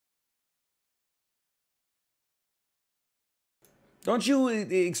Don't you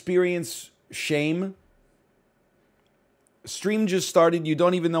experience shame? Stream just started. You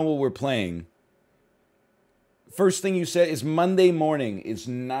don't even know what we're playing. First thing you said is Monday morning. It's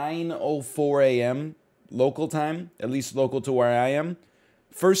 9:04 a.m. local time, at least local to where I am.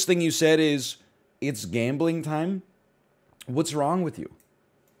 First thing you said is, it's gambling time? What's wrong with you?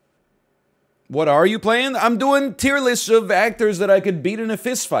 What are you playing? I'm doing tier lists of actors that I could beat in a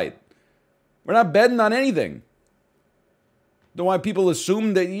fist fight. We're not betting on anything. Don't want people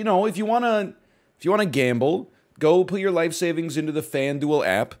assume that, you know, if you want to gamble, go put your life savings into the FanDuel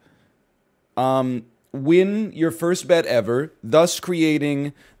app. Win your first bet ever, thus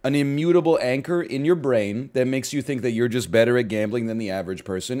creating an immutable anchor in your brain that makes you think that you're just better at gambling than the average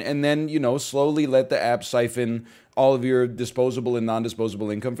person. And then, you know, slowly let the app siphon all of your disposable and non-disposable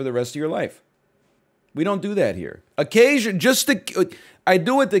income for the rest of your life. We don't do that here. I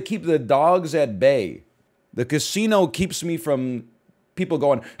do it to keep the dogs at bay. The casino keeps me from people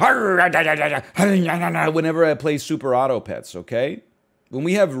going whenever I play Super Auto Pets, okay? When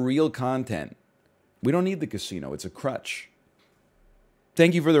we have real content, we don't need the casino. It's a crutch.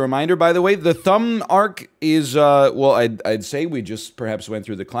 Thank you for the reminder, by the way. The thumb arc is, well, I'd say we just perhaps went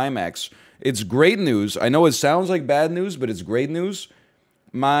through the climax. It's great news. I know it sounds like bad news, but it's great news.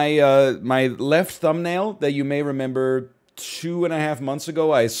 My left thumbnail that you may remember 2.5 months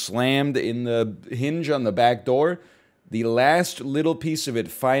ago, I slammed in the hinge on the back door. The last little piece of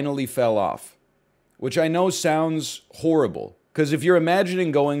it finally fell off, which I know sounds horrible. Because if you're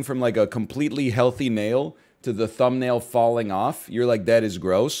imagining going from like a completely healthy nail to the thumbnail falling off, you're like, that is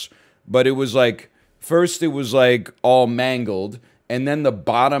gross. But it was like, first it was like all mangled, and then the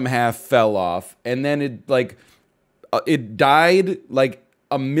bottom half fell off, and then it died like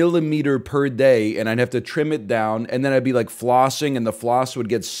a millimeter per day, and I'd have to trim it down, and then I'd be like flossing, and the floss would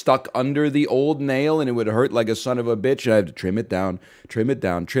get stuck under the old nail, and it would hurt like a son of a bitch, and I had to trim it down, trim it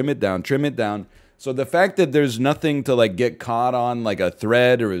down, trim it down, trim it down. So the fact that there's nothing to like get caught on like a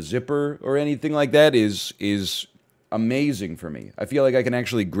thread or a zipper or anything like that is amazing for me. I feel like I can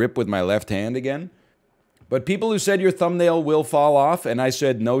actually grip with my left hand again. But people who said your thumbnail will fall off, and I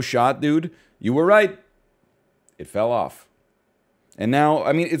said, no shot, dude, you were right. It fell off. And now,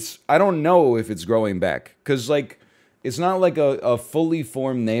 I mean, I don't know if it's growing back. Because, like, it's not like a fully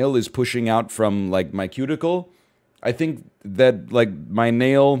formed nail is pushing out from, like, my cuticle. I think that, like, my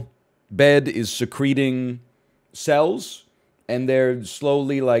nail bed is secreting cells, and they're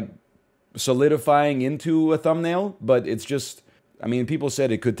slowly, like, solidifying into a thumbnail. But it's just, I mean, people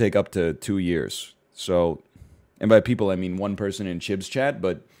said it could take up to 2 years. So, and by people, I mean one person in Chib's chat,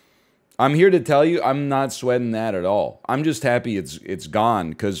 but I'm here to tell you, I'm not sweating that at all. I'm just happy it's gone,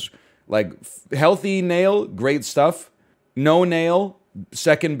 because, like, healthy nail, great stuff. No nail,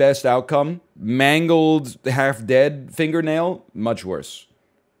 second best outcome. Mangled, half dead fingernail, much worse.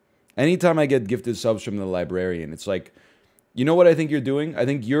 Anytime I get gifted subs from the librarian, it's like, you know what I think you're doing? I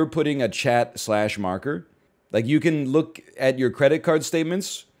think you're putting a chat/marker. Like, you can look at your credit card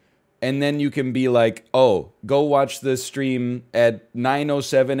statements, and then you can be like, oh, go watch the stream at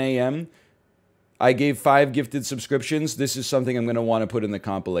 9:07 a.m. I gave 5 gifted subscriptions. This is something I'm going to want to put in the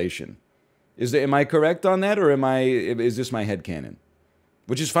compilation. Am I correct on that, or is this my headcanon?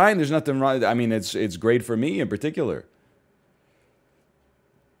 Which is fine. There's nothing wrong. I mean, it's great for me in particular.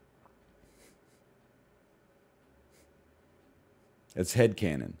 It's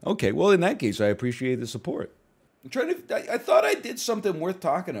headcanon. Okay, well, in that case, I appreciate the support. I thought I did something worth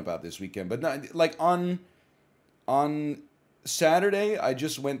talking about this weekend, but not, like, on Saturday, I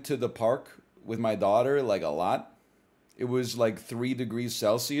just went to the park with my daughter, like, a lot. It was like 3 degrees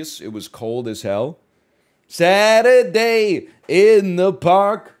Celsius. It was cold as hell. Saturday in the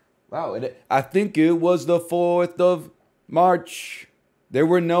park. Wow, I think it was the 4th of March. There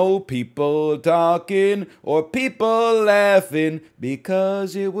were no people talking or people laughing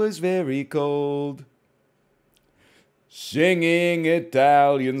because it was very cold. Singing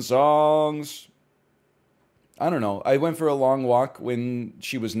Italian songs. I don't know. I went for a long walk when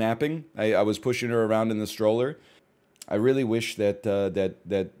she was napping. I was pushing her around in the stroller. I really wish that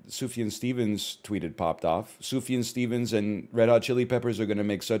Sufjan Stevens tweet had popped off. Sufjan Stevens and Red Hot Chili Peppers are going to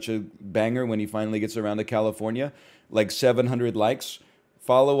make such a banger when he finally gets around to California. Like 700 likes.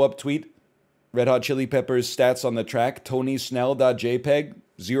 Follow-up tweet. Red Hot Chili Peppers stats on the track. TonySnell.jpg.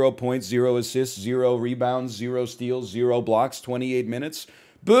 0 points, 0 assists, 0 rebounds, 0 steals, 0 blocks, 28 minutes.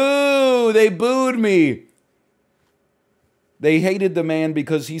 Boo! They booed me. They hated the man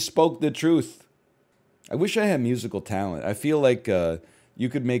because he spoke the truth. I wish I had musical talent. I feel like you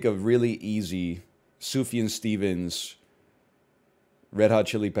could make a really easy Sufjan Stevens Red Hot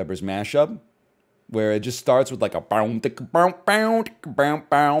Chili Peppers mashup. where it just starts with like a bow, bow, bow, bow,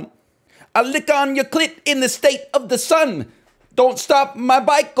 bow. I lick on your clit in the state of the sun. Don't stop my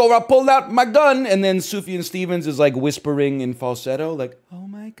bike or I'll pull out my gun. And then Sufjan Stevens is like whispering in falsetto, like, oh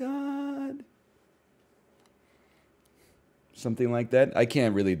my God. Something like that. I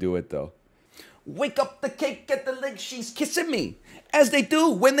can't really do it though. Wake up the cake, get the leg, she's kissing me. As they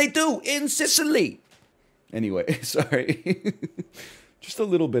do when they do in Sicily. Anyway, sorry. Just a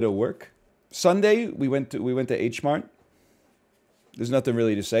little bit of work. Sunday, we went to HMART. There's nothing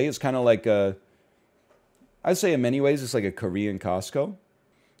really to say. It's kind of like I'd say in many ways it's like a Korean Costco.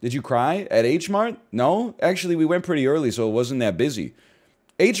 Did you cry at HMART? No? Actually, we went pretty early, so it wasn't that busy.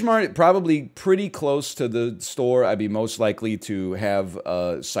 HMART, probably pretty close to the store I'd be most likely to have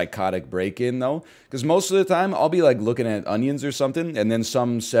a psychotic break-in, though. Because most of the time, I'll be like looking at onions or something, and then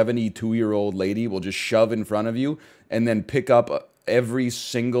some 72-year-old lady will just shove in front of you and then pick up every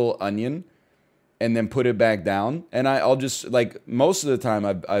single onion and then put it back down. And I'll just, like, most of the time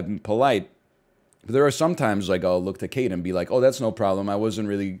I'm polite. But there are some times, like, I'll look to Kate and be like, oh, that's no problem. I wasn't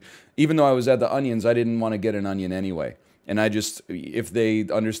really, even though I was at the onions, I didn't want to get an onion anyway. And I just, if they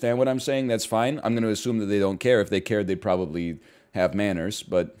understand what I'm saying, that's fine. I'm going to assume that they don't care. If they cared, they'd probably have manners.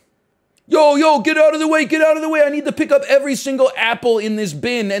 But, yo, get out of the way, get out of the way. I need to pick up every single apple in this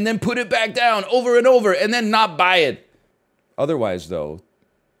bin and then put it back down over and over and then not buy it. Otherwise, though,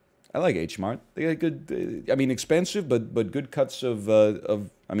 I like HMART. They got good, I mean, expensive, but good cuts of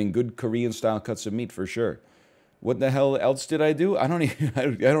I mean, good Korean-style cuts of meat for sure. What the hell else did I do? I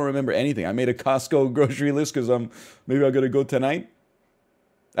don't remember anything. I made a Costco grocery list because maybe I'm going to go tonight.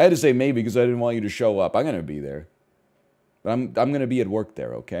 I had to say maybe because I didn't want you to show up. I'm going to be there. But I'm going to be at work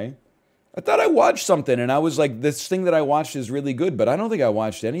there, okay? I thought I watched something and I was like, this thing that I watched is really good, but I don't think I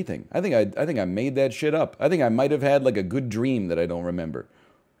watched anything. I think I made that shit up. I think I might have had like a good dream that I don't remember.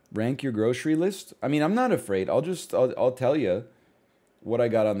 Rank your grocery list? I mean, I'm not afraid. I'll tell you what I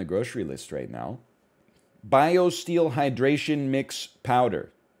got on the grocery list right now. BioSteel Hydration Mix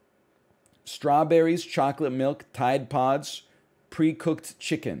Powder. Strawberries, chocolate milk, Tide Pods, pre-cooked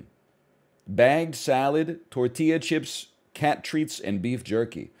chicken. Bagged salad, tortilla chips, cat treats, and beef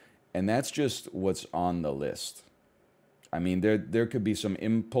jerky. And that's just what's on the list. I mean, there could be some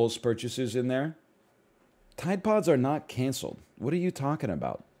impulse purchases in there. Tide Pods are not canceled. What are you talking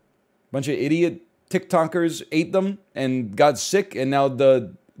about? Bunch of idiot TikTokers ate them and got sick, and now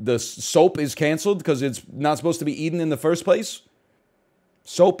the soap is canceled because it's not supposed to be eaten in the first place?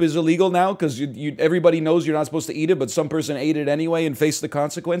 Soap is illegal now because everybody knows you're not supposed to eat it, but some person ate it anyway and faced the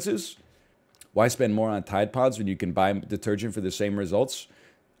consequences? Why spend more on Tide Pods when you can buy detergent for the same results?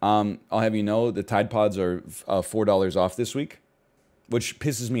 I'll have you know, the Tide Pods are $4 off this week, which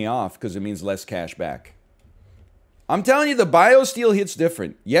pisses me off because it means less cash back. I'm telling you, the BioSteel hits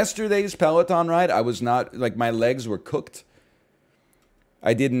different. Yesterday's Peloton ride, I was not, like, my legs were cooked.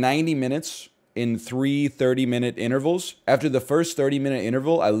 I did 90 minutes in 3 30-minute intervals. After the first 30-minute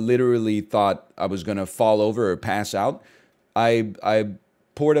interval, I literally thought I was going to fall over or pass out. I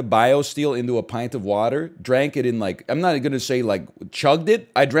poured a BioSteel into a pint of water, drank it in, like, I'm not going to say, like, chugged it.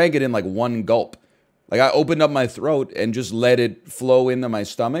 I drank it in, like, one gulp. Like, I opened up my throat and just let it flow into my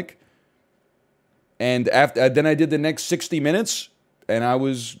stomach. And then I did the next 60 minutes, and I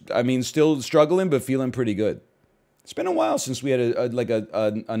was, I mean, still struggling, but feeling pretty good. It's been a while since we had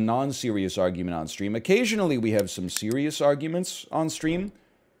a non-serious argument on stream. Occasionally, we have some serious arguments on stream.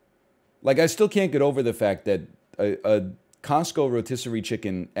 Like, I still can't get over the fact that a Costco rotisserie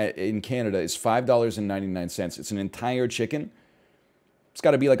chicken in Canada is $5.99. It's an entire chicken. It's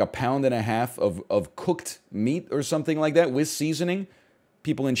got to be like 1.5 pounds of cooked meat or something like that with seasoning.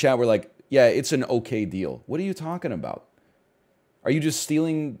 People in chat were like, yeah, it's an okay deal. What are you talking about? Are you just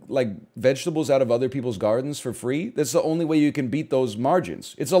stealing, like, vegetables out of other people's gardens for free? That's the only way you can beat those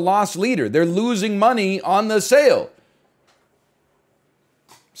margins. It's a loss leader. They're losing money on the sale.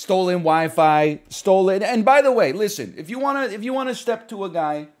 Stolen Wi-Fi, stolen. And by the way, listen, if you wanna step to a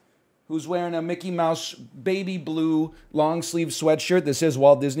guy who's wearing a Mickey Mouse baby blue long sleeve sweatshirt that says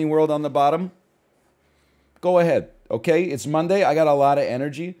Walt Disney World on the bottom, go ahead. Okay? It's Monday. I got a lot of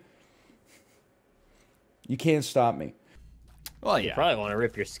energy. You can't stop me. Well, yeah. You probably want to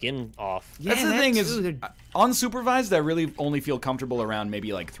rip your skin off. Yeah, that's the thing is, unsupervised, I really only feel comfortable around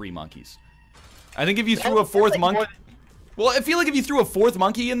maybe like 3 monkeys. I think if you threw a fourth monkey... Well, I feel like if you threw a fourth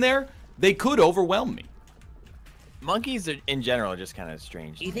monkey in there, they could overwhelm me. Monkeys are, in general, are just kind of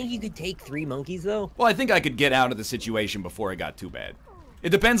strange. Do you think you could take 3 monkeys, though? Well, I think I could get out of the situation before it got too bad. It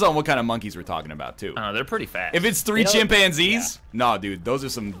depends on what kind of monkeys we're talking about, too. They're pretty fast. If it's 3 chimpanzees, nah, dude, those are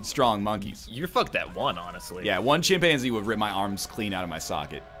some strong monkeys. You're fucked that one, honestly. Yeah, 1 chimpanzee would rip my arms clean out of my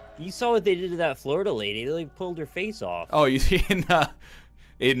socket. You saw what they did to that Florida lady. They like pulled her face off. Oh, you see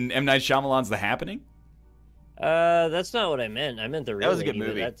in M. Night Shyamalan's The Happening? That's not what I meant. I meant the real That was a good lady, but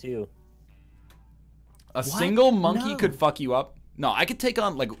movie. that too. A single monkey could fuck you up? No, I could take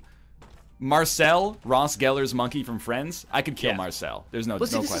on, like, Marcel, Ross Geller's monkey from Friends. I could kill Marcel. There's no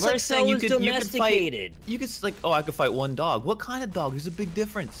question. Marcel was domesticated. You could like, oh, I could fight one dog. What kind of dog? There's a big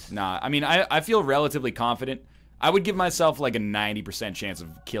difference. Nah, I mean, I feel relatively confident. I would give myself like a 90% chance of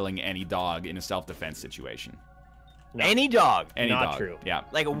killing any dog in a self-defense situation. No. Any dog. Any Not dog. true. Yeah.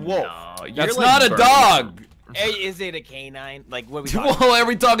 Like a wolf. No, you're That's like not a Bernie. dog! Hey, is it a canine? Like, what are we talking Well, are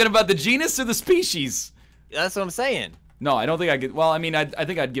we talking about the genus or the species? That's what I'm saying. No, I don't think I could. Well, I mean, I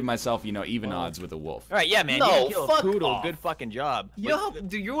think I'd give myself, you know, even odds with a wolf. All right, yeah, man. No, you can kill fuck a poodle. off. Good fucking job. You know,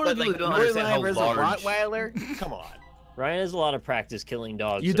 dude, you're one But of the like, people that don't understand how versus a large. Rottweiler? Come on. Ryan has a lot of practice killing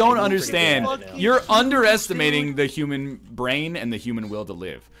dogs. You so don't he's pretty understand. good at it now. You're underestimating the human brain and the human will to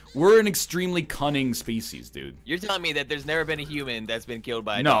live. We're an extremely cunning species, dude. You're telling me that there's never been a human that's been killed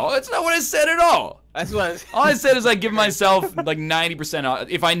by a No, dog? that's not what I said at all. That's what I was... All I said is I give myself like 90%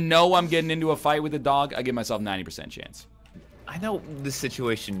 odds. If I know I'm getting into a fight with a dog, I give myself 90% chance. I know this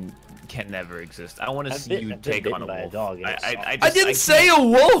situation can never exist. I want to see you I've been take bitten on a by a wolf. dog and it I didn't say a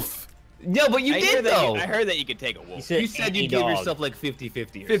wolf. No, but you I did though. I heard that you could take a wolf. You said, You said any you gave dog. yourself like 50-50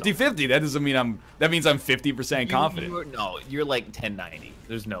 or 50-50. That doesn't mean that means I'm 50% confident. No, you're like 1090.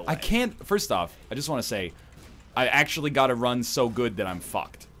 There's no way. I can't. First off, I just want to say, I actually got to run so good that I'm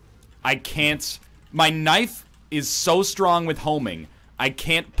fucked. I can't. My knife is so strong with homing, I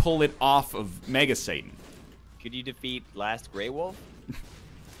can't pull it off of Mega Satan. Could you defeat Last Grey Wolf?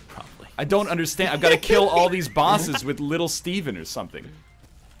 Probably. I don't understand. I've got to kill all these bosses with Little Steven or something.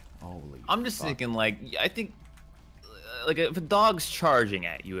 Holy. I'm just thinking like, I think, like if a dog's charging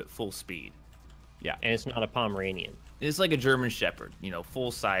at you at full speed, Yeah. And it's not a Pomeranian. it's like a German Shepherd, you know,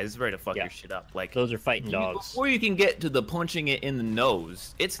 full size, ready to fuck Yeah. your shit up. Like Those are fighting dogs. Before you can get to the punching it in the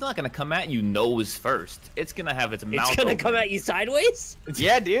nose, it's not gonna come at you nose first. It's gonna have its mouth. It's gonna open. come at you sideways?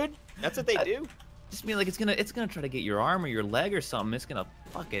 Yeah, dude. That's what they do. Just mean like it's gonna try to get your arm or your leg or something. It's gonna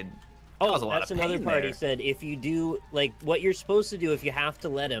fucking Oh, cause a lot that's of another pain part. there. He said if you do, like, what you're supposed to do if you have to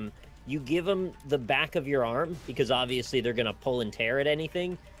let him, you give him the back of your arm, because obviously they're gonna pull and tear at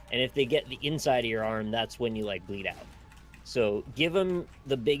anything, and if they get the inside of your arm, that's when you, like, bleed out. So give him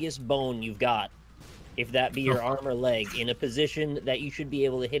the biggest bone you've got, if that be your arm or leg, in a position that you should be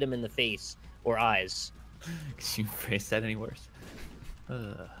able to hit him in the face or eyes. Could you phrase that any worse?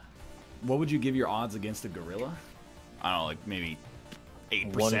 What would you give your odds against a gorilla? I don't know, like maybe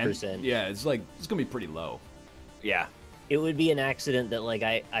 8%. 1%. Yeah, it's like it's gonna be pretty low. Yeah. It would be an accident that, like,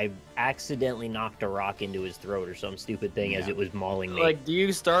 I accidentally knocked a rock into his throat or some stupid thing as it was mauling me. Like, do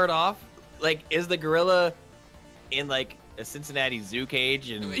you start off, like, is the gorilla in, like, a Cincinnati zoo cage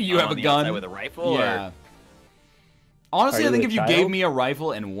and You have on a the gun outside with a rifle? Yeah. Or... Honestly, Are I think you if a you gave child? me a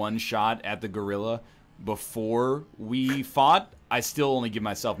rifle and one shot at the gorilla before we fought, I still only give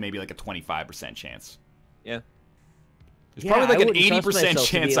myself maybe like a 25% chance. Yeah. There's probably like I an wouldn't trust 80% myself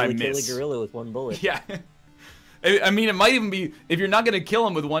to be chance able I to miss. Kill a gorilla with one bullet. Yeah. I mean, it might even be, if you're not going to kill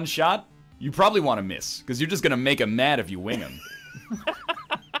him with one shot, you probably want to miss, because you're just going to make him mad if you wing him.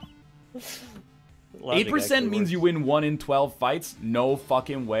 Logic 8% actually means works. you win 1 in 12 fights? No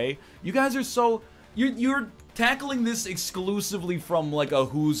fucking way. You guys are so... You're tackling this exclusively from, like, a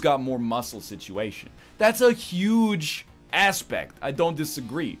who's got more muscle situation. That's a huge aspect. I don't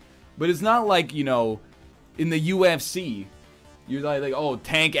disagree. But it's not like, you know, in the UFC, you're like, oh,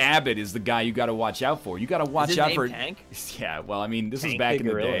 Tank Abbott is the guy you got to watch out for. You got to watch his out name for... Tank? Yeah, well, I mean, this is Tank back the in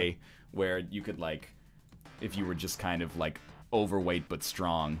the gorilla. day where you could, like, if you were just kind of, like, overweight but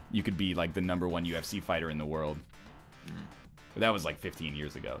strong, you could be, like, the #1 UFC fighter in the world. But that was, like, 15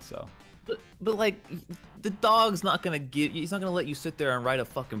 years ago, so... But like, the dog's not gonna give. He's not gonna let you sit there and write a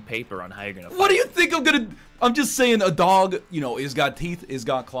fucking paper on how you're gonna. What do you think I'm gonna... I'm just saying a dog, you know, has got teeth, has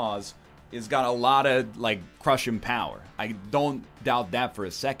got claws, has got a lot of, like, crushing power. I don't doubt that for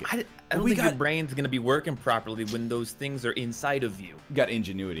a second. I don't think your brain's gonna be working properly when those things are inside of you. got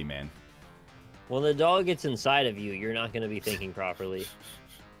ingenuity, man. When the dog gets inside of you, you're not going to be thinking properly.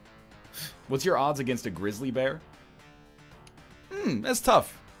 What's your odds against a grizzly bear? That's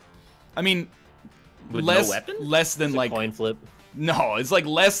tough. I mean, With no weapon? less than, like... Coin flip. No, it's like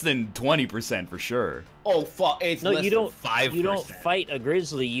less than 20% for sure. Oh fuck! It's No, you don't. 5%. You don't fight a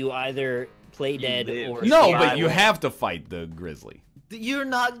grizzly. You either play dead live. or No, stay but you alive. have to fight the grizzly. You're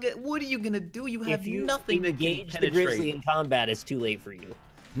not. What are you gonna do? You have If you nothing to engage the penetrate. grizzly in combat, it's too late for you.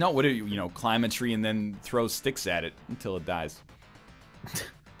 No, what do you know, climb a tree and then throw sticks at it until it dies.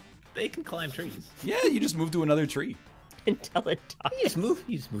 They can climb trees. Yeah, you just move to another tree. until it dies. You just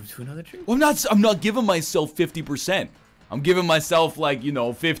move to another tree. Well, I'm not giving myself 50%. I'm giving myself like,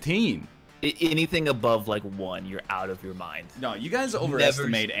 15. Anything above like 1, you're out of your mind. No, you guys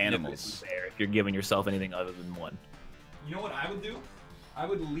overestimate animals. If you're giving yourself anything other than 1. You know what I would do? I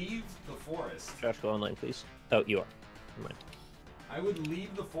would leave the forest. Josh, go online, please. Oh, you are. Never mind. I would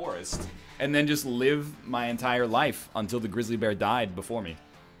leave the forest and then just live my entire life until the grizzly bear died before me.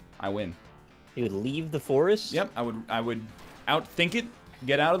 I win. You would leave the forest? Yep, I would outthink it,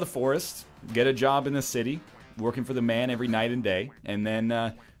 get out of the forest, get a job in the city, working for the man every night and day, and then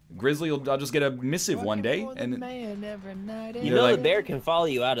I'll just get a missive one day, and You know the bear can follow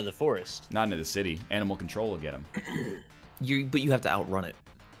you out of the forest. not into the city. Animal control will get him. But you have to outrun it.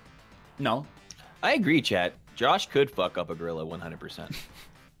 No, I agree, chat. Josh could fuck up a gorilla 100%.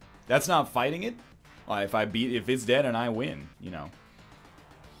 that's not fighting it. If it's dead and I win,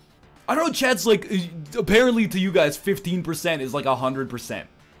 I don't know. Chad's like apparently to you guys, 15% is like 100%.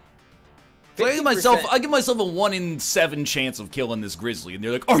 So I give myself a 1 in 7 chance of killing this grizzly, and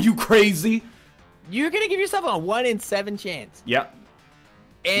they're like, "Are you crazy?" You're gonna give yourself a 1 in 7 chance. Yeah.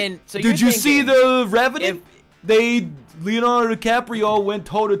 And so Did you see the Revenant? Leonardo DiCaprio went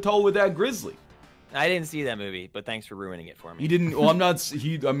toe to toe with that grizzly. I didn't see that movie, but thanks for ruining it for me. He didn't. Well, I'm not.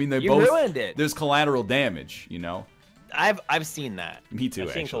 I mean, they You both. ruined it. There's collateral damage. I've seen that. Me too.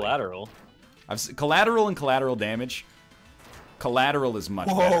 I've seen actually, Collateral. collateral and collateral damage. Collateral is much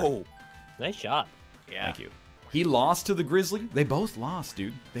better. Nice shot. Yeah. Thank you. He lost to the grizzly. They both lost,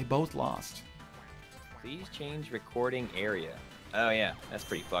 dude. They both lost. Please change recording area. Oh yeah, that's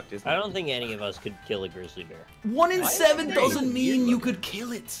pretty fucked, isn't it? I don't think any of us could kill a grizzly bear. 1 in 7 doesn't mean you could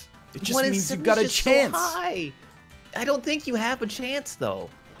kill it. It just means you got a chance. So high. I don't think you have a chance though.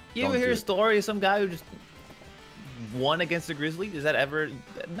 You Don't ever hear do a it. story of some guy who just won against a grizzly? Is that ever?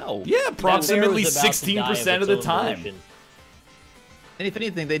 No. Yeah, approximately That bear was about to die 16% of its the own time. volition. And if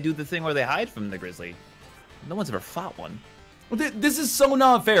anything, they do the thing where they hide from the grizzly. No one's ever fought one. Well, this is so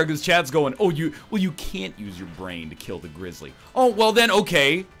not fair because Chad's going, you can't use your brain to kill the grizzly. Oh, well then,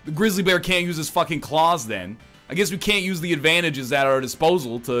 okay. The grizzly bear can't use his fucking claws then. I guess we can't use the advantages at our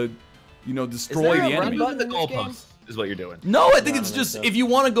disposal to, destroy the enemy. Moving the goalposts is what you're doing. No, I think it's just, if you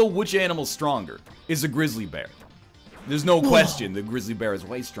want to go which animal's stronger, is a grizzly bear. There's no question the grizzly bear is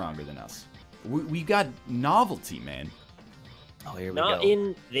way stronger than us. We got novelty, man. Oh, here we Not go.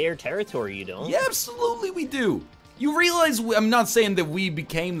 in their territory, you don't. Yeah, absolutely we do. You realize, I'm not saying that we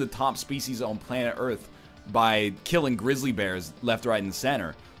became the top species on planet Earth by killing grizzly bears left, right, and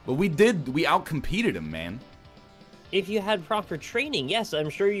center. But we outcompeted them, man. If you had proper training, yes, I'm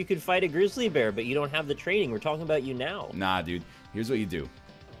sure you could fight a grizzly bear, but you don't have the training. We're talking about you now. Nah, dude. Here's what you do.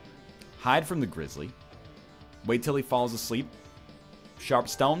 Hide from the grizzly. Wait till he falls asleep. Sharp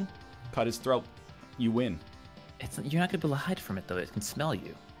stone. Cut his throat. You win. You're not gonna be able to hide from it though. It can smell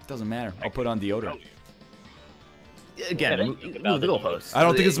you. Doesn't matter. I'll put on deodorant. Again, move the goalposts. I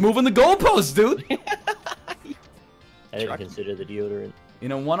don't think it's moving the goalposts, dude. I didn't consider the deodorant.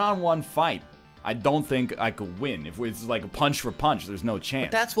 In a one-on-one fight, I don't think I could win. If it's like a punch for punch, there's no chance.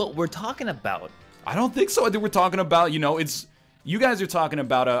 But that's what we're talking about. I don't think so. I think we're talking about, you guys are talking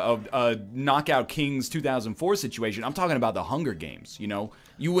about a Knockout Kings 2004 situation. I'm talking about the Hunger Games,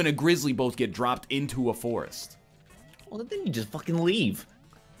 You and a grizzly both get dropped into a forest. Well, then you just fucking leave.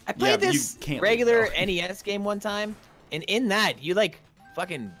 I played Yeah, this you can't regular leave, NES game one time, and in that you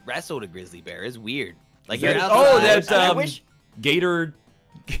fucking wrestled a grizzly bear. It's weird. Like That- you're oh, outside, that, and I um, wish. Gator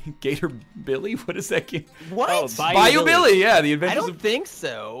Billy? What is that game? What? Oh, Bayou Billy, yeah, the I adventures don't of... think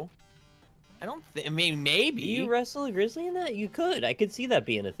so. I don't think. I mean, maybe. Do you wrestle a grizzly in that? You could. I could see that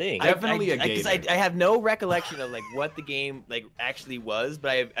being a thing. Definitely a 'cause gator. I have no recollection of what the game actually was,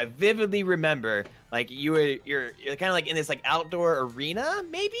 but I vividly remember you're kind of in this outdoor arena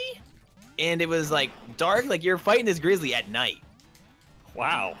maybe, and it was dark, you're fighting this grizzly at night.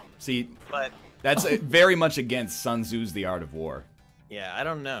 Wow. See, But that's very much against Sun Tzu's The Art of War. yeah, I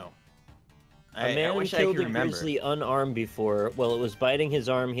don't know. A I man wish I killed could a remember. grizzly unarmed before. While it was biting his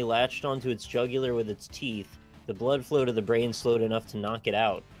arm, he latched onto its jugular with its teeth. The blood flow to the brain slowed enough to knock it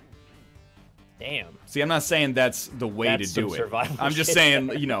out. Damn. See, I'm not saying that's the way That's to do some it. survival I'm just shit.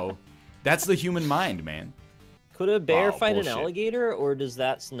 saying, that's the human mind, man. Could a bear Wow, fight bullshit. an alligator, or does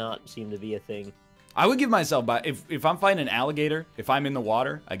that not seem to be a thing? I would give myself, if I'm fighting an alligator, if I'm in the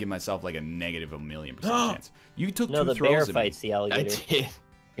water, I give myself a negative 1,000,000% chance. You took No, two the throws bear at me. fights the I alligator. did.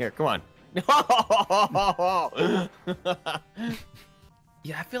 Here, come on.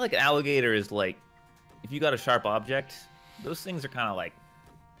 Yeah, I feel like an alligator is if you got a sharp object, those things are kind of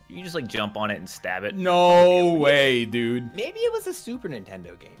you just jump on it and stab it. No way, dude. Maybe it was a Super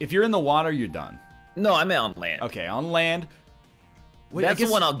Nintendo game. If you're in the water, you're done. No, I meant on land. Okay, on land. Wait, That's the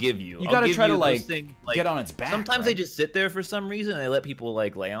one I'll give you. You I'll gotta give try to those like things, get on its back. Sometimes right? they just sit there for some reason and they let people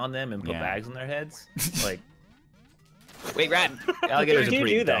like lay on them and put Yeah. bags on their heads. Like, Wait, Rat. alligators are You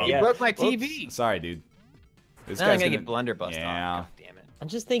pretty do that, dumb. yeah. You broke my TV. Sorry, dude. This Now I'm guy's gonna get blunderbussed Yeah. on. God damn it. I'm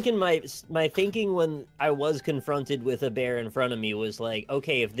just thinking my thinking when I was confronted with a bear in front of me was like,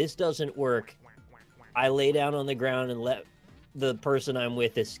 okay, if this doesn't work, I lay down on the ground and let the person I'm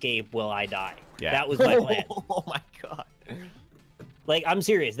with escape while I die. Yeah. That was my plan. Oh my god. Like, I'm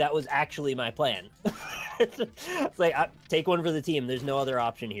serious. That was actually my plan. It's like, take one for the team. There's no other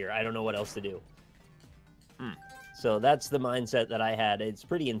option here. I don't know what else to do. So that's the mindset that I had. It's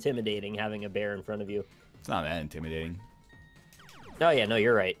pretty intimidating having a bear in front of you. It's not that intimidating. Oh, yeah, no,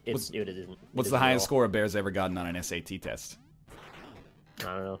 you're right. It isn't. What's the isn't highest at all. score a bear's ever gotten on an SAT test? I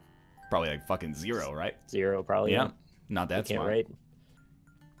don't know. Probably like fucking 0, right? 0, probably. Yeah. Not that Can't smart. write.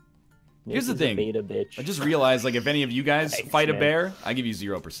 Here's the Nick is a thing. Beta bitch. I just realized, like, if any of you guys Thanks, fight a man. bear, I give you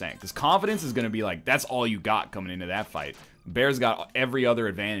 0%. Because confidence is going to be like, that's all you got coming into that fight. Bear's got every other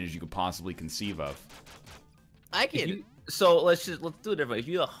advantage you could possibly conceive of. I If can. you- So let's do it differently. If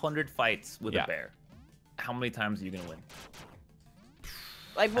you have 100 fights with Yeah. a bear, how many times are you gonna win?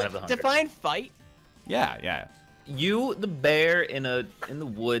 Like, out of the what? 100. Define fight. Yeah, yeah. You, the bear, in the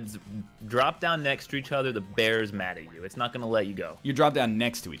woods, drop down next to each other. The bear's mad at you. It's not gonna let you go. You drop down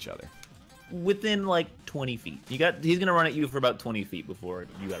next to each other. Within like 20 feet, he's gonna run at you for about 20 feet before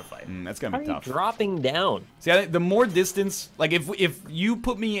you gotta fight. That's going How to are be you tough. dropping down? See, I think the more distance, like if you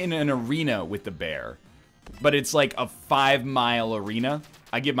put me in an arena with the bear, but it's like a 5-mile arena,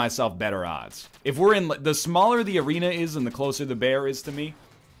 I give myself better odds. If we're in, the smaller the arena is and the closer the bear is to me,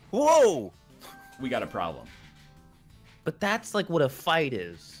 Whoa. we got a problem. But that's like what a fight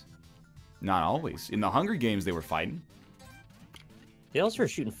is. Not always. In the Hunger Games, they were fighting. They also were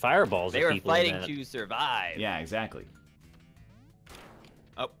shooting fireballs They at were people. in fighting that. to survive. Yeah, exactly.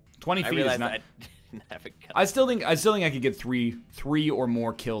 Oh, 20 I feet is realized not. I didn't have a gun. I still think I could get three or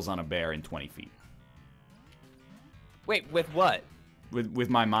more kills on a bear in 20 feet Wait, with what? with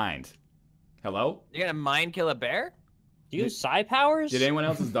my mind. Hello? You're gonna mind kill a bear? Do you use psi powers? Did anyone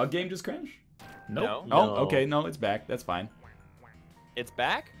else's Doug game just crash? Nope. No. Oh, No. okay. No, it's back. That's fine. It's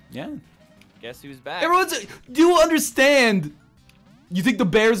back? Yeah. Guess who's back? Everyone's. Do you understand? You think the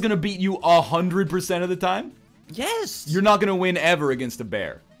bear's gonna beat you 100% of the time? Yes. You're not gonna win ever against a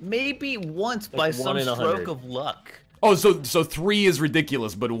bear. Maybe once Like by 1 some in 100. stroke of luck. Oh, so 3 is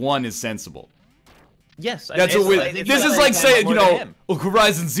ridiculous, but 1 is sensible. Yes. That's what It's we. like- it's This is like like saying, more you than know, him.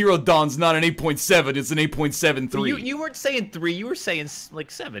 Horizon Zero Dawn's not an 8.7; it's an 8.73. You weren't saying 3. You were saying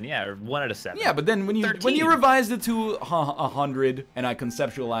like 7. Yeah, or 1 out of 7. Yeah, but then when you 13. revised it to 100 and I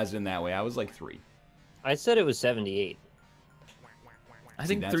conceptualized it in that way, I was like 3. I said it was 78. I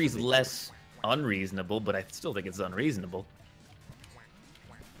think that's 3 is ridiculous. less unreasonable, but I still think it's unreasonable.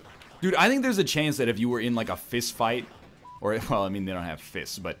 Dude, I think there's a chance that if you were in like a fist fight, or well, I mean they don't have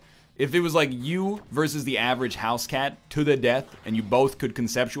fists, but if it was like you versus the average house cat to the death, and you both could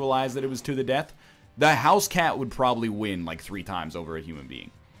conceptualize that it was to the death, the house cat would probably win like 3 times over a human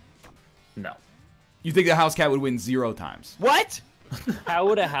being. No. You think the house cat would win 0 times? What? How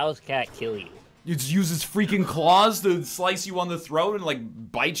would a house cat kill you? You just use his freaking claws to slice you on the throat and like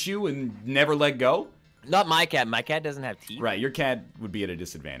bite you and never let go? Not my cat. My cat doesn't have teeth. Right, your cat would be at a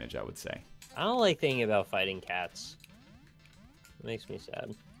disadvantage, I would say. I don't like thinking about fighting cats. It makes me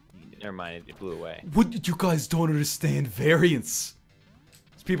sad. Never mind. It blew away. What you guys don't understand variance.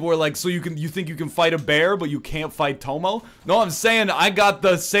 People were like, so you think you can fight a bear, but you can't fight Tomo? No, I'm saying I got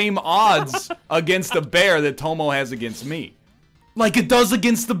the same odds against a bear that Tomo has against me. Like it does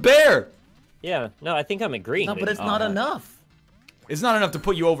against the bear. Yeah, no, I think I'm agreeing. No, with but it's you. not enough. It's not enough to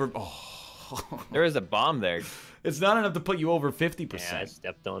put you over. Oh, There was a bomb there. it's not enough to put you over 50%. Yeah, I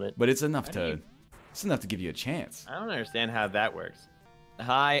stepped on it. But it's enough to. It's enough to give you a chance. I don't understand how that works.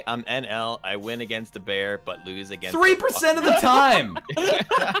 Hi, I'm NL. I win against the bear, but lose against 3% of the time.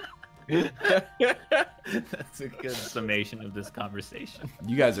 That's a good summation of this conversation.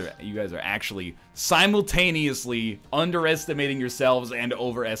 You guys are actually simultaneously underestimating yourselves and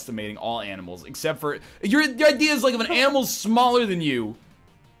overestimating all animals, except for your idea is like if an animal's smaller than you,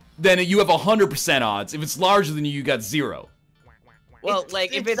 then you have 100% odds. If it's larger than you, you got 0. Well,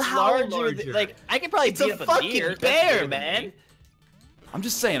 like if it's it's how larger, larger? like I could probably It's beat a up a fucking deer. That's bear, bigger than man. me. I'm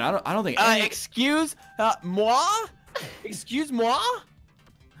just saying. I don't think. any- Excuse moi? Excuse moi?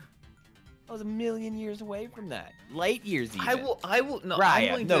 I was a million years away from that. Light years even. I will. No,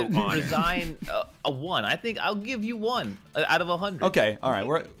 Ryan, I'm no going to honor. resign a 1. I think I'll give you 1 out of 100. Okay. All right.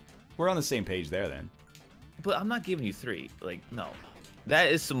 We're on the same page there then. But I'm not giving you 3. Like, no.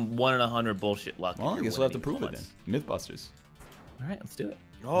 That is some 1 in 100 bullshit luck. Well, I guess we'll have to prove it then. Mythbusters. All right, let's do it.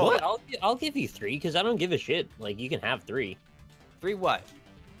 Oh, What? I'll give you 3 because I don't give a shit. Like you can have 3. 3 what?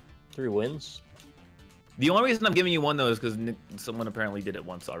 3 wins. The only reason I'm giving you 1 though is because someone apparently did it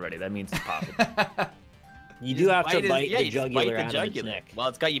once already. That means it's possible. You do have to bite the you just jugular bite out the of its jugular. neck. Well,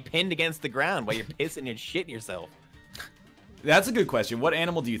 it's got you pinned against the ground while you're pissing and shitting yourself. That's a good question. What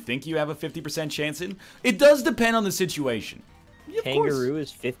animal do you think you have a 50% chance in? It does depend on the situation. Of Kangaroo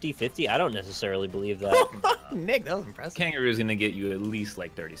is 50-50. I don't necessarily believe that. Nick, that was impressive. Kangaroo is gonna get you at least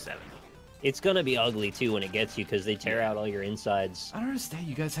like 37. It's gonna be ugly too when it gets you because they tear out all your insides. I don't understand.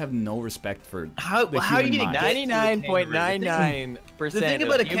 You guys have no respect for How are you getting 99.99% The thing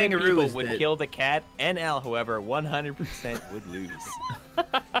about a kangaroo people is would that- kill the cat. NL, however, 100% would lose.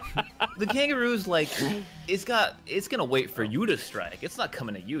 The kangaroo's like, it's gonna wait for you to strike. It's not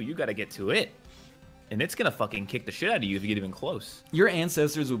coming at you. You gotta get to it, and it's gonna fucking kick the shit out of you if you get even close. Your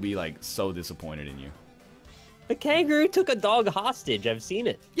ancestors would be like so disappointed in you. The kangaroo took a dog hostage. I've seen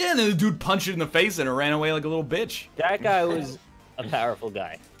it. Yeah, and then the dude punched it in the face and it ran away like a little bitch. That guy was a powerful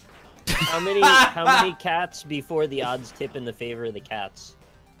guy. How many cats before the odds tip in the favor of the cats?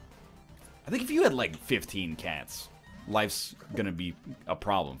 I think if you had like 15 cats, life's gonna be a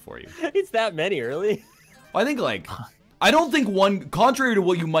problem for you. It's that many, really. I think like, I don't think one, contrary to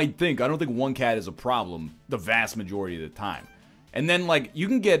what you might think, I don't think one cat is a problem the vast majority of the time. And then like, you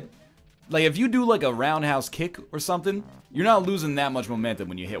can get, like if you do like a roundhouse kick or something, you're not losing that much momentum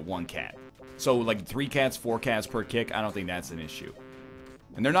when you hit one cat. So like 3 cats, 4 cats per kick, I don't think that's an issue.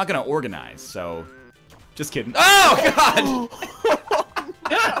 And they're not gonna organize, so just kidding. Oh God!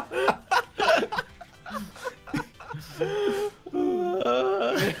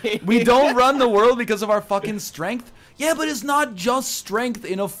 We don't run the world because of our fucking strength. Yeah, but it's not just strength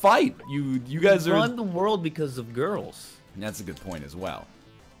in a fight. You guys are. Run the world because of girls. That's a good point as well.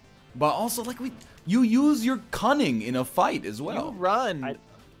 But also, like you use your cunning in a fight as well. You run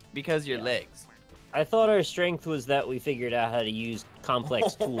because your legs. I thought our strength was that we figured out how to use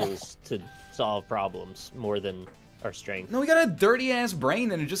complex tools to solve problems more than our strength. No, we got a dirty ass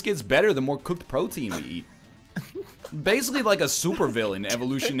brain, and it just gets better the more cooked protein we eat. Basically, like a supervillain,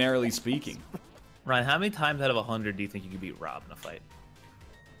 evolutionarily speaking. Ryan, how many times out of 100 do you think you could beat Rob in a fight?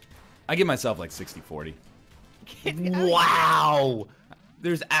 I give myself like 60-40. Wow!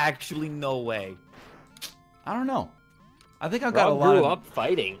 There's actually no way. I don't know. I think I've got Rob a lot grew of. up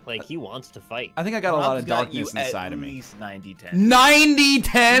fighting. Like he wants to fight. I think I got a lot of Rob's got darkness you inside of At me. least 90-10.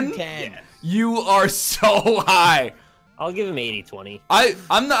 90-10? Yeah. You are so high. I'll give him 80-20.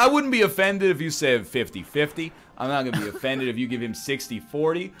 I wouldn't be offended if you said 50-50. I'm not gonna be offended if you give him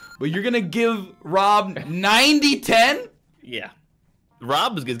 60-40. But you're gonna give Rob 90-10? Yeah.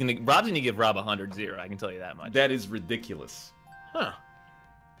 Rob's gonna give Rob 100-0. I can tell you that much. That is ridiculous. Huh.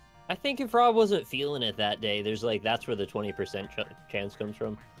 I think if Rob wasn't feeling it that day, there's like that's where the 20% chance comes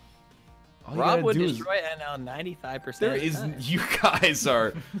from. All you Rob gotta would do is- destroy NL 95%. There of the is. time. You guys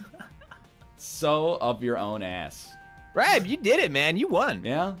are so up your own ass. Rob, you did it, man. You won.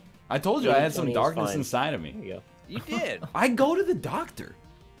 Yeah? I told you I had some 80-20 is darkness fine. inside of There me. you go. You did. I go to the doctor.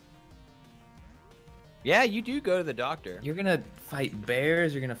 Yeah, you do go to the doctor. You're gonna fight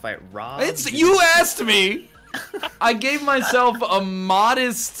bears. You're gonna fight Rob. You asked me. I gave myself a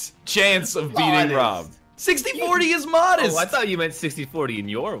modest chance of beating Modest. Rob. 60-40 is modest. Oh, I thought you meant 60-40 in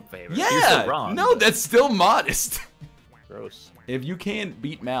your favor. You're Yeah. still wrong. No, that's still modest. Gross. If you can't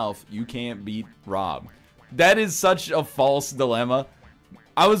beat Malf, you can't beat Rob. That is such a false dilemma.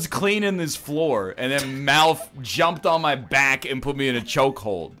 I was cleaning this floor, and then Malf jumped on my back and put me in a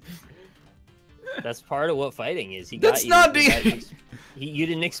chokehold. That's part of what fighting is. He That's got not you. the- You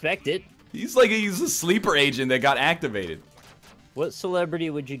didn't expect it. He's a sleeper agent that got activated. What celebrity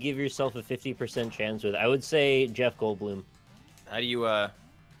would you give yourself a 50% chance with? I would say Jeff Goldblum. How do you, Oh,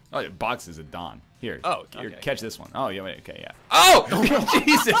 yeah, boxes at dawn. Here. Oh, Here, okay. catch this one. Oh, yeah, wait, okay, yeah. Oh!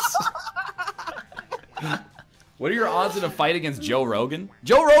 Jesus! What are your odds in a fight against Joe Rogan?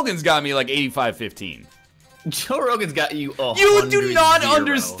 Joe Rogan's got me like 85-15. Joe Rogan's got you. You do not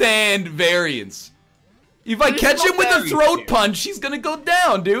understand variance. If I catch him with a throat punch, he's gonna go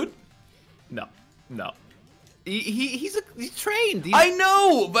down, dude. No. He's trained. I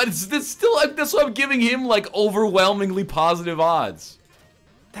know, but it's still that's why I'm giving him like overwhelmingly positive odds.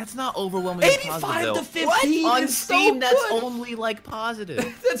 That's not overwhelmingly 85 positive. to 15 On is so Steam, that's good. only like positive.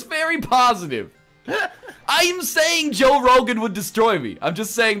 That's very positive. I'm saying Joe Rogan would destroy me. I'm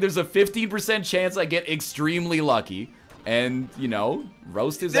just saying there's a 15% chance I get extremely lucky and, you know,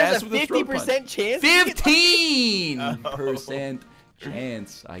 roast his there's ass a with a throat punch. 50% chance? 15%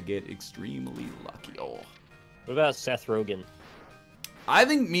 chance I get extremely lucky. Oh. What about Seth Rogen? I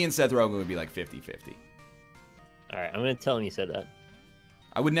think me and Seth Rogen would be like 50-50. All right, I'm gonna tell him you said that.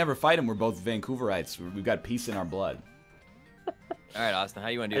 I would never fight him. We're both Vancouverites. We've got peace in our blood. All right, Austin, how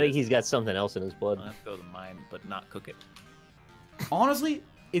you want to I do think this? he's got something else in his blood. I'll have to go to mine, but not cook it. Honestly,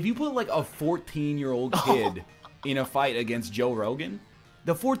 if you put like a 14-year-old kid in a fight against Joe Rogan,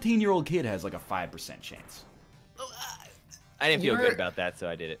 the 14-year-old kid has like a 5% chance. I didn't feel good about that, so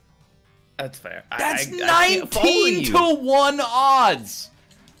I did it. That's fair. That's I can't follow 19 you. to 1 odds.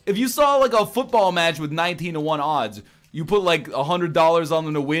 If you saw like a football match with 19 to 1 odds, you put like $100 on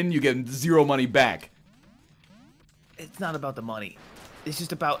them to win, you get 0 money back. It's not about the money. It's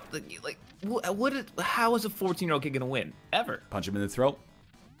just about how is a 14-year-old kid gonna win ever? Punch him in the throat.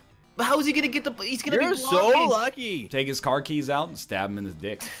 But how is he gonna get the? He's gonna You're be so blocking. lucky. Take his car keys out and stab him in the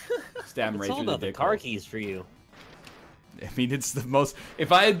dick. Stab him It's right all through the about the dick. car hole. keys for you. I mean, it's the most.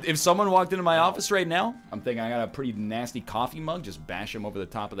 If someone walked into my office right now, I'm thinking I got a pretty nasty coffee mug. Just bash him over the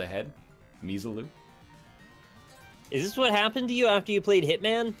top of the head. Measaloo. Is this what happened to you after you played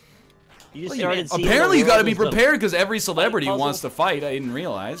Hitman? You just started seeing Apparently, the you got to world be as the- prepared because every celebrity puzzle. wants to fight. I didn't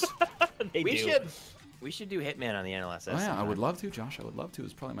realize. They We do. should do Hitman on the NLSS. Oh, yeah, I sometime. would love to, Josh. I would love to.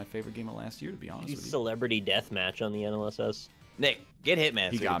 It's probably my favorite game of last year, to be honest Do with you. celebrity deathmatch on the NLSS. Nick, get Hitman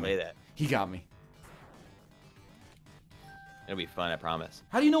so He we got can me. play that. He got me. It'll be fun, I promise.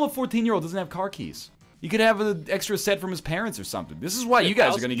 How do you know a 14-year-old doesn't have car keys? You could have an extra set from his parents or something. This is why you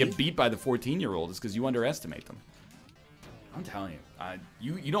guys are going to get beat by the 14-year-old, is because you underestimate them. I'm telling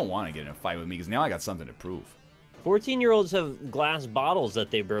you, you don't want to get in a fight with me because now I got something to prove. 14-year-olds have glass bottles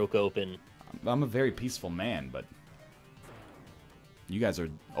that they broke open. I'm a very peaceful man, but you guys are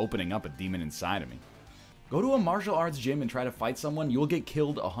opening up a demon inside of me. Go to a martial arts gym and try to fight someone, you'll get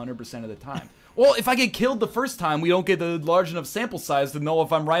killed 100% of the time. Well, if I get killed the first time, we don't get the large enough sample size to know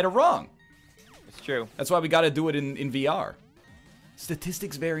if I'm right or wrong. It's true. That's why we got to do it in VR.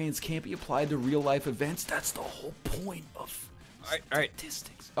 Statistics variance can't be applied to real-life events. That's the whole point of All right.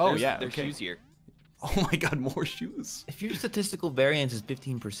 statistics. Oh, yeah, There's okay. shoes here. Oh my god, more shoes. If your statistical variance is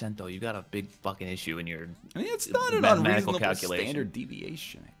 15%, though, you got a big fucking issue in your. I mean, it's not an Mathematical unreasonable calculation. standard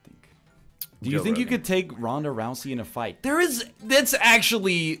deviation, I think. Do you Joe think you Rogan. could take Ronda Rousey in a fight? That's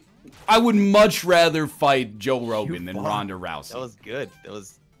actually, I would much rather fight Joe Rogan than Ronda Rousey. That was good. That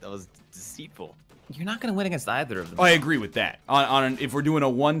was deceitful. You're not gonna win against either of them. I agree with that. If we're doing a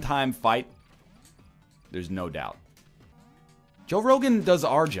one-time fight, there's no doubt. Joe Rogan does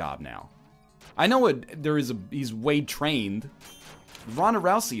our job now. I know he's weight trained. Ronda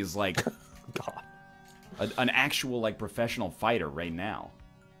Rousey is like an actual like professional fighter right now.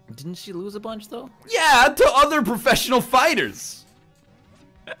 Didn't she lose a bunch though? Yeah, to other professional fighters.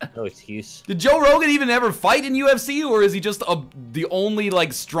 No excuse. Did Joe Rogan even ever fight in UFC, or is he just the only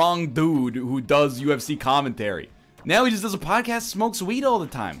like strong dude who does UFC commentary? Now he just does a podcast, smokes weed all the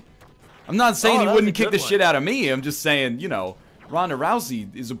time. I'm not saying he that was wouldn't a kick good the one. shit out of me. I'm just saying, you know, Ronda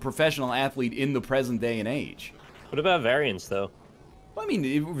Rousey is a professional athlete in the present day and age. What about variance though? Well, I mean,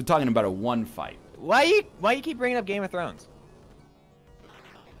 if we're talking about a one fight. Why you keep bringing up Game of Thrones?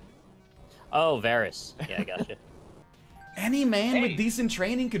 Oh, Varys. Yeah, I gotcha. Any man with decent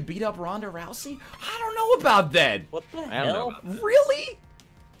training could beat up Ronda Rousey? I don't know about that. What the I don't know hell? about that. Really?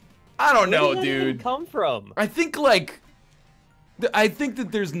 I don't know, Where did that even dude. come from? I think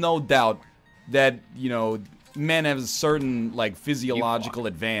that there's no doubt that, you know, men have a certain like physiological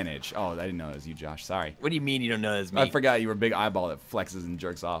advantage. Oh, I didn't know it was you, Josh. Sorry. What do you mean you don't know this me? I forgot you were a big eyeball that flexes and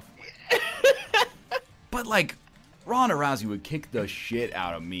jerks off. But like, Ronda Rousey would kick the shit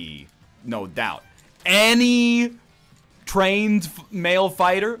out of me, no doubt. Any trained male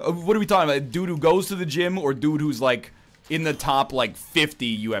fighter? What are we talking about? A dude who goes to the gym or dude who's like in the top like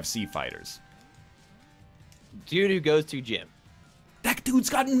 50 UFC fighters? Dude who goes to gym. That dude's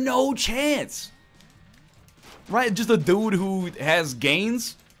got no chance. Right? Just a dude who has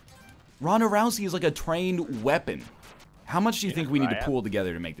gains. Ronda Rousey is like a trained weapon. How much do you think we need to pool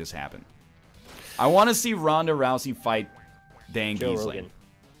together to make this happen? I want to see Ronda Rousey fight Dan Joe Giesling. Rogan.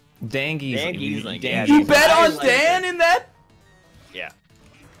 Dan Giesling. Giesling, Dan yeah. You Giesling. bet I on like Dan it. in that? Yeah.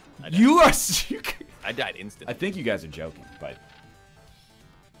 You are... I died instantly. I think you guys are joking, but...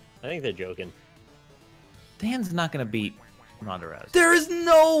 I think they're joking. Dan's not gonna beat Ronda Rousey. There is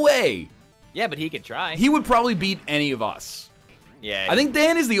no way. Yeah, but he could try. He would probably beat any of us. Yeah. I think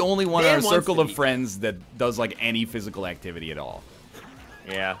Dan is the only one in Dan our wants circle to of beat- friends that does like any physical activity at all.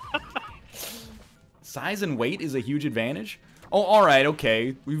 Yeah. Size and weight is a huge advantage. Oh, all right,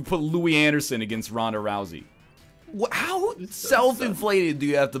 okay. We put Louis Anderson against Ronda Rousey. How self-inflated do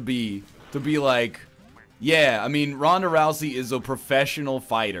you have to be like, yeah, I mean, Ronda Rousey is a professional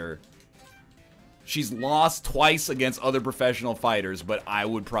fighter. She's lost twice against other professional fighters, but I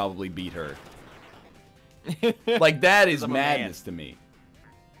would probably beat her. Like, that is madness to me.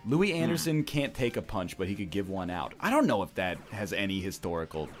 Louis Anderson can't take a punch, but he could give one out. I don't know if that has any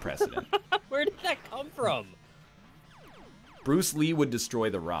historical precedent. Where did that come from? Bruce Lee would destroy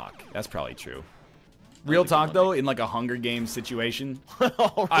The Rock. That's probably true. Real talk, though, in like a Hunger Games situation,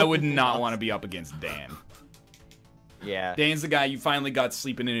 I would not want to be up against Dan. Yeah. Dan's the guy you finally got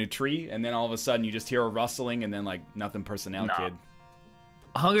sleeping in a tree, and then all of a sudden you just hear a rustling, and then like nothing personnel, kid.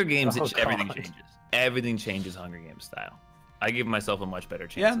 Hunger Games, everything changes. Everything changes Hunger Games style. I give myself a much better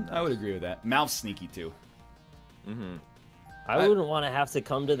chance. Yeah, I would agree with that. Mouth's sneaky too. I wouldn't want to have to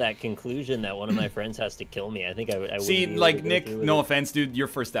come to that conclusion that one of my friends has to kill me. I think I would. See, like Nick, no offense, dude, you're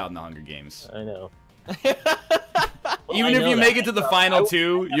first out in the Hunger Games. I know. Even if you make it to the final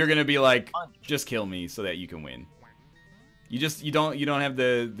two, you're gonna be like, just kill me so that you can win. You don't have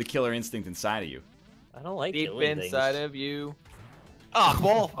the killer instinct inside of you. I don't like deep killing inside things. of you. Oh,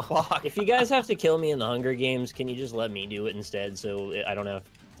 well, fuck. If you guys have to kill me in the Hunger Games, can you just let me do it instead so I don't have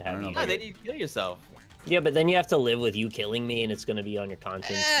to have you? No, then you kill yourself. Yeah, but then you have to live with you killing me, and it's going to be on your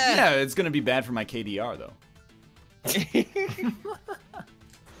conscience. Yeah, it's gonna be bad for my KDR though.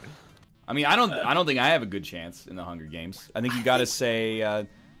 I mean, I don't think I have a good chance in the Hunger Games. I think you got to say,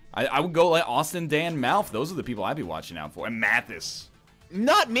 I would go like Austin, Dan, Malf. Those are the people I'd be watching out for. And Mathis.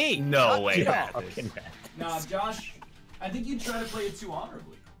 Not me. No way. Nah, Josh. I think you'd try to play it too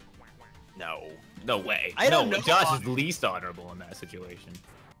honorably. No way. I don't know. Josh is least honorable in that situation.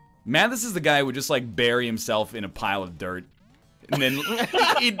 Mathis is the guy who would just like bury himself in a pile of dirt and then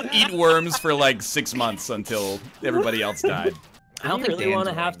eat worms for like 6 months until everybody else died. I don't you think really want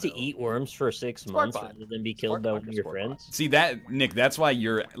to Dan's have wrong, to eat worms for 6 months rather than be killed by one of your friends? See that, Nick? That's why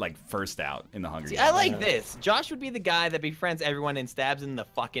you're like first out in the Hunger Games. I like this. Josh would be the guy that befriends everyone and stabs in the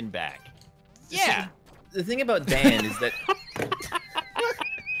fucking back. Yeah. The thing about Dan is that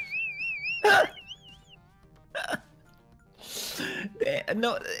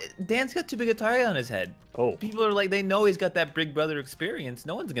Dan's got too big a target on his head. Oh. People are like, they know he's got that big brother experience.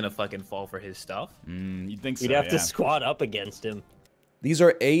 No one's gonna fucking fall for his stuff. You'd think so. You'd have to squat up against him. These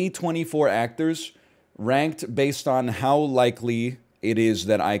are A24 actors ranked based on how likely it is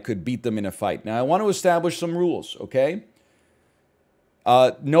that I could beat them in a fight. Now, I want to establish some rules, okay?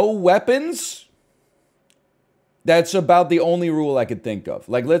 No weapons. That's about the only rule I could think of.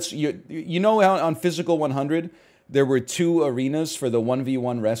 Like, you know how on Physical 100, there were 2 arenas for the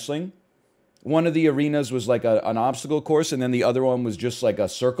 1v1 wrestling? One of the arenas was like an obstacle course, and then the other one was just like a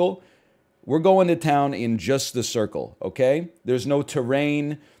circle. We're going to town in just the circle, okay? There's no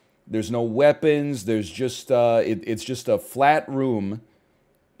terrain. There's no weapons. There's just, it's just a flat room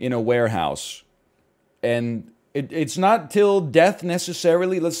in a warehouse. And it's not till death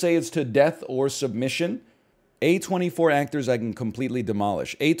necessarily. Let's say it's to death or submission. A24 actors I can completely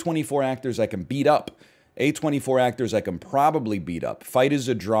demolish. A24 actors I can beat up. A24 actors I can probably beat up. Fight is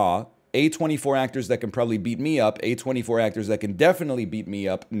a draw. A24 actors that can probably beat me up. A24 actors that can definitely beat me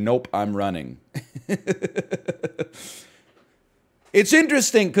up. Nope, I'm running. It's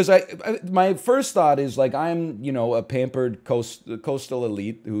interesting because my first thought is like I'm, a pampered coastal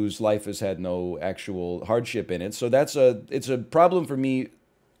elite whose life has had no actual hardship in it. So it's a problem for me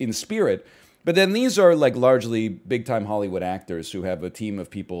in spirit. But then these are like largely big-time Hollywood actors who have a team of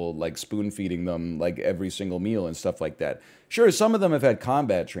people like spoon-feeding them like every single meal and stuff like that. Sure, some of them have had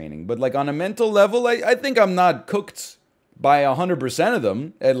combat training, but like on a mental level, I think I'm not cooked by 100% of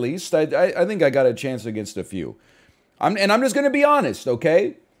them, at least. I think I got a chance against a few. I'm just going to be honest,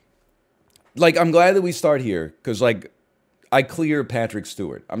 okay? Like, I'm glad that we start here, because like, I clear Patrick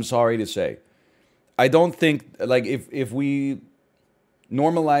Stewart. I'm sorry to say. I don't think, like, if we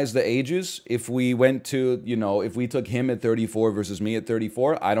normalize the ages, if we went to, if we took him at 34 versus me at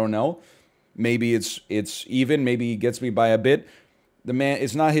 34, I don't know. Maybe it's even. Maybe he gets me by a bit. The man,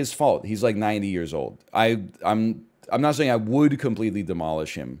 it's not his fault. He's like 90 years old. I'm not saying I would completely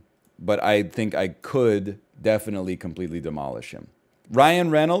demolish him, but I think I could definitely completely demolish him. Ryan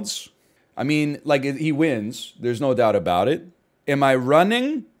Reynolds, I mean, like he wins. There's no doubt about it. Am I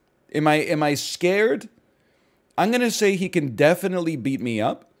running? Am I scared? I'm going to say he can definitely beat me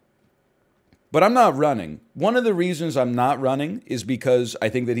up, but I'm not running. One of the reasons I'm not running is because I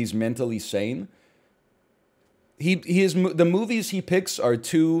think that he's mentally sane. The movies he picks are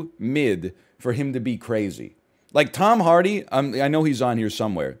too mid for him to be crazy. Like Tom Hardy, I know he's on here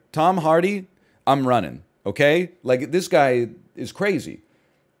somewhere. Tom Hardy, I'm running, okay? Like this guy is crazy.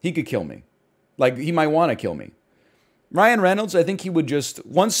 He could kill me. Like he might want to kill me. Ryan Reynolds, I think he would just,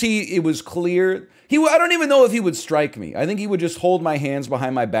 once it was clear, I don't even know if he would strike me. I think he would just hold my hands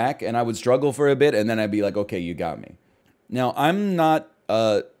behind my back and I would struggle for a bit and then I'd be like, okay, you got me. Now, I'm not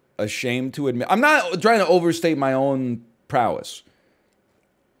ashamed to admit, I'm not trying to overstate my own prowess.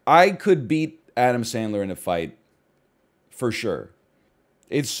 I could beat Adam Sandler in a fight for sure.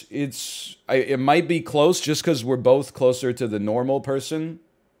 It might be close just because we're both closer to the normal person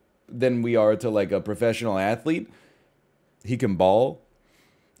than we are to like a professional athlete. He can ball.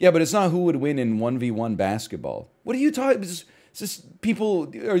 Yeah, but it's not who would win in 1v1 basketball. What are you talking? It's just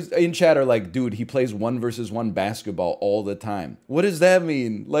people in chat are like, dude, he plays 1v1 basketball all the time. What does that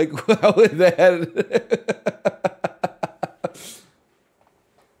mean? Like, how would that?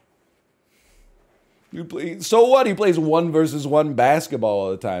 So what? He plays 1v1 basketball all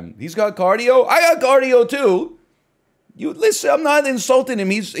the time. He's got cardio. I got cardio too. You listen. I'm not insulting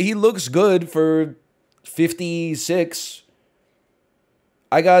him. He looks good for 56.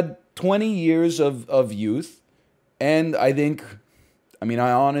 I got 20 years of youth, and I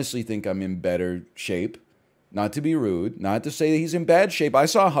honestly think I'm in better shape. Not to be rude, not to say that he's in bad shape. I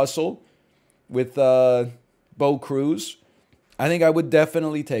saw Hustle with Bo Cruz. I think I would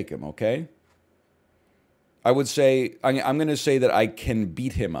definitely take him, okay? I would say, I'm going to say that I can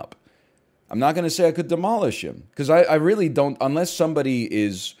beat him up. I'm not going to say I could demolish him, because I really don't, unless somebody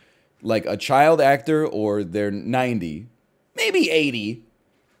is like a child actor or they're 90, maybe 80,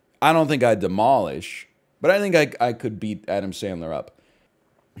 I don't think I'd demolish, but I think I could beat Adam Sandler up.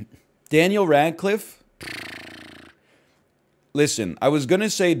 Daniel Radcliffe? Listen, I was going to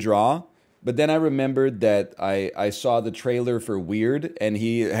say draw, but then I remembered that I saw the trailer for Weird, and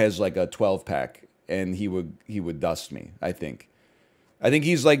he has like a 12-pack, and he would dust me, I think. I think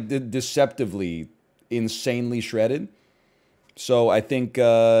he's like deceptively, insanely shredded. So I think,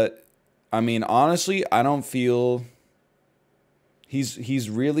 honestly, I don't feel... He's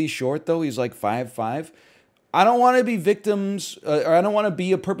really short, though. He's like 5'5". I don't want to be victims, or I don't want to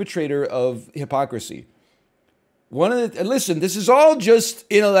be a perpetrator of hypocrisy. Listen, this is all just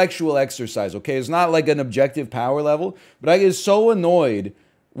intellectual exercise, okay? It's not like an objective power level, but I get so annoyed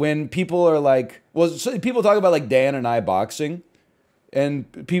when people are like, people talk about like Dan and I boxing, and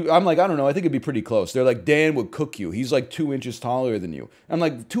I'm like, I don't know, I think it'd be pretty close. They're like, Dan would cook you. He's like 2 inches taller than you. I'm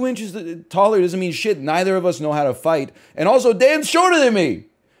like, 2 inches taller doesn't mean shit. Neither of us know how to fight. And also, Dan's shorter than me.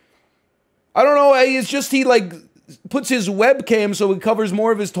 I don't know. It's just he like puts his webcam so it covers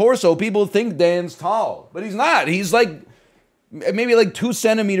more of his torso. People think Dan's tall, but he's not. He's like maybe like 2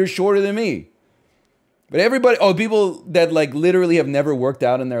 centimeters shorter than me. But everybody, people that like literally have never worked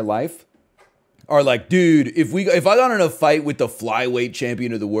out in their life are like, dude, if I got in a fight with the flyweight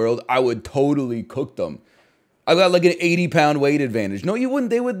champion of the world, I would totally cook them. I got like an 80-pound weight advantage. No, you wouldn't.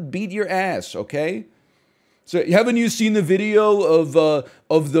 They would beat your ass, okay? So haven't you seen the video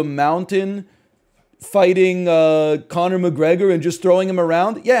of the Mountain fighting Conor McGregor and just throwing him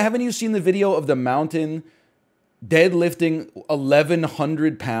around? Yeah, haven't you seen the video of the Mountain deadlifting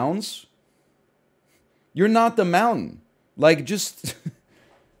 1,100 pounds? You're not the Mountain. Like, just...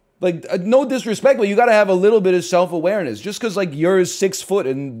 Like, no disrespect, but you got to have a little bit of self-awareness. Just because, like, you're 6 foot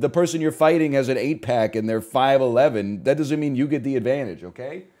and the person you're fighting has an 8-pack and they're 5'11", that doesn't mean you get the advantage,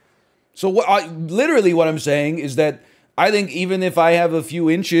 okay? So literally what I'm saying is that I think even if I have a few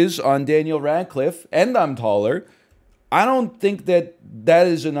inches on Daniel Radcliffe and I'm taller, I don't think that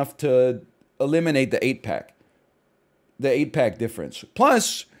is enough to eliminate the 8-pack. The 8-pack difference.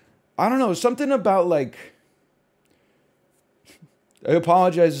 Plus, I don't know, something about, like... I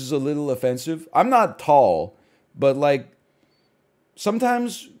apologize, this is a little offensive. I'm not tall, but like,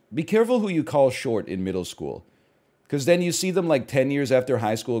 sometimes be careful who you call short in middle school. Because then you see them like 10 years after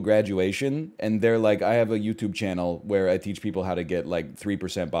high school graduation, and they're like, I have a YouTube channel where I teach people how to get like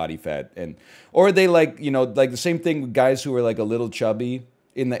 3% body fat. Or they like, like the same thing with guys who are like a little chubby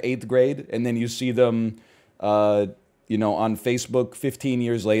in the 8th grade, and then you see them, on Facebook 15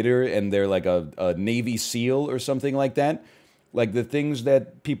 years later, and they're like a Navy SEAL or something like that. Like the things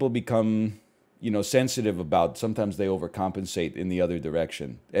that people become, sensitive about, sometimes they overcompensate in the other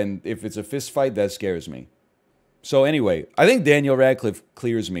direction. And if it's a fist fight, that scares me. So anyway, I think Daniel Radcliffe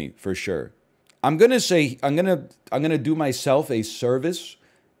clears me for sure. I'm going to say, I'm going to do myself a service,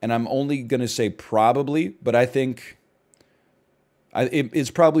 and I'm only going to say probably, but I think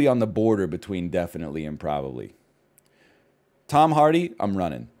it's probably on the border between definitely and probably. Tom Hardy, I'm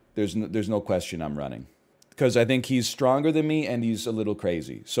running. There's no question I'm running. Because I think he's stronger than me and he's a little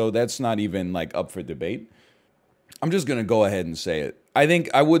crazy. So that's not even like up for debate. I'm just going to go ahead and say it. I think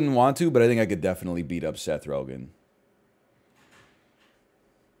I wouldn't want to, but I think I could definitely beat up Seth Rogen.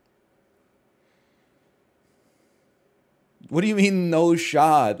 What do you mean no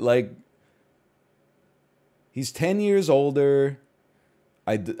shot? Like, he's 10 years older.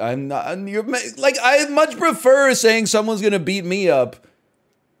 I'm not. You're, like, I much prefer saying someone's gonna beat me up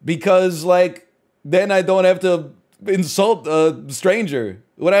because, like, then I don't have to insult a stranger.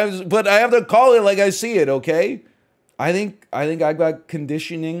 But I have to call it like I see it. Okay. I think I got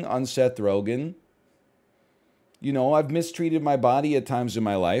conditioning on Seth Rogen. You know, I've mistreated my body at times in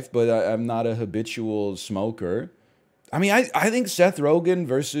my life, but I'm not a habitual smoker. I mean, I think Seth Rogen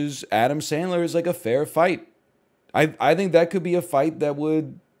versus Adam Sandler is like a fair fight. I think that could be a fight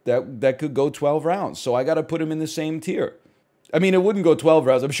that could go 12 rounds. So I got to put him in the same tier. I mean, it wouldn't go 12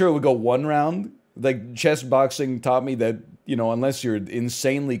 rounds. I'm sure it would go 1 round. Like, chess boxing taught me that, you know, unless you're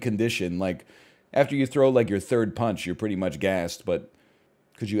insanely conditioned, like, after you throw, like, your 3rd punch, you're pretty much gassed. But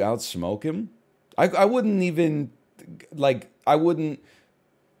could you outsmoke him? I wouldn't even, like, I wouldn't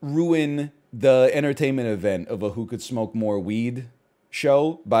ruin the entertainment event of a who could smoke more weed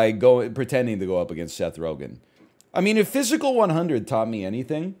show by pretending to go up against Seth Rogen. I mean, if Physical 100 taught me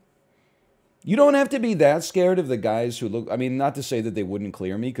anything, you don't have to be that scared of the guys who look... I mean, not to say that they wouldn't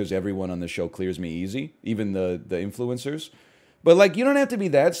clear me, because everyone on the show clears me easy, even the influencers. But, like, you don't have to be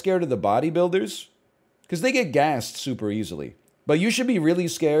that scared of the bodybuilders, because they get gassed super easily. But you should be really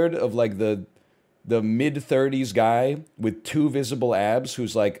scared of, like, the mid-30s guy with 2 visible abs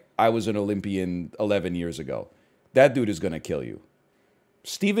who's like, I was an Olympian 11 years ago. That dude is going to kill you.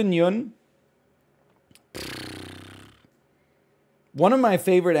 Steven Yeun, one of my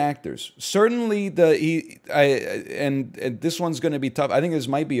favorite actors. Certainly and this one's going to be tough. I think this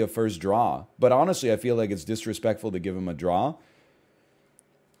might be a first draw, but honestly, I feel like it's disrespectful to give him a draw.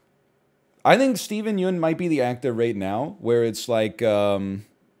 I think Steven Yeun might be the actor right now where it's like,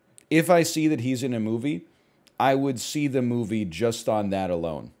 if I see that he's in a movie, I would see the movie just on that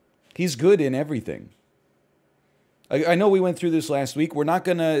alone. He's good in everything. I know we went through this last week. We're not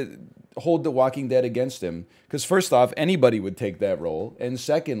going to hold The Walking Dead against him. Because first off, anybody would take that role. And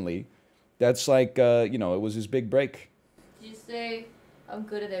secondly, that's like, you know, it was his big break. Did you say, I'm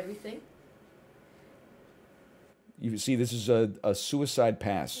good at everything? You see, this is a suicide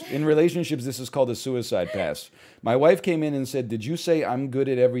pass. In relationships, this is called a suicide pass. My wife came in and said, did you say I'm good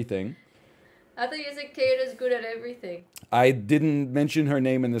at everything? I thought you said Kate is good at everything. I didn't mention her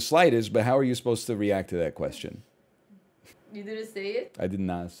name in the slightest, but how are you supposed to react to that question? You didn't say it? I did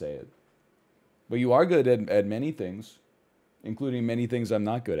not say it. But you are good at many things, including many things I'm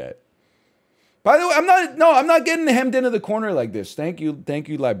not good at. By the way, I'm not getting hemmed into the corner like this. Thank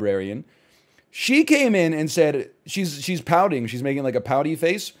you, librarian. She came in and said, she's pouting. She's making like a pouty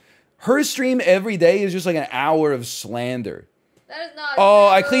face. Her stream every day is just like an hour of slander. That is not Oh,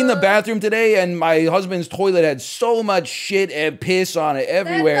 true. I cleaned the bathroom today and my husband's toilet had so much shit and piss on it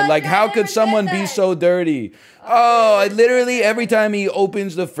everywhere. Like, how could someone be so dirty? Oh, I literally, every time he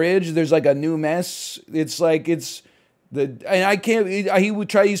opens the fridge, there's like a new mess. It's like, and I can't, he would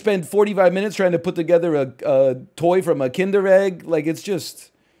try, he spend 45 minutes trying to put together a toy from a Kinder Egg. Like, it's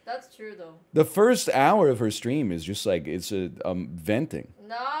just... That's true, though. The first hour of her stream is just like, it's venting.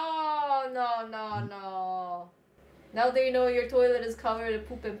 No. Now that you know your toilet is covered in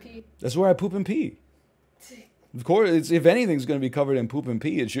poop and pee. That's where I poop and pee. Of course, if anything's going to be covered in poop and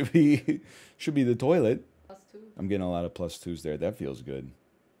pee, it should be the toilet. +2. I'm getting a lot of +2s there. That feels good.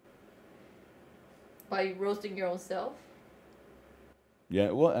 By roasting your own self?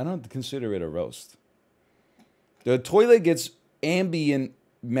 Yeah, well, I don't consider it a roast. The toilet gets ambient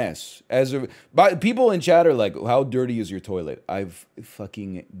mess. But people in chat are like, how dirty is your toilet? I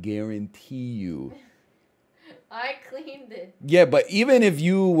fucking guarantee you. I cleaned it. Yeah, but even if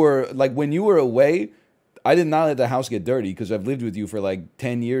you were, like, when you were away, I did not let the house get dirty because I've lived with you for like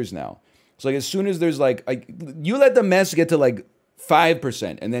 10 years now. So like, as soon as there's like you let the mess get to like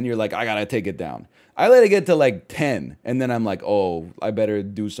 5% and then you're like, I gotta take it down. I let it get to like 10 and then I'm like, oh, I better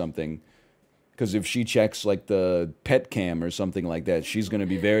do something. Because if she checks like the pet cam or something like that, she's gonna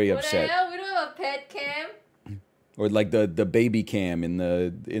be very upset. What the hell? We don't have a pet cam. Or like the baby cam in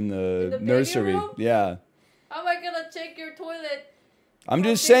the nursery. Room? Yeah. How am I gonna check your toilet? I'm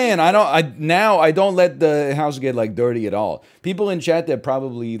just saying, I don't let the house get like dirty at all. People in chat that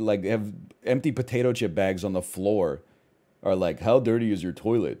probably like have empty potato chip bags on the floor are like, how dirty is your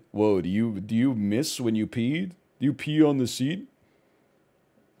toilet? Whoa, do you miss when you peed? Do you pee on the seat?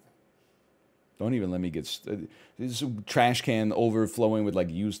 Don't even let me get this trash can overflowing with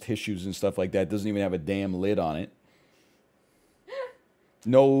like used tissues and stuff like that. Doesn't even have a damn lid on it.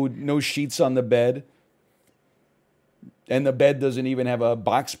 No sheets on the bed. And the bed doesn't even have a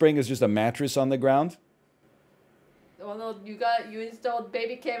box spring. It's just a mattress on the ground. Oh no, you installed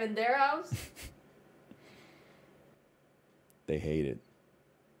baby cam in their house? They hate it.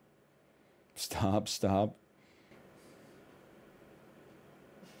 Stop, stop.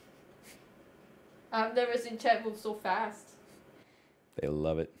 I've never seen chat move so fast. They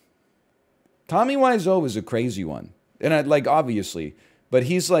love it. Tommy Wiseau is a crazy one. And I like, obviously. But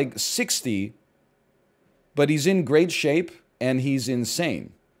he's like 60. But he's in great shape. And he's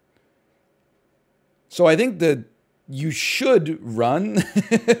insane. So I think that you should run.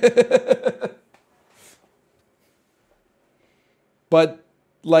 But,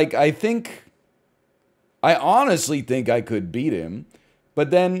 like, I honestly think I could beat him.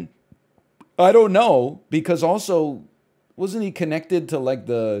 But then, I don't know. Because also, wasn't he connected to, like,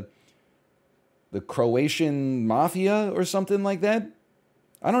 the Croatian mafia or something like that?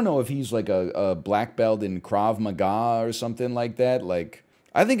 I don't know if he's, like, a black belt in Krav Maga or something like that. Like,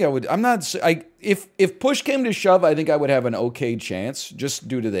 I think I would... I'm not... If push came to shove, I think I would have an okay chance. Just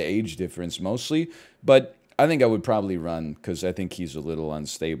due to the age difference, mostly. But... I think I would probably run because I think he's a little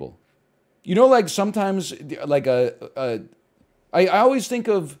unstable. You know, like sometimes, like I always think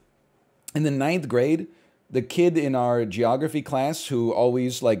of in the 9th grade, the kid in our geography class who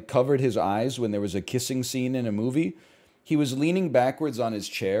always like covered his eyes when there was a kissing scene in a movie. He was leaning backwards on his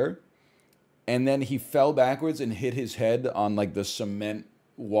chair and then he fell backwards and hit his head on like the cement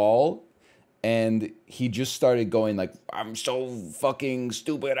wall. And he just started going like, I'm so fucking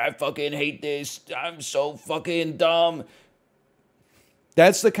stupid. I fucking hate this. I'm so fucking dumb.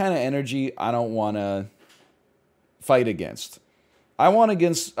 That's the kind of energy I don't want to fight against. I want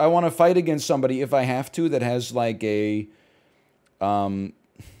to fight against somebody if I have to that has like a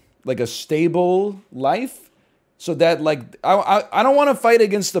stable life. So that like I don't want to fight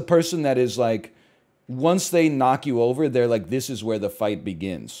against the person that is like once they knock you over, they're like this is where the fight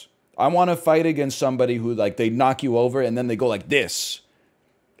begins. I want to fight against somebody who, like, they knock you over and then they go like this.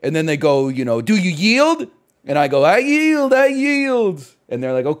 And then they go, you know, do you yield? And I go, I yield, I yield. And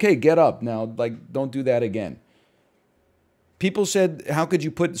they're like, okay, get up. Now, like, don't do that again. People said, how could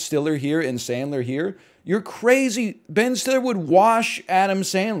you put Stiller here and Sandler here? You're crazy. Ben Stiller would wash Adam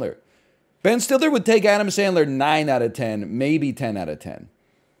Sandler. Ben Stiller would take Adam Sandler 9 out of 10, maybe 10 out of 10.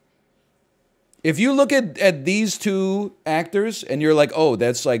 If you look at these two actors and you're like, oh,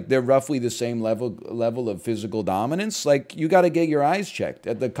 that's like, they're roughly the same level of physical dominance, like, you got to get your eyes checked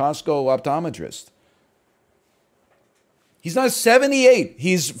at the Costco optometrist. He's not 78.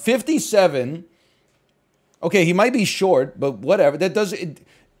 He's 57. Okay, he might be short, but whatever. That doesn't...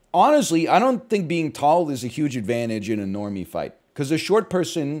 Honestly, I don't think being tall is a huge advantage in a normie fight. Because a short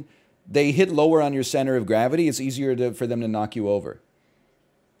person, they hit lower on your center of gravity. It's easier for them to knock you over.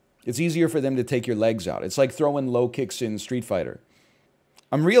 It's easier for them to take your legs out. It's like throwing low kicks in Street Fighter.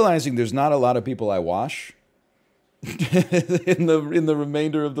 I'm realizing there's not a lot of people I wash in the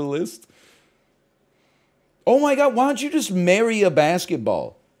remainder of the list. Oh my God, why don't you just marry a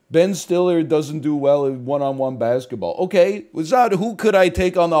basketball? Ben Stiller doesn't do well in one-on-one basketball. Okay, who could I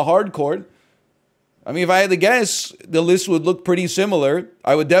take on the hard court? I mean, if I had to guess, the list would look pretty similar.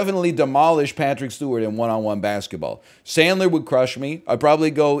 I would definitely demolish Patrick Stewart in one-on-one basketball. Sandler would crush me. I'd probably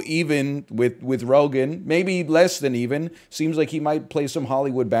go even with Rogen, maybe less than even. Seems like he might play some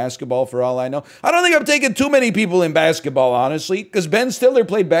Hollywood basketball for all I know. I don't think I'm taking too many people in basketball, honestly, because Ben Stiller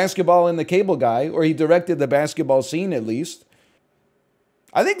played basketball in The Cable Guy, or he directed the basketball scene at least.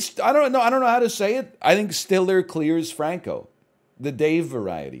 I don't know how to say it. I think Stiller clears Franco. The Dave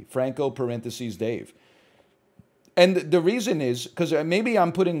variety. Franco parentheses Dave. And the reason is, because maybe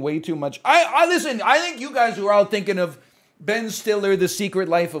I'm putting way too much... Listen, I think you guys are all thinking of Ben Stiller, The Secret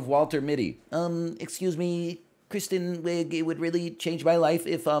Life of Walter Mitty. Excuse me, Kristen, it would really change my life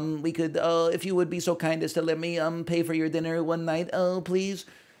if we could, if you would be so kind as to let me pay for your dinner one night, please.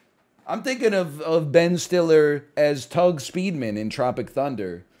 I'm thinking of Ben Stiller as Tug Speedman in Tropic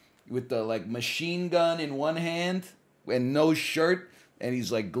Thunder with the, like, machine gun in one hand... and no shirt, and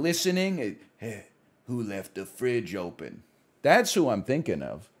he's like glistening. Hey, who left the fridge open? That's who I'm thinking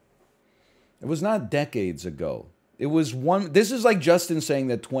of. It was not decades ago. It was one. This is like Justin saying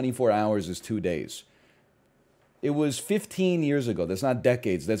that 24 hours is 2 days. It was 15 years ago. That's not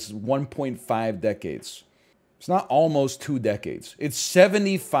decades. That's 1.5 decades. It's not almost 2 decades. It's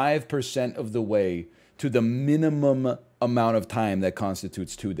 75% of the way to the minimum amount of time that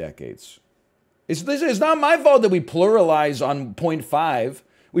constitutes 2 decades. It's not my fault that we pluralize on 0.5.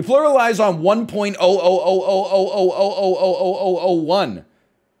 We pluralize on 1.00000000001.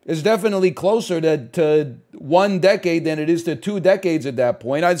 It's definitely closer to 1 decade than it is to 2 decades at that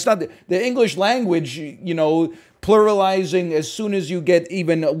point. It's not the English language, you know, pluralizing as soon as you get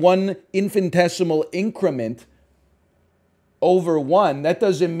even one infinitesimal increment over 1, that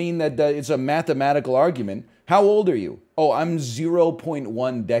doesn't mean that it's a mathematical argument. How old are you? Oh, I'm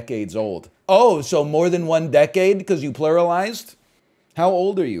 0.1 decades old. Oh, so more than 1 decade because you pluralized? How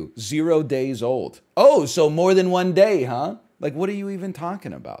old are you? 0 days old. Oh, so more than 1 day, huh? Like, what are you even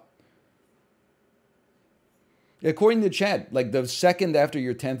talking about? According to chat, like the second after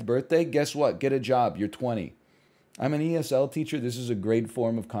your 10th birthday, guess what? Get a job. You're 20. I'm an ESL teacher. This is a great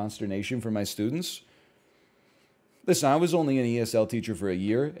form of consternation for my students. Listen, I was only an ESL teacher for a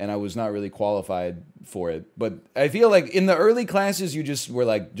year, and I was not really qualified for it. But I feel like in the early classes, you just were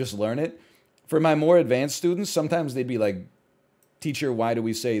like, just learn it. For my more advanced students, sometimes they'd be like, teacher, why do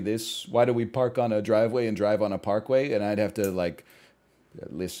we say this? Why do we park on a driveway and drive on a parkway? And I'd have to like,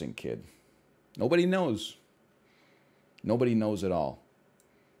 listen, kid. Nobody knows. Nobody knows at all.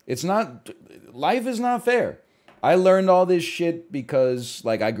 It's not, life is not fair. I learned all this shit because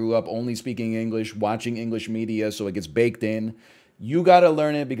like I grew up only speaking English, watching English media, so it gets baked in. You got to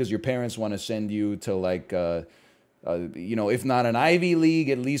learn it because your parents want to send you to like, you know, if not an Ivy League,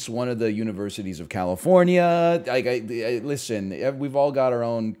 at least one of the universities of California. Like, listen, we've all got our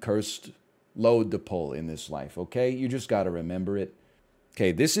own cursed load to pull in this life, okay? You just got to remember it.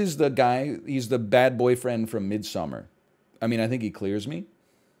 Okay, this is the guy, he's the bad boyfriend from Midsummer. I mean, I think he clears me,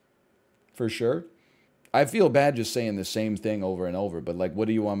 for sure. I feel bad just saying the same thing over and over, but like, what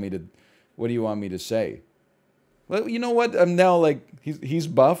do you want me to say? Well, you know what? I'm now like, he's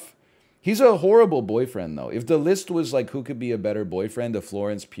buff. He's a horrible boyfriend, though. If the list was like, who could be a better boyfriend to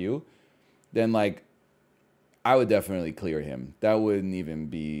Florence Pugh, then like, I would definitely clear him. That wouldn't even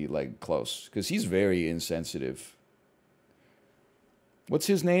be like close, because he's very insensitive. What's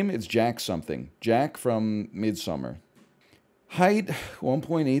his name? It's Jack something. Jack from Midsummer. Height,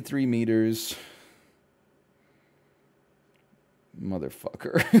 1.83 meters.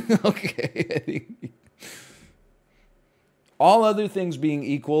 Motherfucker. Okay. All other things being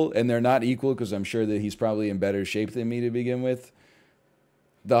equal, and they're not equal because I'm sure that he's probably in better shape than me to begin with.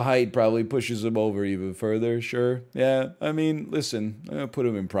 The height probably pushes him over even further, sure. Yeah, I mean, listen, I'm going to put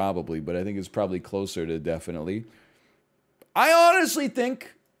him in probably, but I think it's probably closer to definitely. I honestly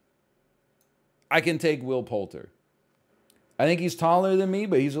think I can take Will Poulter. I think he's taller than me,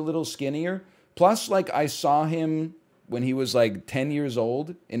 but he's a little skinnier. Plus, like, I saw him when he was like 10 years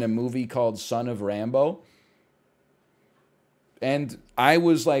old in a movie called Son of Rambo. And I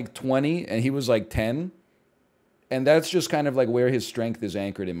was like 20 and he was like 10. And that's just kind of like where his strength is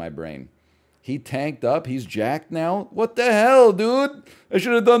anchored in my brain. He tanked up. He's jacked now. What the hell, dude? I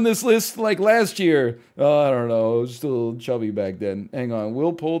should have done this list like last year. Oh, I don't know. I was still a little chubby back then. Hang on.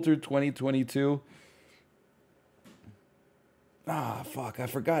 Will Poulter, 2022. Ah, fuck, I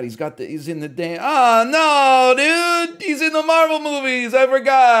forgot. He's in the damn... Ah, no, dude! He's in the Marvel movies! I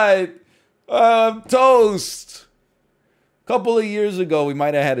forgot! Toast! A couple of years ago, we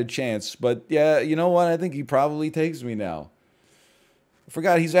might have had a chance. But, yeah, you know what? I think he probably takes me now. I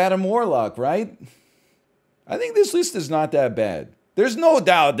forgot he's Adam Warlock, right? I think this list is not that bad. There's no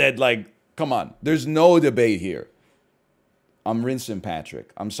doubt that, like... Come on. There's no debate here. I'm rinsing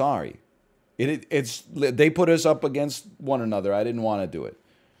Patrick. I'm sorry. They put us up against one another. I didn't want to do it.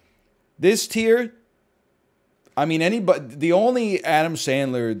 This tier, I mean, the only Adam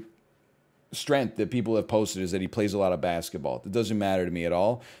Sandler strength that people have posted is that he plays a lot of basketball. It doesn't matter to me at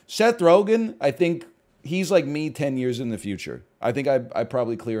all. Seth Rogen, I think he's like me 10 years in the future. I think I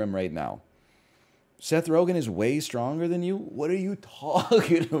probably clear him right now. Seth Rogen is way stronger than you? What are you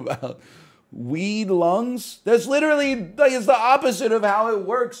talking about? Weed lungs? That's literally, like, it's the opposite of how it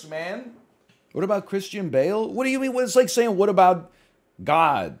works, man. What about Christian Bale? What do you mean? It's like saying, what about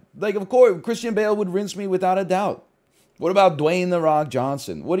God? Like, of course, Christian Bale would rinse me without a doubt. What about Dwayne "The Rock"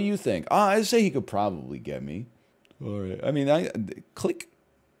 Johnson? What do you think? I say he could probably get me. All right. I mean, click.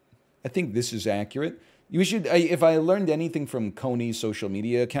 I think this is accurate. You should, if I learned anything from Coney's social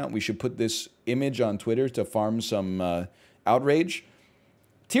media account, we should put this image on Twitter to farm some outrage.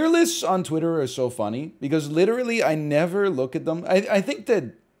 Tier lists on Twitter are so funny because literally I never look at them. I think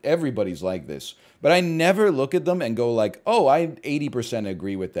that everybody's like this, but I never look at them and go like, oh, I 80%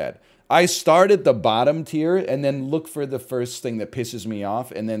 agree with that. I start at the bottom tier and then look for the first thing that pisses me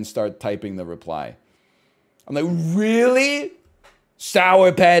off and then start typing the reply. I'm like, really?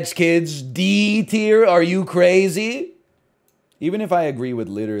 Sour Patch Kids D tier? Are you crazy? Even if I agree with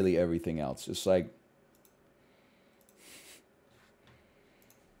literally everything else, it's like,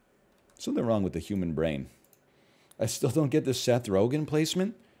 something wrong with the human brain. I still don't get the Seth Rogen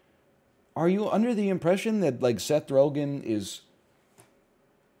placement. Are you under the impression that, like, Seth Rogen is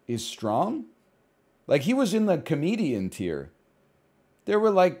strong? Like, he was in the comedian tier. There were,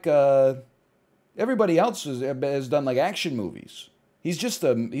 like, Everybody else has done like action movies. He's just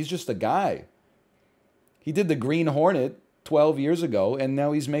a guy. He did The Green Hornet 12 years ago, and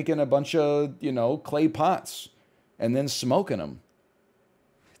now he's making a bunch of, you know, clay pots and then smoking them.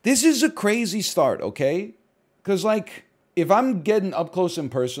 This is a crazy start, okay? Because, like, if I'm getting up close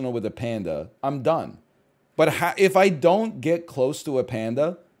and personal with a panda, I'm done. But if I don't get close to a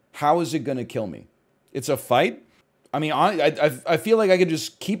panda, how is it going to kill me? It's a fight? I mean, I feel like I could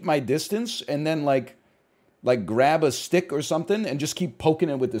just keep my distance and then, like grab a stick or something and just keep poking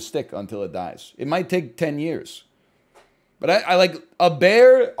it with the stick until it dies. It might take 10 years. But I like a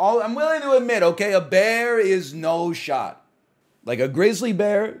bear, I'm willing to admit, okay, a bear is no shot. Like a grizzly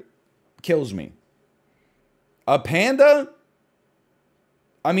bear kills me. A panda,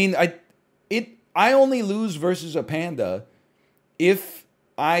 I mean, I only lose versus a panda if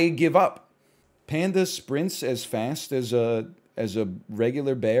I give up. Panda sprints as fast as a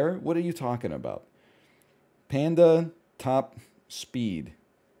regular bear? What are you talking about? Panda top speed.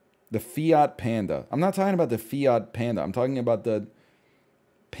 The Fiat Panda. I'm not talking about the Fiat Panda. I'm talking about the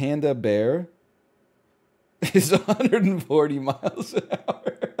Panda bear is 140 miles an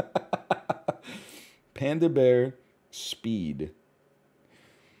hour. Panda bear speed.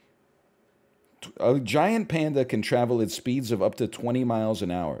 A giant panda can travel at speeds of up to 20 miles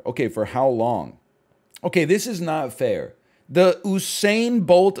an hour. Okay, for how long? Okay, this is not fair. The Usain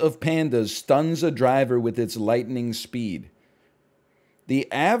Bolt of pandas stuns a driver with its lightning speed. The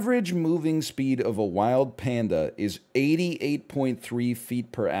average moving speed of a wild panda is 88.3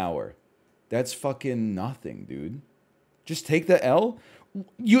 feet per hour. That's fucking nothing, dude. Just take the L.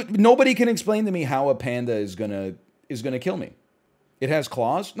 Nobody can explain to me how a panda is gonna kill me. It has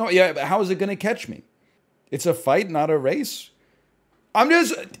claws? No, yeah, but how is it gonna catch me? It's a fight, not a race.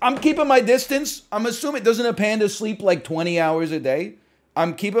 I'm keeping my distance. I'm assuming, doesn't a panda sleep like 20 hours a day?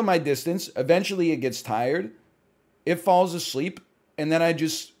 I'm keeping my distance. Eventually it gets tired. It falls asleep. And then I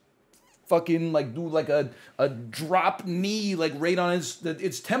just fucking like do like a drop knee like right on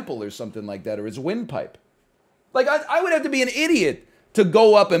its temple or something like that, or its windpipe. Like I would have to be an idiot to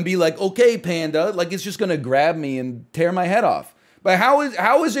go up and be like, okay, panda, like it's just gonna grab me and tear my head off. But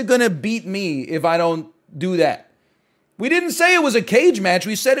how is it gonna beat me if I don't do that? We didn't say it was a cage match.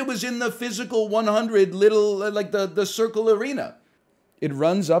 We said it was in the physical 100 little, like the circle arena. It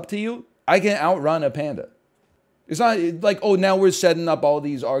runs up to you. I can outrun a panda. It's not like, oh, now we're setting up all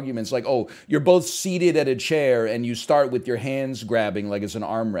these arguments. Like, oh, you're both seated at a chair and you start with your hands grabbing like it's an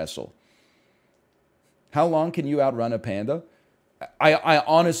arm wrestle. How long can you outrun a panda? I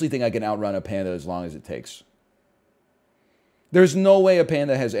honestly think I can outrun a panda as long as it takes. There's no way a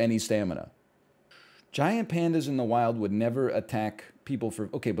panda has any stamina. Giant pandas in the wild would never attack people for...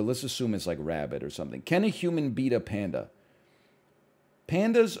 Okay, but let's assume it's like rabbit or something. Can a human beat a panda?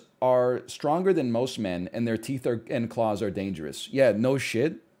 Pandas are stronger than most men, and their teeth and claws are dangerous. Yeah, no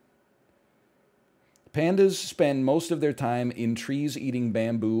shit. Pandas spend most of their time in trees eating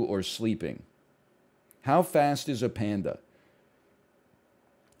bamboo or sleeping. How fast is a panda?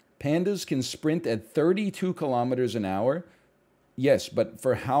 Pandas can sprint at 32 kilometers an hour. Yes, but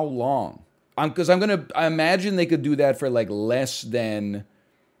for how long? Because I imagine they could do that for like less than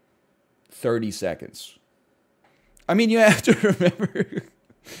 30 seconds. I mean, you have to remember,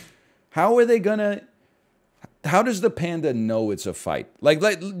 how are they gonna, how does the panda know it's a fight? Like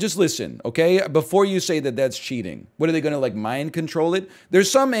just listen, okay? Before you say that that's cheating, what are they gonna like mind control it?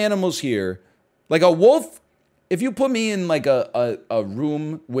 There's some animals here, like a wolf. If you put me in like a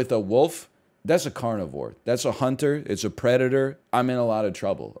room with a wolf, that's a carnivore. That's a hunter. It's a predator. I'm in a lot of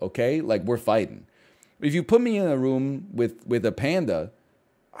trouble, okay? Like, we're fighting. If you put me in a room with a panda,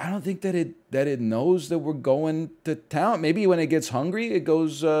 I don't think that it knows that we're going to town. Maybe when it gets hungry, it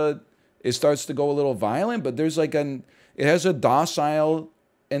goes, it starts to go a little violent, but there's like it has a docile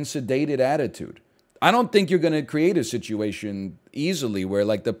and sedated attitude. I don't think you're going to create a situation easily where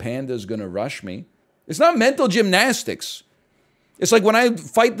like the panda's going to rush me. It's not mental gymnastics. It's like when I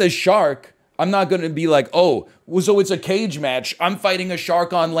fight the shark, I'm not going to be like, oh, so it's a cage match. I'm fighting a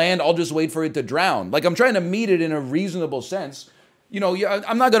shark on land. I'll just wait for it to drown. Like, I'm trying to meet it in a reasonable sense. You know,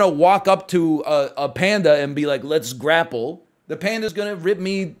 I'm not going to walk up to a panda and be like, let's grapple. The panda's going to rip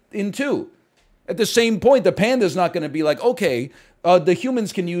me in two. At the same point, the panda's not going to be like, okay, the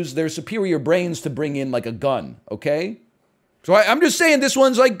humans can use their superior brains to bring in like a gun, okay? So I'm just saying this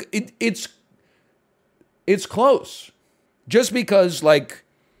one's like, it's close. Just because, like,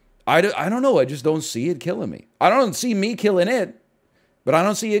 I don't know. I just don't see it killing me. I don't see me killing it, but I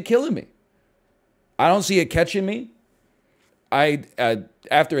don't see it killing me. I don't see it catching me.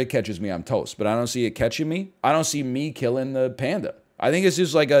 After it catches me, I'm toast, but I don't see it catching me. I don't see me killing the panda. I think it's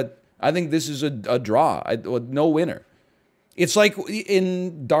just like a I think this is a draw. No winner. It's like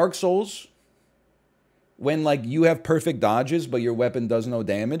in Dark Souls, when like you have perfect dodges, but your weapon does no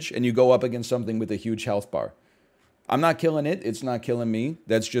damage, and you go up against something with a huge health bar. I'm not killing it. It's not killing me.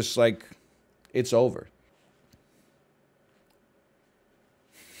 That's just like, it's over.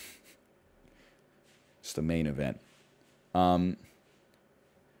 It's the main event.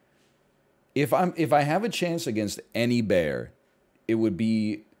 If I have a chance against any bear, it would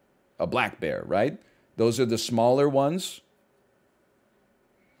be a black bear, right? Those are the smaller ones.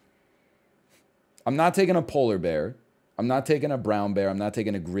 I'm not taking a polar bear. I'm not taking a brown bear. I'm not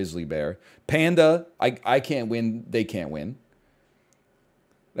taking a grizzly bear. Panda, I can't win. They can't win.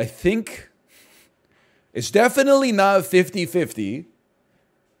 I think it's definitely not 50-50.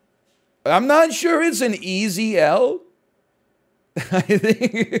 I'm not sure it's an easy L. I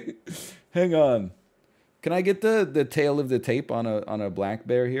think. Hang on. Can I get the tail of the tape on a black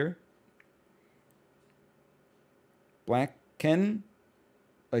bear here? Can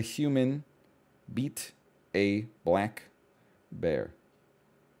a human beat a black bear?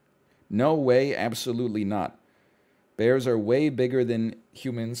 No way, absolutely not. Bears are way bigger than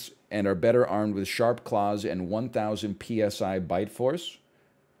humans and are better armed with sharp claws and 1,000 psi bite force.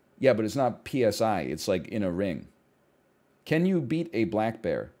 Yeah, but it's not psi. It's like in a ring. Can you beat a black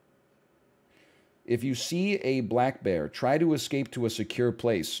bear? If you see a black bear, try to escape to a secure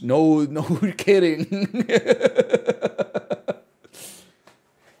place. No kidding.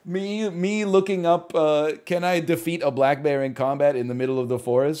 Me looking up, can I defeat a black bear in combat in the middle of the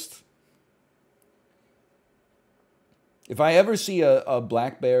forest? If I ever see a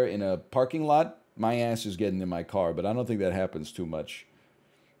black bear in a parking lot, my ass is getting in my car, but I don't think that happens too much.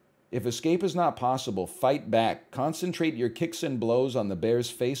 If escape is not possible, fight back. Concentrate your kicks and blows on the bear's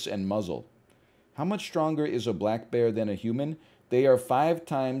face and muzzle. How much stronger is a black bear than a human? They are 5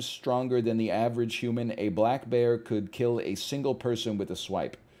 times stronger than the average human. A black bear could kill a single person with a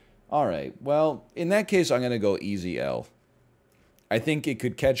swipe. All right, well, in that case, I'm going to go easy L. I think it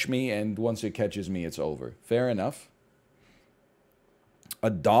could catch me, and once it catches me, it's over. Fair enough. A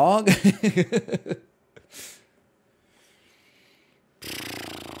dog?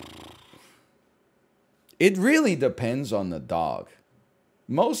 It really depends on the dog.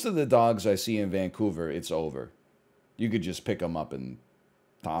 Most of the dogs I see in Vancouver, it's over. You could just pick them up and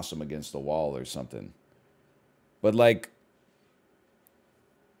toss them against the wall or something. But like,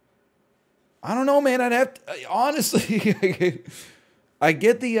 I don't know, man. I'd have to, honestly, I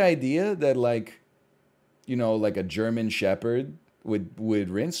get the idea that like, you know, like a German Shepherd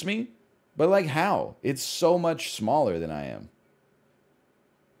would rinse me. But like how? It's so much smaller than I am.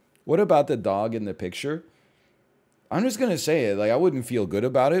 What about the dog in the picture? I'm just going to say it. Like, I wouldn't feel good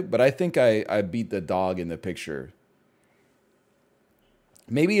about it, but I think I beat the dog in the picture.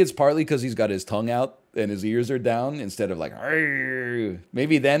 Maybe it's partly because he's got his tongue out and his ears are down instead of like, argh.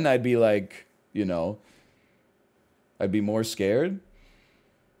 Maybe then I'd be like, you know, I'd be more scared.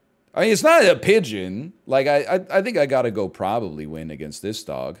 I mean, it's not a pigeon. Like, I think I got to go probably win against this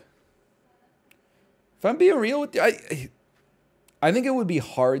dog. If I'm being real with you, I think it would be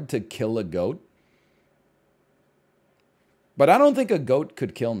hard to kill a goat. But I don't think a goat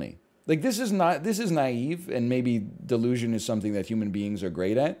could kill me. Like, this is naive, and maybe delusion is something that human beings are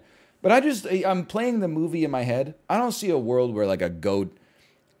great at. But I'm playing the movie in my head. I don't see a world where like a goat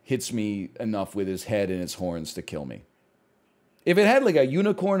hits me enough with his head and its horns to kill me. If it had like a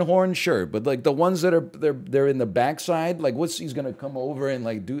unicorn horn, sure. But like the ones that are they're in the backside, like he's gonna come over and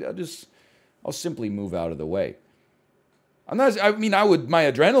like do? I'll simply move out of the way. My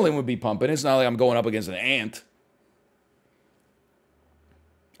adrenaline would be pumping. It's not like I'm going up against an ant.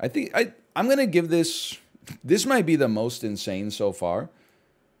 I think I'm going to give this might be the most insane so far.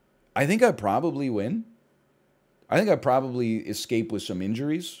 I think I probably win. I think I probably escape with some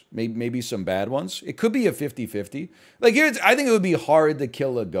injuries, maybe some bad ones. It could be a 50-50. Like I think it would be hard to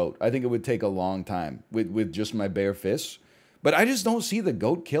kill a goat. I think it would take a long time with just my bare fists. But I just don't see the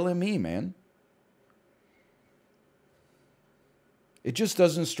goat killing me, man. It just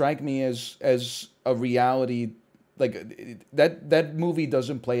doesn't strike me as a reality. Like, that movie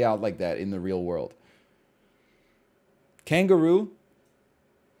doesn't play out like that in the real world. Kangaroo.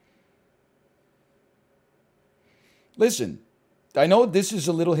 Listen, I know this is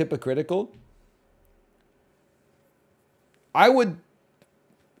a little hypocritical.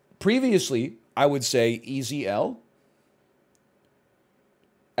 Previously, I would say easy L.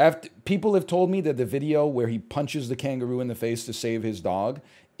 People have told me that the video where he punches the kangaroo in the face to save his dog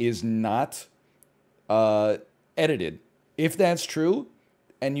is not edited. If that's true,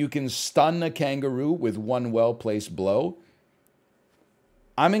 and you can stun a kangaroo with one well-placed blow,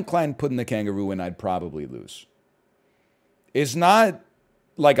 I'm inclined putting the kangaroo in, I'd probably lose. It's not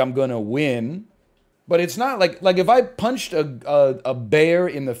like I'm going to win, but it's not like if I punched a bear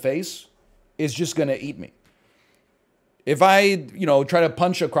in the face, it's just going to eat me. If I, try to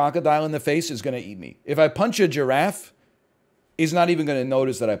punch a crocodile in the face, it's going to eat me. If I punch a giraffe, he's not even going to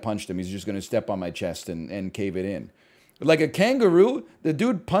notice that I punched him. He's just going to step on my chest and cave it in. Like a kangaroo, the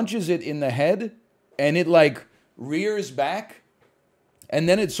dude punches it in the head and it like rears back and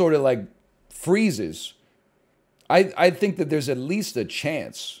then it sort of like freezes. I think that there's at least a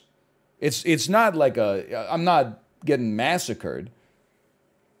chance. It's not like I'm not getting massacred.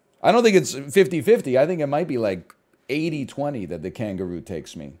 I don't think it's 50-50. I think it might be like 80-20 that the kangaroo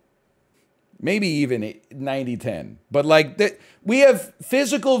takes me. Maybe even 90-10. But like we have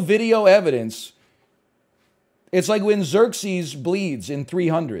physical video evidence. It's like when Xerxes bleeds in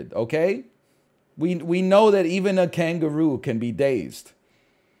 300, okay? We know that even a kangaroo can be dazed.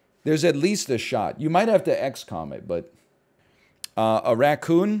 There's at least a shot. You might have to XCOM it, but a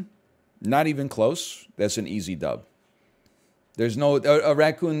raccoon, not even close. That's an easy dub. There's no, a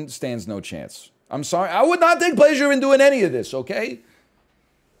raccoon stands no chance. I'm sorry. I would not take pleasure in doing any of this, okay?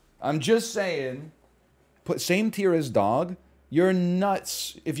 I'm just saying, same tier as dog. You're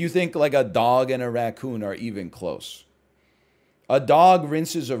nuts if you think like a dog and a raccoon are even close. A dog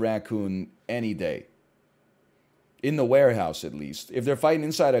rinses a raccoon any day. In the warehouse, at least. If they're fighting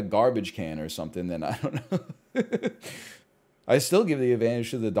inside a garbage can or something, then I don't know. I still give the advantage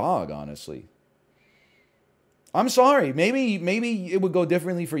to the dog, honestly. I'm sorry. Maybe it would go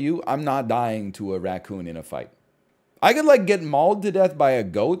differently for you. I'm not dying to a raccoon in a fight. I could like get mauled to death by a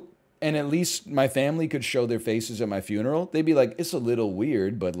goat, and at least my family could show their faces at my funeral. They'd be like, it's a little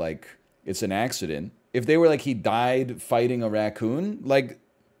weird, but like, it's an accident. If they were like, he died fighting a raccoon, like,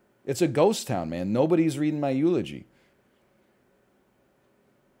 it's a ghost town, man. Nobody's reading my eulogy.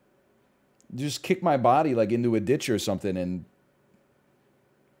 Just kick my body like into a ditch or something and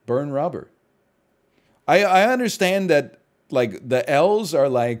burn rubber. I understand that like the L's are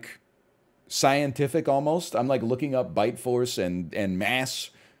like scientific almost. I'm like looking up bite force and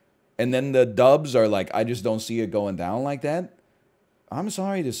mass. And then the dubs are like, I just don't see it going down like that. I'm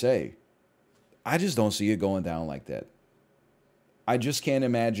sorry to say, I just don't see it going down like that. I just can't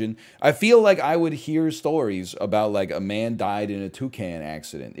imagine. I feel like I would hear stories about like a man died in a toucan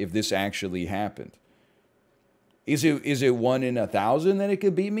accident if this actually happened. Is it 1 in 1,000 that it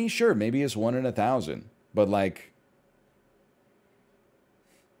could beat me? Sure, maybe it's 1 in 1,000. But like,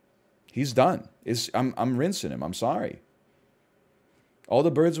 he's done. I'm rinsing him. I'm sorry. All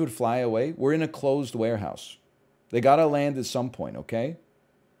the birds would fly away. We're in a closed warehouse. They gotta land at some point, okay?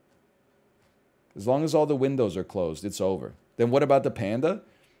 As long as all the windows are closed, it's over. Then what about the panda?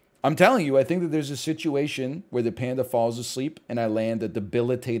 I'm telling you, I think that there's a situation where the panda falls asleep and I land a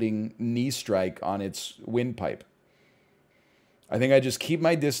debilitating knee strike on its windpipe. I think I just keep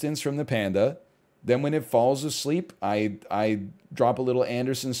my distance from the panda. Then when it falls asleep, I drop a little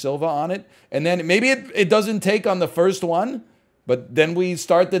Anderson Silva on it. And then maybe it doesn't take on the first one, but then we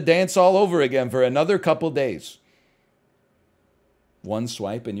start the dance all over again for another couple days. One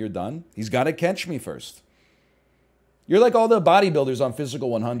swipe and you're done. He's got to catch me first. You're like all the bodybuilders on Physical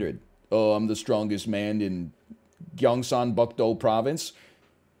 100. Oh, I'm the strongest man in Gyeongsang Bukdo province.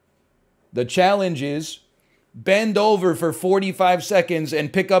 The challenge is bend over for 45 seconds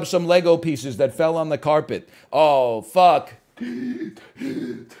and pick up some Lego pieces that fell on the carpet. Oh, fuck.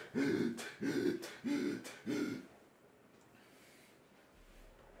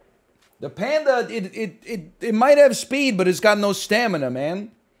 The panda, it might have speed, but it's got no stamina,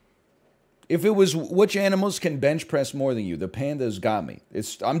 man. If it was which animals can bench press more than you, the panda's got me.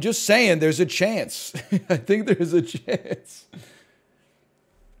 I'm just saying there's a chance. I think there's a chance.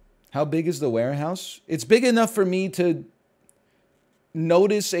 How big is the warehouse? It's big enough for me to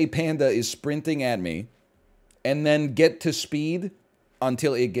notice a panda is sprinting at me and then get to speed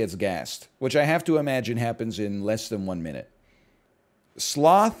until it gets gassed, which I have to imagine happens in less than 1 minute.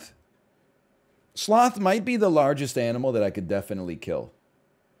 Sloth might be the largest animal that I could definitely kill.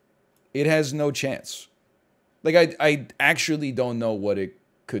 It has no chance. Like I actually don't know what it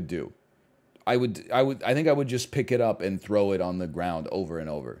could do. I think I would just pick it up and throw it on the ground over and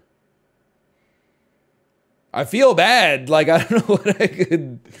over. I feel bad. Like I don't know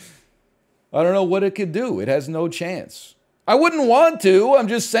what it could do. It has no chance. I wouldn't want to. I'm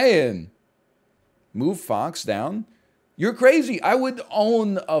just saying. Move fox down. You're crazy. I would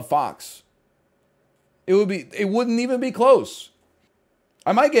own a fox. It wouldn't even be close.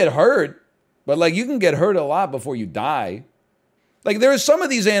 I might get hurt, but like you can get hurt a lot before you die. Like there are some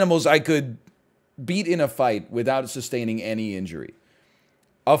of these animals I could beat in a fight without sustaining any injury.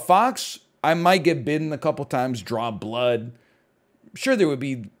 A fox, I might get bitten a couple times, draw blood. Sure, there would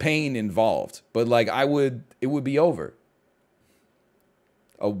be pain involved, but like it would be over.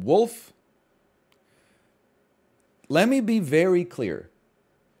 A wolf, let me be very clear.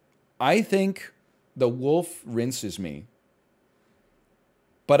 I think the wolf rinses me,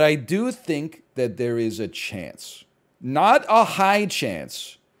 but I do think that there is a chance. Not a high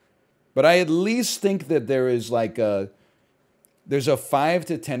chance, but I at least think that there is like there's a 5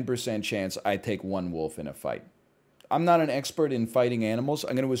 to 10% chance I take one wolf in a fight. I'm not an expert in fighting animals.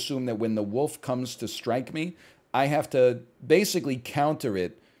 I'm going to assume that when the wolf comes to strike me, I have to basically counter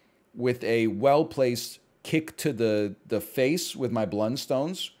it with a well-placed kick to the face with my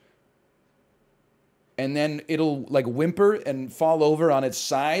Blundstones. And then it'll like whimper and fall over on its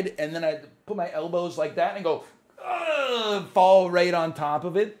side. And then I put my elbows like that and go, fall right on top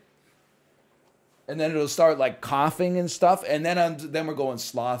of it. And then it'll start like coughing and stuff. And then we're going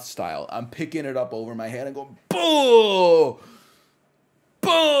sloth style. I'm picking it up over my head and going, boo!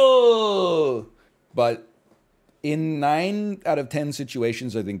 Boo! But in 9 out of 10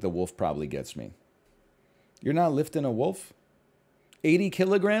 situations, I think the wolf probably gets me. You're not lifting a wolf? 80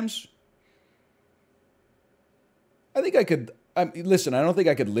 kilograms? I think I could, listen, I don't think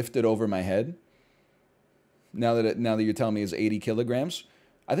I could lift it over my head. Now that you're telling me it's 80 kilograms.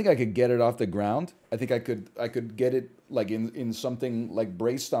 I think I could get it off the ground. I think I could get it like in something like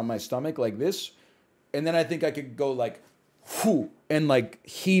braced on my stomach like this. And then I think I could go like, whoo, and like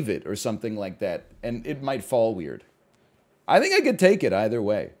heave it or something like that. And it might fall weird. I think I could take it either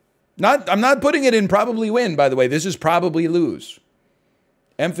way. I'm not putting it in probably win, by the way. This is probably lose.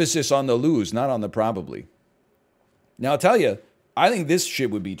 Emphasis on the lose, not on the probably. Now, I'll tell you, I think this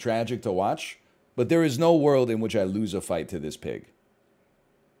shit would be tragic to watch, but there is no world in which I lose a fight to this pig.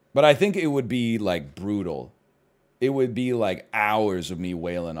 But I think it would be, like, brutal. It would be, like, hours of me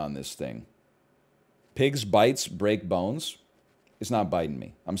wailing on this thing. Pigs' bites break bones. It's not biting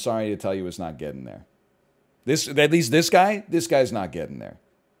me. I'm sorry to tell you it's not getting there. At least this guy's not getting there.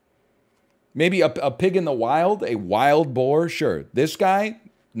 Maybe a pig in the wild, a wild boar, sure. This guy,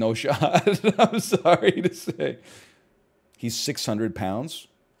 no shot. I'm sorry to say. He's 600 pounds.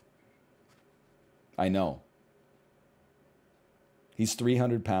 I know. He's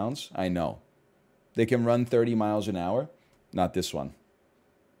 300 pounds. I know. They can run 30 miles an hour. Not this one.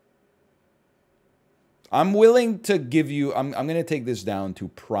 I'm willing to give you, I'm going to take this down to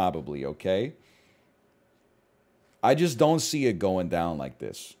probably, okay? I just don't see it going down like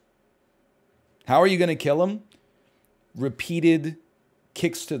this. How are you going to kill him? Repeated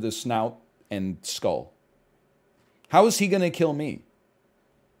kicks to the snout and skull. How is he going to kill me?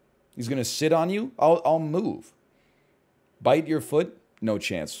 He's going to sit on you? I'll move. Bite your foot? No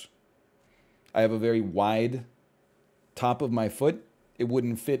chance. I have a very wide top of my foot. It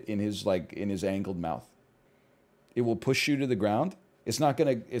wouldn't fit in his angled mouth. It will push you to the ground. It's not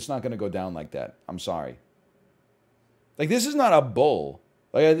gonna go down like that. I'm sorry. Like, this is not a bull.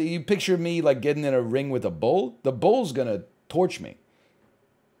 Like, you picture me like getting in a ring with a bull. The bull's gonna torch me.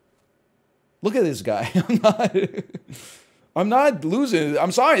 Look at this guy. I'm not losing.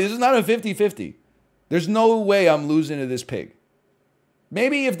 I'm sorry. This is not a 50-50. There's no way I'm losing to this pig.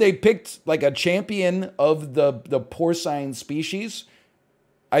 Maybe if they picked like a champion of the porcine species,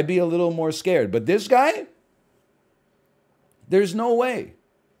 I'd be a little more scared. But this guy, there's no way.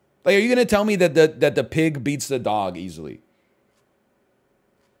 Like, are you going to tell me that the pig beats the dog easily?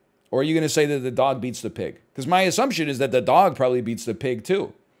 Or are you going to say that the dog beats the pig? Because my assumption is that the dog probably beats the pig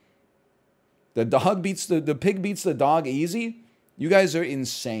too. The pig beats the dog easy? You guys are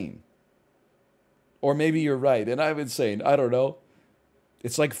insane. Or maybe you're right, and I'm insane. I don't know.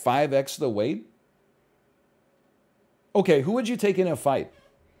 It's like 5x the weight? Okay, who would you take in a fight?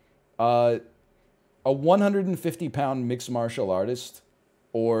 A 150-pound mixed martial artist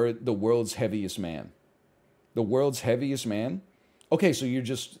or the world's heaviest man? The world's heaviest man? Okay, so you're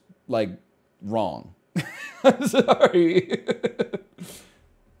just, like, wrong. I'm sorry.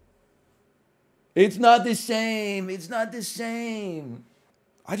 It's not the same. It's not the same.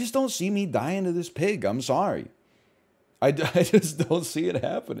 I just don't see me dying to this pig. I'm sorry. I just don't see it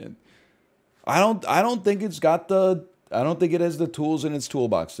happening. I don't think it's got the... I don't think it has the tools in its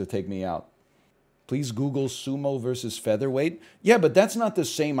toolbox to take me out. Please Google sumo versus featherweight. Yeah, but that's not the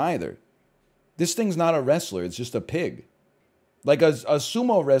same either. This thing's not a wrestler. It's just a pig. Like a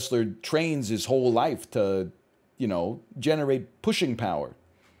sumo wrestler trains his whole life to, you know, generate pushing power.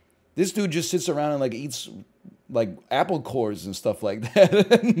 This dude just sits around and like eats like apple cores and stuff like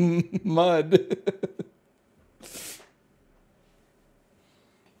that. Mud.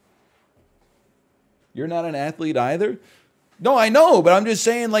 You're not an athlete either? No, I know, but I'm just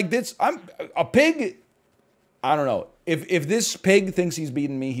saying, like, this, I'm a pig. I don't know. If this pig thinks he's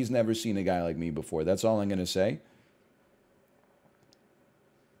beaten me, he's never seen a guy like me before. That's all I'm gonna say.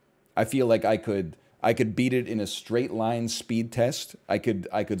 I feel like I could beat it in a straight line speed test. I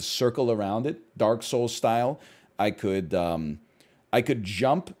could circle around it, Dark Souls style. I could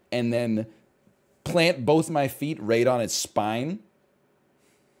jump and then plant both my feet right on its spine.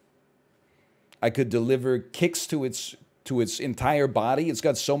 I could deliver kicks to its entire body. It's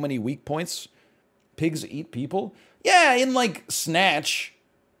got so many weak points. Pigs eat people. Yeah, in like Snatch,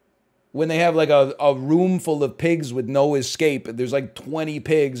 when they have like a room full of pigs with no escape, there's like 20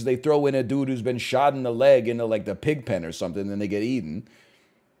 pigs. They throw in a dude who's been shot in the leg into like the pig pen or something, and they get eaten.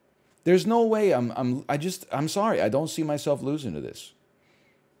 There's no way. I'm sorry. I don't see myself losing to this.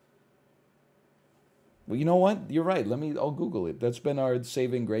 Well, you know what? You're right. I'll Google it. That's been our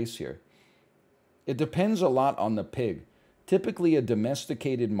saving grace here. It depends a lot on the pig. Typically, a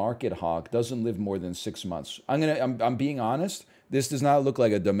domesticated market hog doesn't live more than 6 months. I'm being honest. This does not look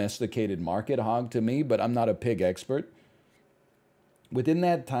like a domesticated market hog to me, but I'm not a pig expert. Within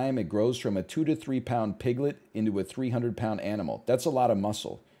that time, it grows from a 2 to 3 pound piglet into a 300-pound animal. That's a lot of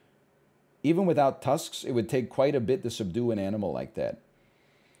muscle. Even without tusks, it would take quite a bit to subdue an animal like that.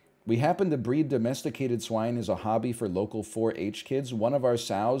 We happen to breed domesticated swine as a hobby for local 4-H kids. One of our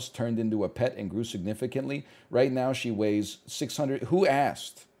sows turned into a pet and grew significantly. Right now, she weighs 600. Who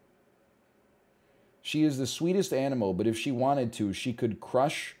asked? She is the sweetest animal, but if she wanted to, she could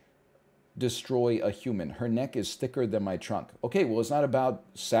destroy a human. Her neck is thicker than my trunk. Okay, well, it's not about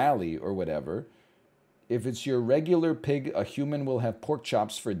Sally or whatever. If it's your regular pig, a human will have pork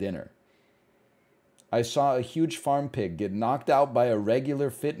chops for dinner. I saw a huge farm pig get knocked out by a regular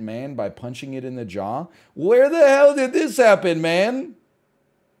fit man by punching it in the jaw. Where the hell did this happen, man?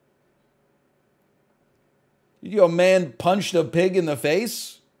 Your man punched a pig in the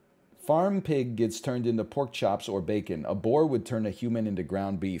face? Farm pig gets turned into pork chops or bacon. A boar would turn a human into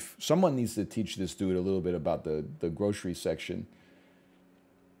ground beef. Someone needs to teach this dude a little bit about the grocery section.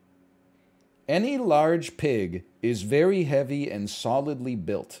 Any large pig is very heavy and solidly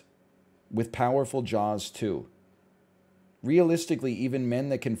built, with powerful jaws too. Realistically, even men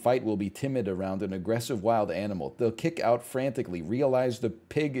that can fight will be timid around an aggressive wild animal. They'll kick out frantically, realize the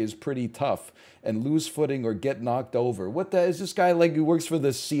pig is pretty tough, and lose footing or get knocked over. What the, is this guy like who works for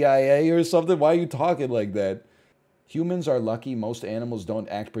the CIA or something? Why are you talking like that? Humans are lucky most animals don't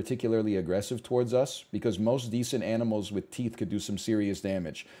act particularly aggressive towards us, because most decent animals with teeth could do some serious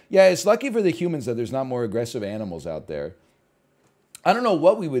damage. Yeah, it's lucky for the humans that there's not more aggressive animals out there. I don't know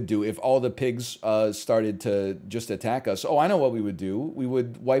what we would do if all the pigs started to just attack us. Oh, I know what we would do. We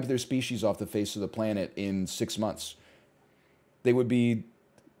would wipe their species off the face of the planet in 6 months. They would be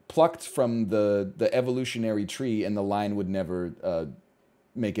plucked from the evolutionary tree, and the line would never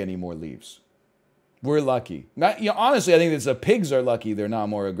make any more leaves. We're lucky. Not, you know, honestly, I think that the pigs are lucky they're not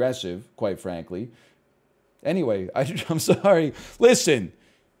more aggressive, quite frankly. Anyway, I'm sorry. Listen,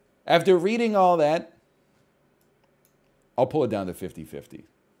 after reading all that, I'll pull it down to 50-50.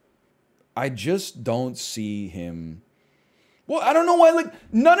 I just don't see him. Well, I don't know why, like,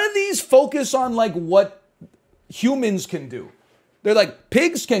 none of these focus on, like, what humans can do. They're like,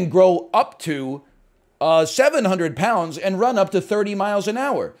 pigs can grow up to 700 pounds and run up to 30 miles an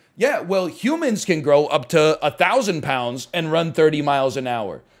hour. Yeah, well, humans can grow up to 1,000 pounds and run 30 miles an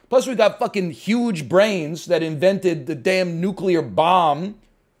hour. Plus, we got fucking huge brains that invented the damn nuclear bomb.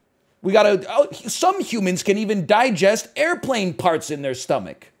 We got some humans can even digest airplane parts in their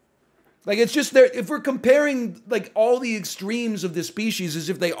stomach. Like, it's just there. If we're comparing, like, all the extremes of the species as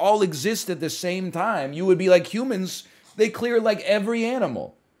if they all exist at the same time, you would be like, humans, they clear like every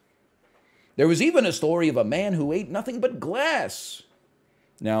animal. There was even a story of a man who ate nothing but glass.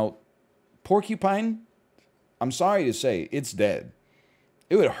 Now, porcupine, I'm sorry to say, it's dead.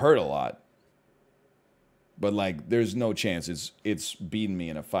 It would hurt a lot. But, like, there's no chance it's beating me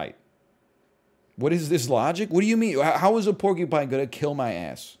in a fight. What is this logic? What do you mean? How is a porcupine going to kill my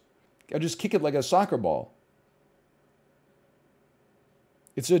ass? I'll just kick it like a soccer ball.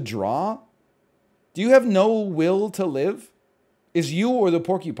 It's a draw? Do you have no will to live? Is you or the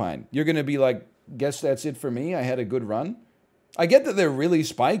porcupine? You're going to be like, guess that's it for me? I had a good run? I get that they're really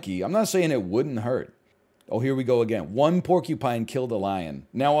spiky. I'm not saying it wouldn't hurt. Oh, here we go again. One porcupine killed a lion.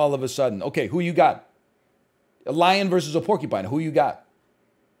 Now all of a sudden, okay, who you got? A lion versus a porcupine. Who you got?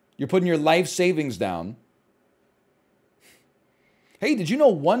 You're putting your life savings down. Hey, did you know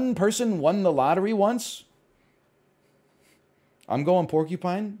one person won the lottery once? I'm going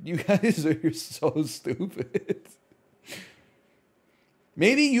porcupine. You guys are so stupid.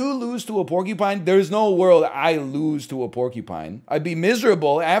 Maybe you lose to a porcupine. There's no world I lose to a porcupine. I'd be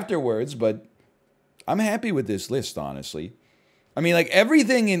miserable afterwards, but I'm happy with this list, honestly. I mean, like,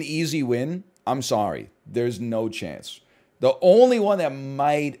 everything in easy win, I'm sorry. There's no chance. The only one that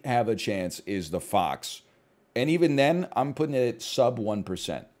might have a chance is the fox. And even then, I'm putting it at sub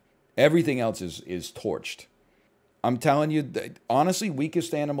 1%. Everything else is torched. I'm telling you, honestly,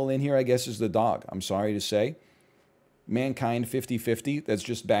 weakest animal in here, I guess, is the dog. I'm sorry to say. Mankind 50-50. That's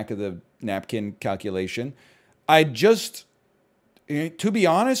just back of the napkin calculation. To be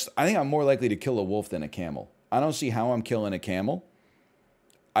honest, I think I'm more likely to kill a wolf than a camel. I don't see how I'm killing a camel.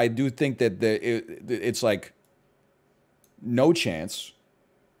 I do think that it's like no chance.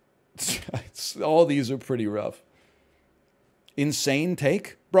 All these are pretty rough. Insane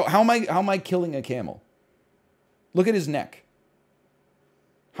take, bro. How am I killing a camel? Look at his neck.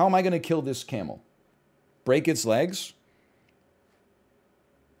 How am I going to kill this camel? Break its legs?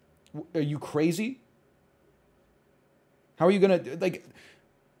 Are you crazy? How are you going to, like,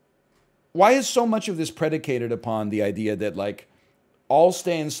 why is so much of this predicated upon the idea that, like, I'll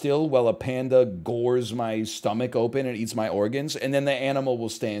stand still while a panda gores my stomach open and eats my organs, and then the animal will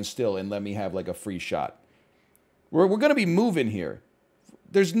stand still and let me have, like, a free shot? We're going to be moving here.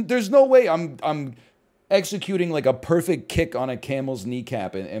 There's no way I'm executing, like, a perfect kick on a camel's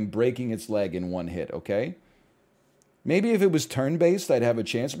kneecap and breaking its leg in one hit, okay? Maybe if it was turn-based, I'd have a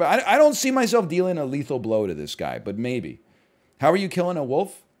chance. But I don't see myself dealing a lethal blow to this guy, but maybe. How are you killing a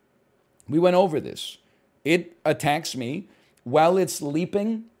wolf? We went over this. It attacks me. While it's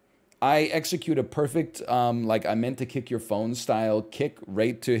leaping, I execute a perfect, like I meant to kick your phone style kick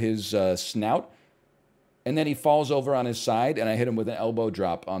right to his snout. And then he falls over on his side, and I hit him with an elbow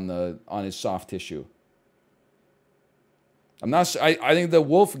drop on his soft tissue. I think the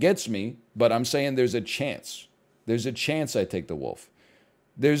wolf gets me, but I'm saying there's a chance. There's a chance I take the wolf.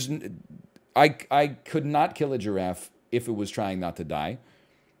 I could not kill a giraffe if it was trying not to die.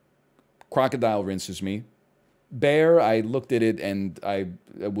 Crocodile rinses me. Bear, I looked at it and I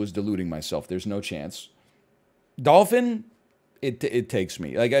was deluding myself. There's no chance. Dolphin, it takes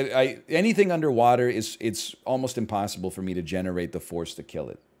me. Like anything underwater it's almost impossible for me to generate the force to kill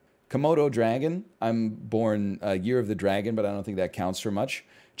it. Komodo dragon, I'm born year of the dragon, but I don't think that counts for much.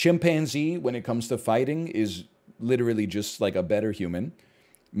 Chimpanzee, when it comes to fighting, is literally just like a better human.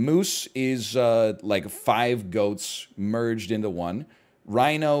 Moose is like 5 goats merged into one.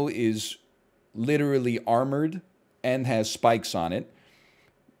 Rhino is literally armored and has spikes on it.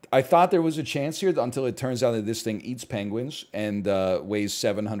 I thought there was a chance here until it turns out that this thing eats penguins and weighs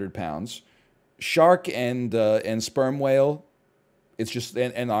 700 pounds. Shark and sperm whale, it's just,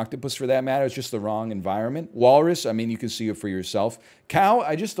 and octopus for that matter, it's just the wrong environment. Walrus, I mean, you can see it for yourself. Cow,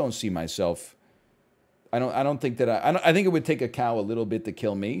 I just don't see myself. I don't think that I think it would take a cow a little bit to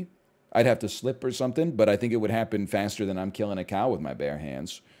kill me. I'd have to slip or something, but I think it would happen faster than I'm killing a cow with my bare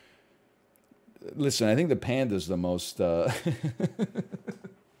hands. Listen, I think the panda's the most, the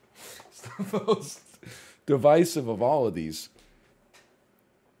most divisive of all of these.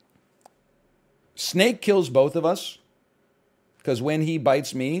 Snake kills both of us, because when he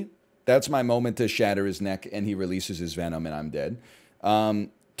bites me, that's my moment to shatter his neck, and he releases his venom, and I'm dead.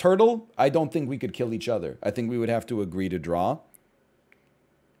 Turtle, I don't think we could kill each other. I think we would have to agree to draw.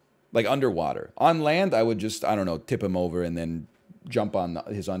 Like underwater. On land, I would just, I don't know, tip him over and then jump on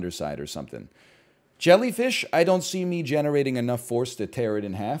his underside or something. Jellyfish, I don't see me generating enough force to tear it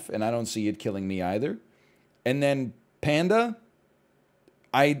in half, and I don't see it killing me either. And then panda,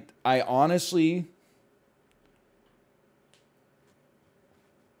 I honestly,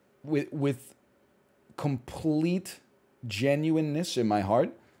 with complete genuineness in my heart,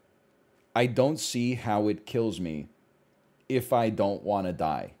 I don't see how it kills me if I don't want to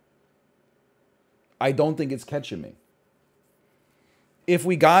die. I don't think it's catching me. If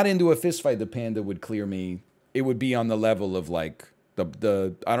we got into a fist fight, the panda would clear me. It would be on the level of like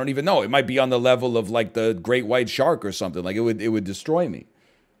the I don't even know. It might be on the level of like the great white shark or something. Like it would destroy me.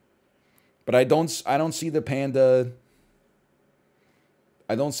 But I don't see the panda.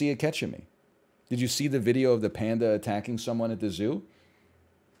 I don't see it catching me. Did you see the video of the panda attacking someone at the zoo?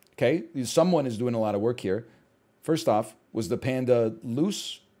 Okay, someone is doing a lot of work here. First off, was the panda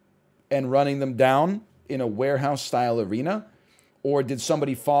loose and running them down in a warehouse-style arena? Or did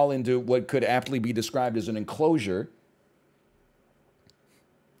somebody fall into what could aptly be described as an enclosure?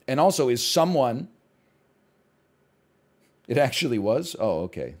 And also, is someone... It actually was? Oh,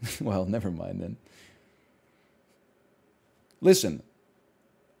 okay. Well, never mind then. Listen,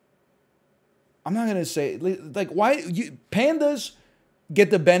 I'm not going to say... Like, why... pandas get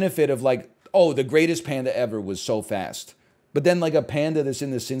the benefit of like, oh, the greatest panda ever was so fast. But then like a panda that's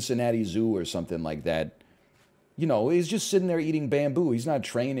in the Cincinnati Zoo or something like that, you know, is just sitting there eating bamboo. He's not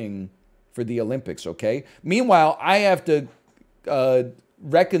training for the Olympics, okay? Meanwhile, I have to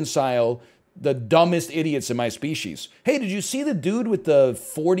reconcile the dumbest idiots in my species. Hey, did you see the dude with the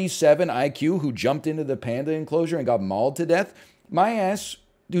 47 IQ who jumped into the panda enclosure and got mauled to death? My ass,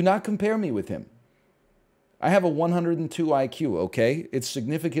 do not compare me with him. I have a 102 IQ, okay? It's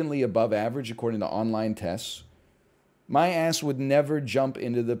significantly above average according to online tests. My ass would never jump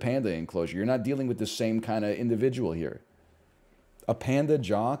into the panda enclosure. You're not dealing with the same kind of individual here. A panda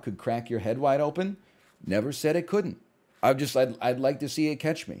jaw could crack your head wide open? Never said it couldn't. I'd like to see it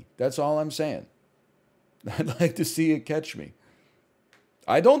catch me. That's all I'm saying. I'd like to see it catch me.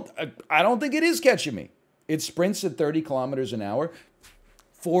 I don't think it is catching me. It sprints at 30 kilometers an hour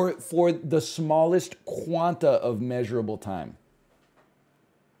for the smallest quanta of measurable time.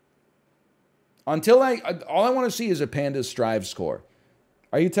 Until all I want to see is a panda strive score.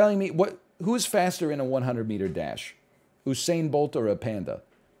 Are you telling me who's faster in a 100-meter dash? Usain Bolt or a panda?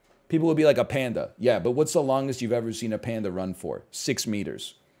 People would be like, a panda. Yeah, but what's the longest you've ever seen a panda run for? 6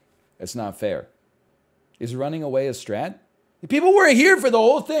 meters. That's not fair. Is running away a strat? People were here for the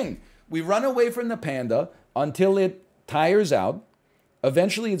whole thing. We run away from the panda until it tires out.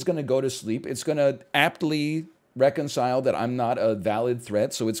 Eventually, it's going to go to sleep. It's going to aptly reconcile that I'm not a valid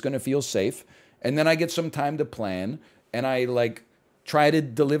threat, so it's going to feel safe. And then I get some time to plan, and I like try to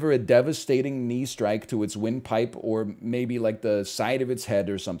deliver a devastating knee strike to its windpipe or maybe like the side of its head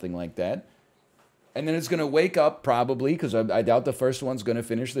or something like that. And then it's going to wake up probably, because I doubt the first one's going to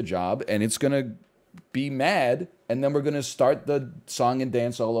finish the job, and it's going to be mad, and then we're going to start the song and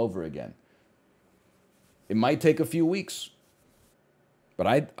dance all over again. It might take a few weeks.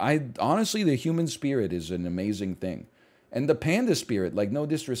 But I honestly, the human spirit is an amazing thing. And the panda spirit, like no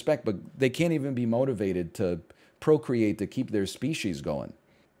disrespect, but they can't even be motivated to procreate to keep their species going.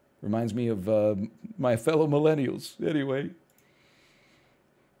 Reminds me of my fellow millennials, anyway.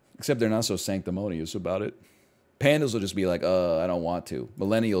 Except they're not so sanctimonious about it. Pandas will just be like, I don't want to.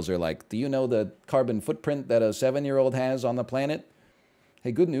 Millennials are like, do you know the carbon footprint that a 7-year-old has on the planet?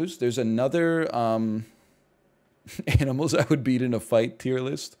 Hey, good news. There's another animals I would beat in a fight tier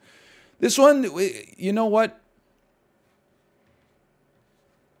list. This one, you know what?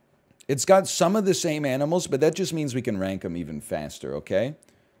 It's got some of the same animals, but that just means we can rank them even faster, okay?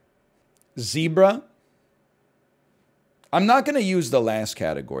 Zebra. I'm not going to use the last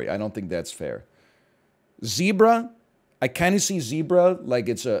category. I don't think that's fair. Zebra, I kind of see zebra like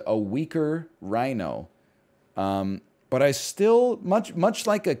it's a weaker rhino. But I still, much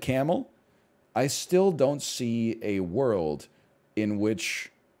like a camel, I still don't see a world in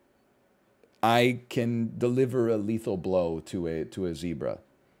which I can deliver a lethal blow to a zebra.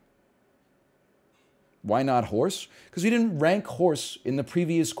 Why not horse? Because we didn't rank horse in the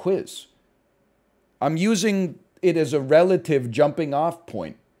previous quiz. I'm using it as a relative jumping off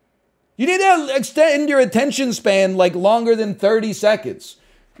point. You need to extend your attention span like longer than 30 seconds.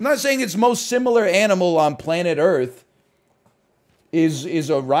 I'm not saying its most similar animal on planet Earth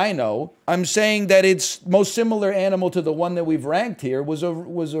is a rhino. I'm saying that its most similar animal to the one that we've ranked here was a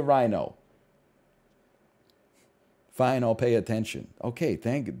rhino. Fine, I'll pay attention. Okay,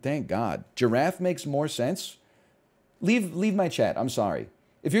 thank God. Giraffe makes more sense. Leave my chat. I'm sorry.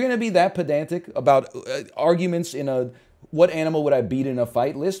 If you're going to be that pedantic about arguments in a what animal would I beat in a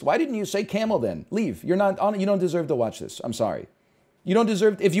fight list, why didn't you say camel then? Leave. You don't deserve to watch this. I'm sorry. You don't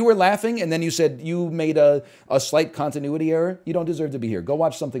deserve, if you were laughing and then you said you made a slight continuity error, you don't deserve to be here. Go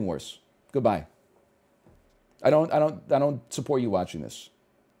watch something worse. Goodbye. I don't support you watching this.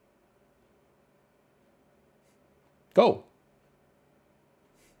 Go.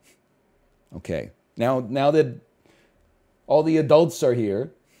 Okay. Now that all the adults are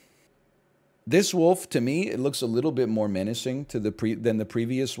here, this wolf, to me, it looks a little bit more menacing to than the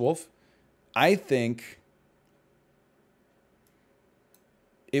previous wolf. I think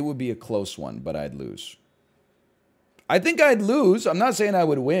it would be a close one, but I'd lose. I think I'd lose. I'm not saying I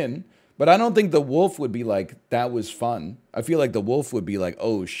would win, but I don't think the wolf would be like, that was fun. I feel like the wolf would be like,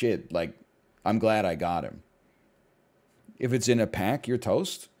 oh shit, like, I'm glad I got him. If it's in a pack, you're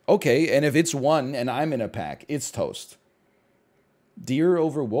toast. Okay, and if it's one and I'm in a pack, it's toast. Deer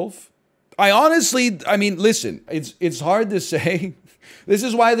over wolf? I mean, listen, it's hard to say. This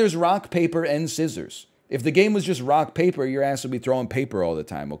is why there's rock, paper, and scissors. If the game was just rock, paper, your ass would be throwing paper all the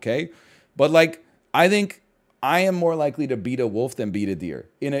time, okay? But, like, I think I am more likely to beat a wolf than beat a deer.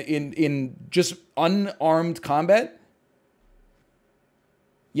 In just unarmed combat?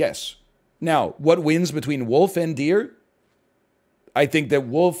 Yes. Now, what wins between wolf and deer? I think that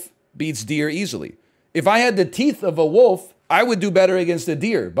wolf beats deer easily. If I had the teeth of a wolf, I would do better against a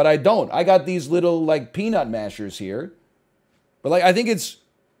deer, but I don't. I got these little like peanut mashers here. But like I think it's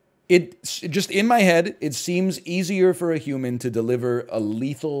just in my head, it seems easier for a human to deliver a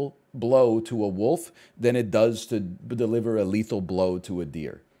lethal blow to a wolf than it does to deliver a lethal blow to a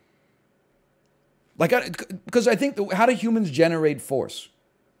deer. Like, because I think, how do humans generate force?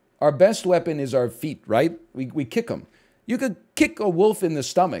 Our best weapon is our feet, right? We kick them. You could kick a wolf in the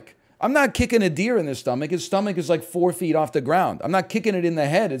stomach. I'm not kicking a deer in the stomach. His stomach is like 4 feet off the ground. I'm not kicking it in the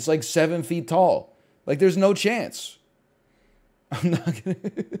head. It's like 7 feet tall. Like, there's no chance. I'm not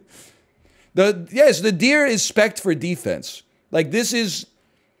gonna... Yes, the deer is spec'd for defense. Like, this is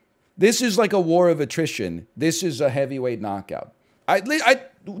like a war of attrition. This is a heavyweight knockout.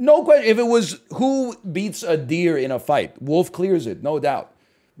 No question. If it was who beats a deer in a fight, wolf clears it, no doubt.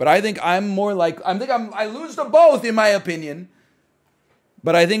 But I think I'm more like, I lose to both in my opinion.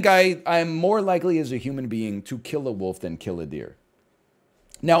 But I think I'm more likely as a human being to kill a wolf than kill a deer.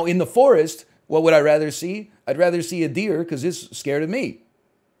 Now in the forest, what would I rather see? I'd rather see a deer because it's scared of me.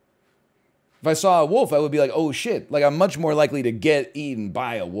 If I saw a wolf, I would be like, oh shit. Like I'm much more likely to get eaten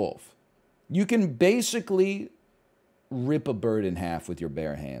by a wolf. You can basically rip a bird in half with your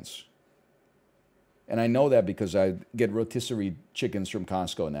bare hands. And I know that because I get rotisserie chickens from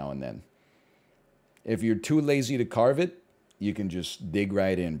Costco now and then. If you're too lazy to carve it, you can just dig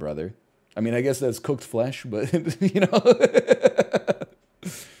right in, brother. I mean, I guess that's cooked flesh, but, you know.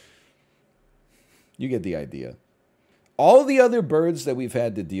 You get the idea. All the other birds that we've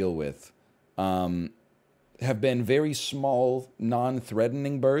had to deal with have been very small,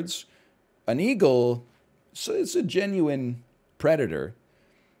 non-threatening birds. An eagle, so it's a genuine predator.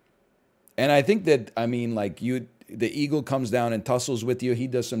 And I think that, I mean, like, the eagle comes down and tussles with you. He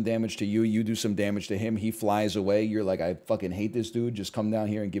does some damage to you. You do some damage to him. He flies away. You're like, I fucking hate this dude. Just come down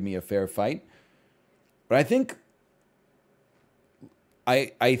here and give me a fair fight. But I think,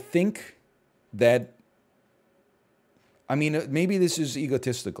 I think that, I mean, maybe this is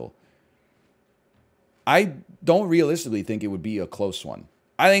egotistical. I don't realistically think it would be a close one.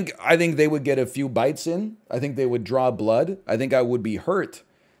 I think they would get a few bites in. I think they would draw blood. I think I would be hurt.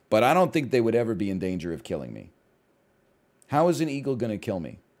 But I don't think they would ever be in danger of killing me. How is an eagle going to kill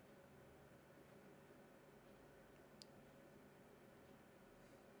me?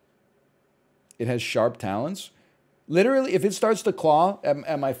 It has sharp talons. Literally, if it starts to claw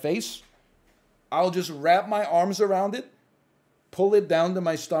at my face, I'll just wrap my arms around it, pull it down to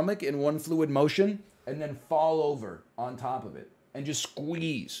my stomach in one fluid motion, and then fall over on top of it and just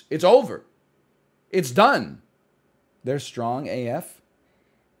squeeze. It's over. It's done. They're strong AF.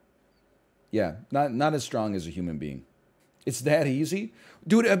 Yeah, not as strong as a human being. It's that easy.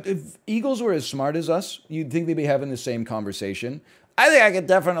 Dude, if eagles were as smart as us, you'd think they'd be having the same conversation. I think I could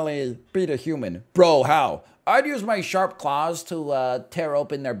definitely beat a human. Bro, how? I'd use my sharp claws to tear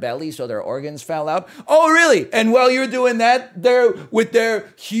open their belly so their organs fell out. Oh, really? And while you're doing that, they're with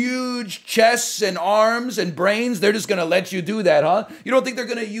their huge chests and arms and brains, they're just going to let you do that, huh? You don't think they're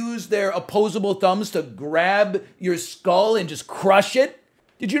going to use their opposable thumbs to grab your skull and just crush it?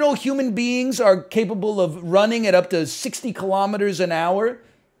 Did you know human beings are capable of running at up to 60 kilometers an hour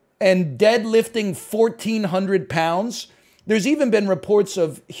and deadlifting 1,400 pounds? There's even been reports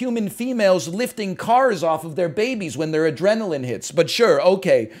of human females lifting cars off of their babies when their adrenaline hits. But sure,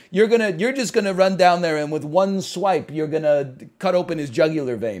 okay, you're just gonna run down there and with one swipe, you're gonna cut open his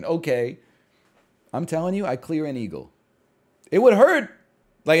jugular vein. Okay. I'm telling you, I clear an eagle. It would hurt.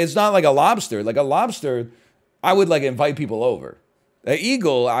 Like, it's not like a lobster. Like a lobster, I would like invite people over. An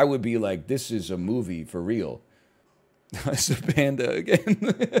eagle, I would be like, this is a movie for real. It's a panda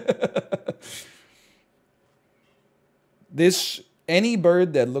again. Any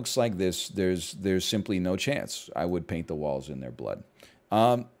bird that looks like this, there's simply no chance. I would paint the walls in their blood.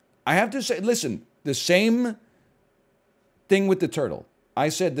 I have to say, listen, the same thing with the turtle. I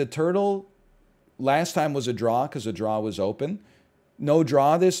said the turtle last time was a draw because the draw was open. No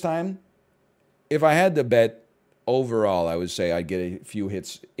draw this time. If I had to bet, overall, I would say I'd get a few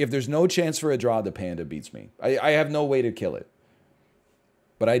hits. If there's no chance for a draw, the panda beats me. I have no way to kill it.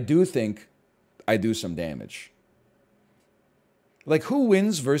 But I do think I do some damage. Like, who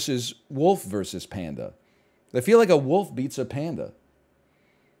wins versus wolf versus panda? I feel like a wolf beats a panda.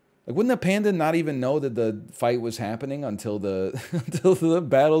 Like, wouldn't a panda not even know that the fight was happening until the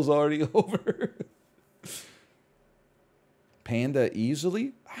battle's already over? Panda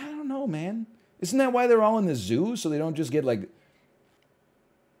easily? I don't know, man. Isn't that why they're all in the zoo? So they don't just get, like,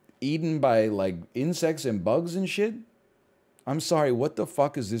 eaten by, like, insects and bugs and shit? I'm sorry, what the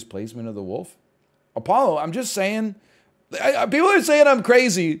fuck is this placement of the wolf? Apollo, I'm just saying... people are saying I'm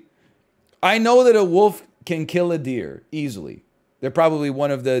crazy. I know that a wolf can kill a deer easily. They're probably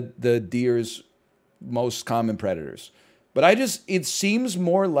one of the deer's most common predators. But it seems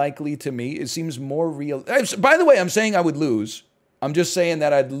more likely to me, it seems more real. By the way, I'm saying I would lose. I'm just saying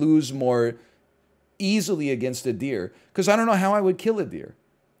that I'd lose more easily against a deer because I don't know how I would kill a deer.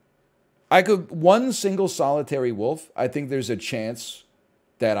 One single solitary wolf, I think there's a chance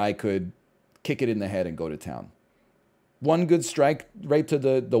that I could kick it in the head and go to town. One good strike right to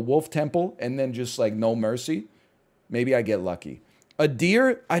the wolf temple and then just like no mercy. Maybe I get lucky. A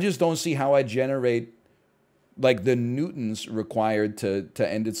deer, I just don't see how I generate like the newtons required to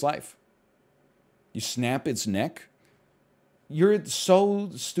end its life. You snap its neck. You're so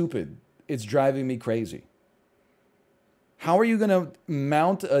stupid. It's driving me crazy. How are you going to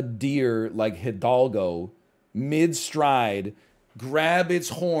mount a deer like Hidalgo mid-stride, grab its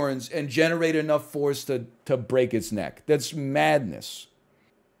horns, and generate enough force to break its neck? That's madness.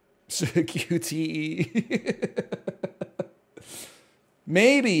 QTE.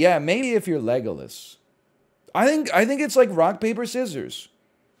 Maybe, yeah, maybe if you're Legolas. I think it's like rock, paper, scissors.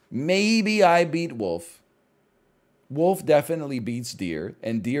 Maybe I beat Wolf. Wolf definitely beats deer,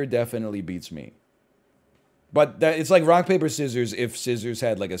 and deer definitely beats me. But it's like rock, paper, scissors if scissors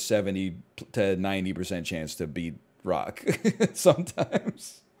had like a 70 to 90% chance to beat rock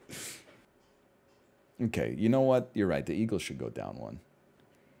sometimes. Okay, you know what? You're right. The Eagles should go down one.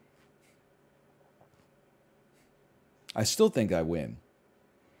 I still think I win.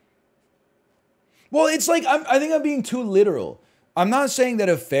 Well, it's like, I think I'm being too literal. I'm not saying that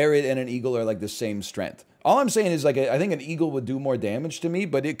a ferret and an eagle are like the same strength. All I'm saying is like, I think an eagle would do more damage to me,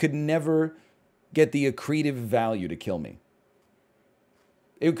 but it could never get the accretive value to kill me.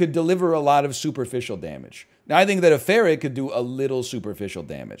 It could deliver a lot of superficial damage. Now, I think that a ferret could do a little superficial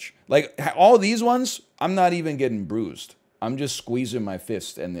damage. Like, all these ones, I'm not even getting bruised. I'm just squeezing my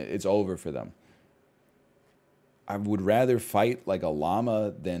fist, and it's over for them. I would rather fight like a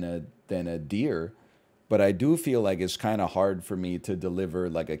llama than a deer, but I do feel like it's kind of hard for me to deliver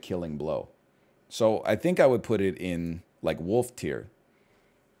like a killing blow. So I think I would put it in like wolf tier.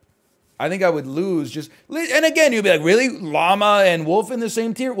 I think I would lose just, and again, you'd be like, really? Llama and wolf in the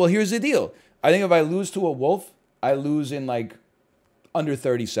same tier? Well, here's the deal. I think if I lose to a wolf, I lose in like under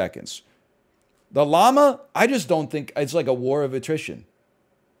 30 seconds. The llama, I just don't think, it's like a war of attrition.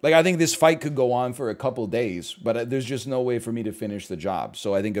 Like, I think this fight could go on for a couple days, but there's just no way for me to finish the job.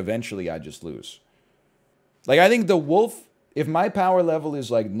 So I think eventually I just lose. Like, I think the wolf, if my power level is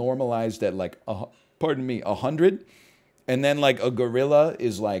like normalized at like, 100, and then like a gorilla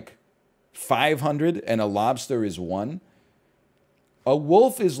is like 500 and a lobster is 1, a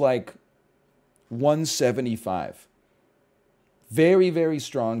wolf is like 175. Very, very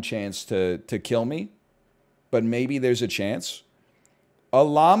strong chance to kill me, but maybe there's a chance. A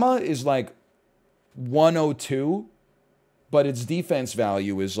llama is like 102, but its defense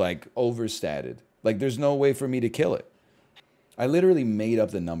value is like overstated. Like, there's no way for me to kill it. I literally made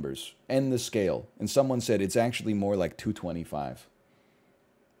up the numbers and the scale, and someone said it's actually more like 225.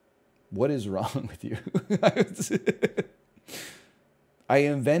 What is wrong with you? I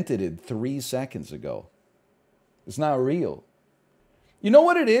invented it 3 seconds ago. It's not real. You know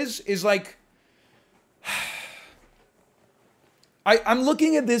what it is? Is like, I'm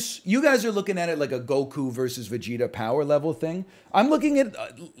looking at this. You guys are looking at it like a Goku versus Vegeta power level thing. I'm looking at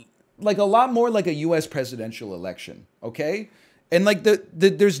like a lot more like a U.S. presidential election, okay? And like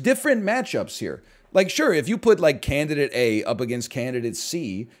there's different matchups here. Like, sure, if you put like candidate A up against candidate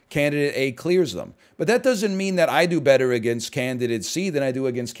C, candidate A clears them. But that doesn't mean that I do better against candidate C than I do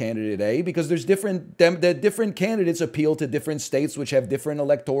against candidate A, because there's different candidates appeal to different states, which have different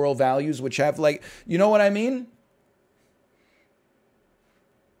electoral values, which have like, you know what I mean?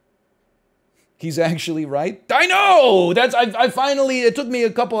 He's actually right. I know! I finally, it took me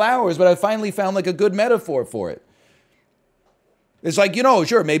a couple hours, but I finally found like a good metaphor for it. It's like, you know,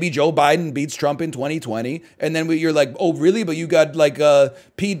 sure, maybe Joe Biden beats Trump in 2020, and then you're like, oh, really? But you got like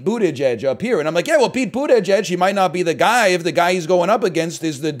Pete Buttigieg up here. And I'm like, yeah, well, Pete Buttigieg, he might not be the guy if the guy he's going up against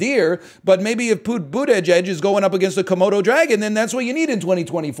is the deer, but maybe if Pete Buttigieg is going up against the Komodo dragon, then that's what you need in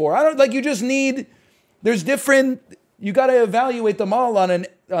 2024. I don't, like, you just need, there's different, you got to evaluate them all on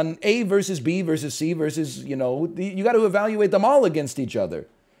A versus B versus C versus, you know, you got to evaluate them all against each other.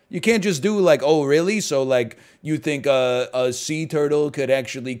 You can't just do like, oh, really? So like, you think a sea turtle could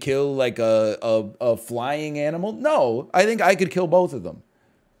actually kill like a flying animal? No, I think I could kill both of them.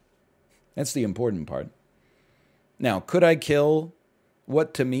 That's the important part. Now, could I kill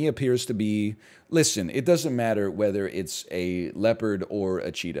what to me appears to be, listen, it doesn't matter whether it's a leopard or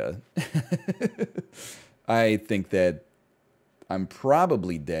a cheetah. I think that I'm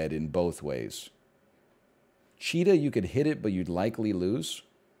probably dead in both ways. Cheetah, you could hit it, but you'd likely lose.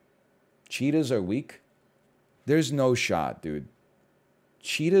 Cheetahs are weak. There's no shot, dude.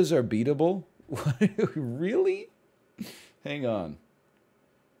 Cheetahs are beatable? Really? Hang on.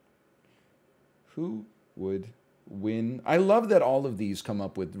 Who would win? I love that all of these come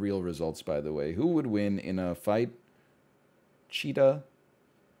up with real results, by the way. Who would win in a fight? Cheetah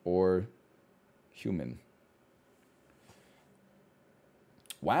or human?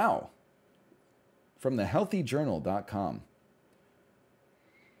 Wow. From thehealthyjournal.com.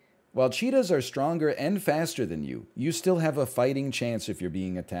 While cheetahs are stronger and faster than you, you still have a fighting chance if you're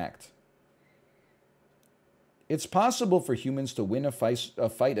being attacked. It's possible for humans to win a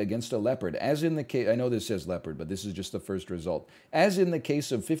fight against a leopard, as in the case, I know this says leopard, but this is just the first result. As in the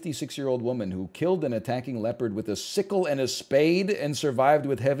case of 56-year-old woman who killed an attacking leopard with a sickle and a spade and survived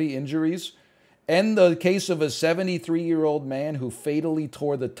with heavy injuries. And the case of a 73-year-old man who fatally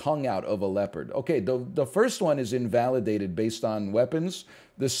tore the tongue out of a leopard. Okay, the first one is invalidated based on weapons.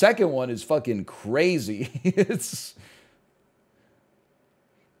 The second one is fucking crazy. It's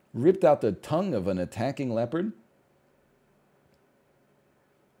ripped out the tongue of an attacking leopard.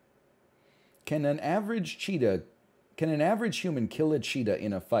 Can an average human kill a cheetah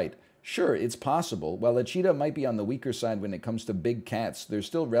in a fight? Sure, it's possible. While a cheetah might be on the weaker side when it comes to big cats, they're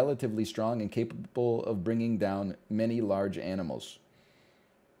still relatively strong and capable of bringing down many large animals.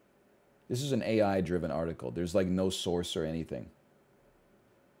 This is an AI-driven article. There's like no source or anything.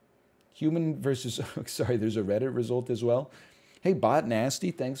 Human versus... Sorry, there's a Reddit result as well. Hey, Bot Nasty,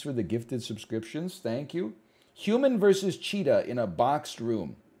 thanks for the gifted subscriptions. Thank you. Human versus cheetah in a boxed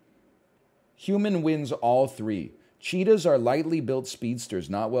room. Human wins all three. Cheetahs are lightly built speedsters,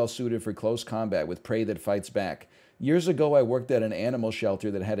 not well suited for close combat with prey that fights back. Years ago, I worked at an animal shelter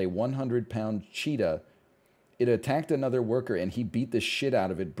that had a 100-pound cheetah. It attacked another worker, and he beat the shit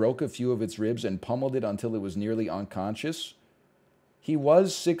out of it, broke a few of its ribs, and pummeled it until it was nearly unconscious. He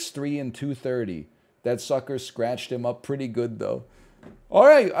was 6'3" and 230. That sucker scratched him up pretty good, though. All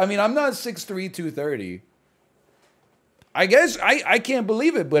right, I mean, I'm not 6'3", 230. I guess I can't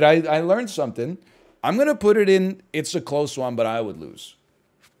believe it, but I learned something. I'm going to put it in, it's a close one, but I would lose.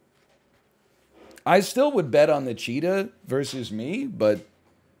 I still would bet on the cheetah versus me, but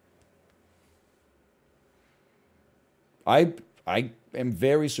I am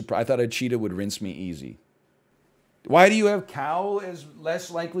very surprised. I thought a cheetah would rinse me easy. Why do you have cow as less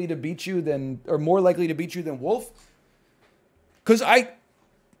likely to beat you than, or more likely to beat you than wolf? Because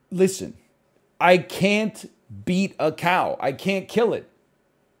listen, I can't beat a cow. I can't kill it.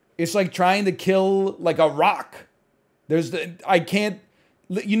 It's like trying to kill like a rock. I can't,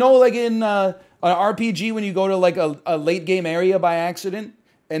 you know, like in an RPG when you go to like a late game area by accident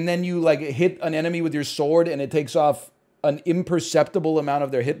and then you like hit an enemy with your sword and it takes off an imperceptible amount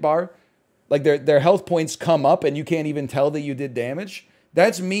of their hit bar. Like their health points come up and you can't even tell that you did damage.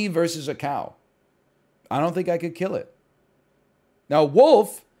 That's me versus a cow. I don't think I could kill it. Now, a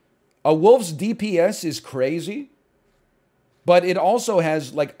wolf's DPS is crazy, but it also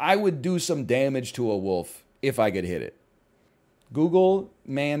has, like, I would do some damage to a wolf if I could hit it. Google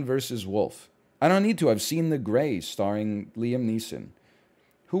man versus wolf. I don't need to. I've seen The Grey starring Liam Neeson.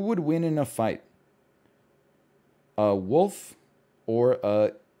 Who would win in a fight? A wolf or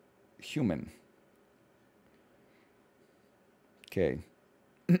a human? Okay.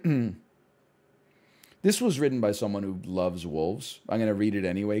 This was written by someone who loves wolves. I'm going to read it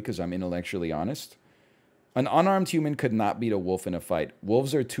anyway because I'm intellectually honest. An unarmed human could not beat a wolf in a fight.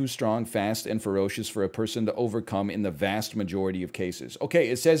 Wolves are too strong, fast, and ferocious for a person to overcome in the vast majority of cases. Okay,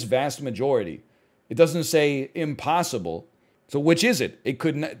 it says vast majority. It doesn't say impossible. So which is it?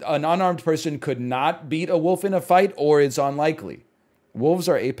 An unarmed person could not beat a wolf in a fight, or it's unlikely. Wolves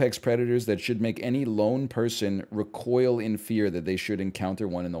are apex predators that should make any lone person recoil in fear that they should encounter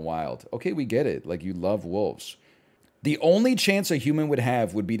one in the wild. Okay, we get it. Like, you love wolves. The only chance a human would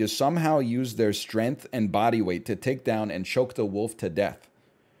have would be to somehow use their strength and body weight to take down and choke the wolf to death.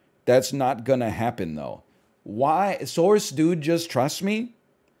 That's not gonna happen, though. Why? Source, dude, just trust me.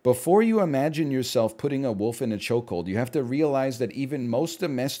 Before you imagine yourself putting a wolf in a chokehold, you have to realize that even most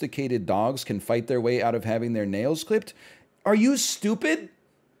domesticated dogs can fight their way out of having their nails clipped. Are you stupid?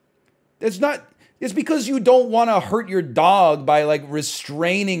 It's because you don't want to hurt your dog by like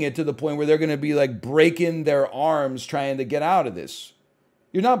restraining it to the point where they're going to be like breaking their arms trying to get out of this.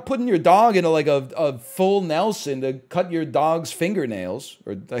 You're not putting your dog into like a full Nelson to cut your dog's fingernails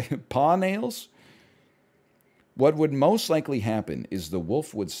or paw nails. What would most likely happen is the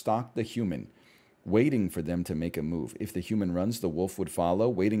wolf would stalk the human, waiting for them to make a move. If the human runs, the wolf would follow,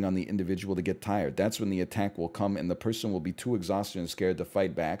 waiting on the individual to get tired. That's when the attack will come and the person will be too exhausted and scared to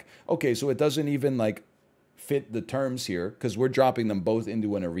fight back. Okay, so it doesn't even like fit the terms here, because we're dropping them both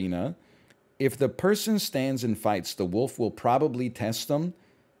into an arena. If the person stands and fights, the wolf will probably test them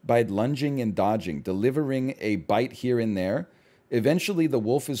by lunging and dodging, delivering a bite here and there. Eventually, the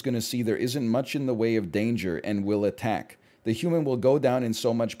wolf is going to see there isn't much in the way of danger and will attack. The human will go down in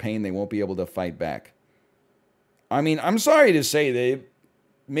so much pain they won't be able to fight back. I mean, I'm sorry to say, Dave.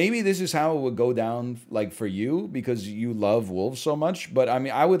 Maybe this is how it would go down, like, for you, because you love wolves so much. But, I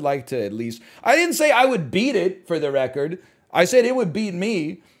mean, I would like to at least... I didn't say I would beat it, for the record. I said it would beat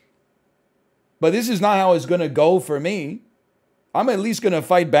me. But this is not how it's going to go for me. I'm at least going to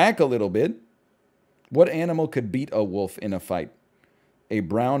fight back a little bit. What animal could beat a wolf in a fight? A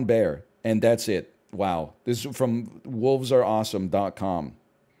brown bear. And that's it. Wow. This is from wolvesareawesome.com.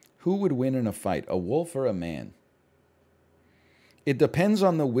 Who would win in a fight, a wolf or a man? It depends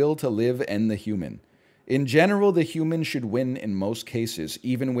on the will to live and the human. In general, the human should win in most cases,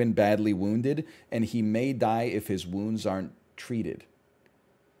 even when badly wounded, and he may die if his wounds aren't treated.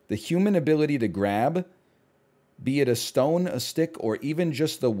 The human ability to grab, be it a stone, a stick, or even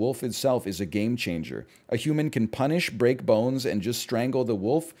just the wolf itself, is a game changer. A human can punish, break bones, and just strangle the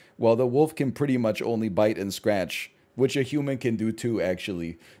wolf, while the wolf can pretty much only bite and scratch, which a human can do too,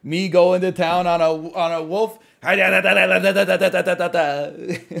 actually. Me going to town on a wolf... I don't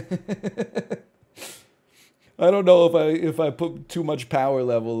know if I put too much power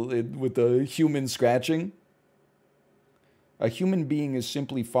level in with the human scratching. A human being is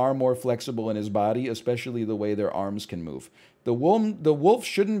simply far more flexible in his body, especially the way their arms can move. The wolf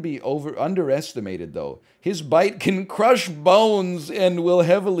shouldn't be underestimated, though. His bite can crush bones and will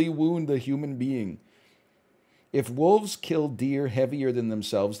heavily wound a human being. If wolves kill deer heavier than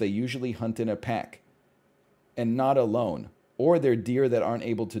themselves, they usually hunt in a pack and not alone, or they're deer that aren't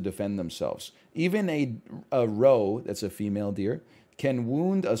able to defend themselves. Even a roe, that's a female deer, can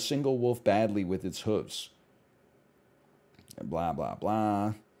wound a single wolf badly with its hooves. Blah, blah,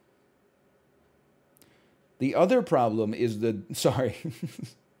 blah. The other problem is the... Sorry.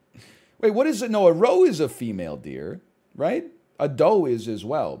 Wait, what is it? No, a roe is a female deer, right? A doe is as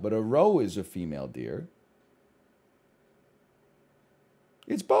well, but a roe is a female deer.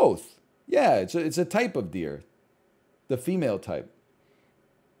 It's both. Yeah, it's a type of deer. The female type.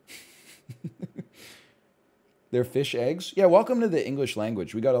 They're fish eggs? Yeah, welcome to the English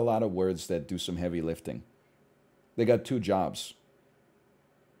language. We got a lot of words that do some heavy lifting. They got 2 jobs.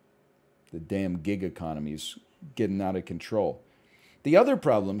 The damn gig economy's getting out of control. The other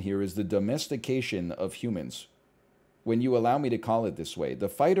problem here is the domestication of humans. When you allow me to call it this way, the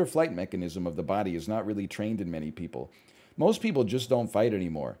fight or flight mechanism of the body is not really trained in many people. Most people just don't fight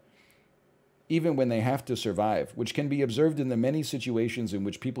anymore, even when they have to survive, which can be observed in the many situations in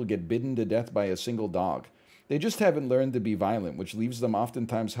which people get bitten to death by a single dog. They just haven't learned to be violent, which leaves them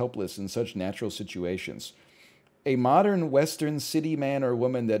oftentimes helpless in such natural situations. A modern Western city man or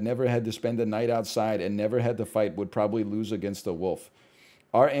woman that never had to spend a night outside and never had to fight would probably lose against a wolf.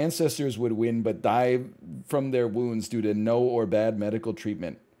 Our ancestors would win but die from their wounds due to no or bad medical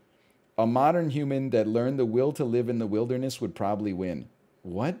treatment. A modern human that learned the will to live in the wilderness would probably win.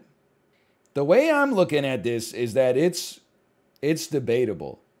 What? The way I'm looking at this is that it's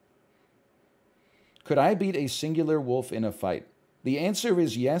debatable. Could I beat a singular wolf in a fight? The answer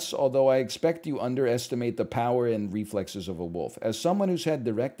is yes, although I expect you underestimate the power and reflexes of a wolf. As someone who's had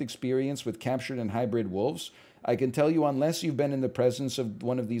direct experience with captured and hybrid wolves, I can tell you unless you've been in the presence of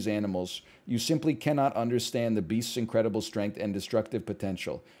one of these animals, you simply cannot understand the beast's incredible strength and destructive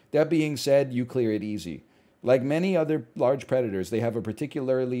potential. That being said, you clear it easy. Like many other large predators, they have a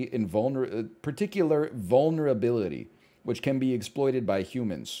particular vulnerability, which can be exploited by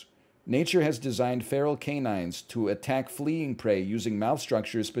humans. Nature has designed feral canines to attack fleeing prey using mouth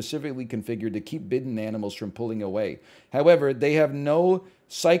structures specifically configured to keep bitten animals from pulling away. However, they have no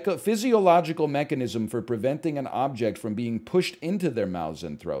physiological mechanism for preventing an object from being pushed into their mouths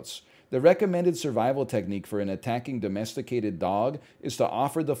and throats. The recommended survival technique for an attacking domesticated dog is to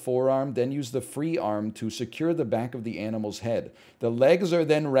offer the forearm, then use the free arm to secure the back of the animal's head. The legs are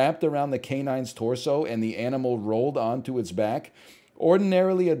then wrapped around the canine's torso and the animal rolled onto its back.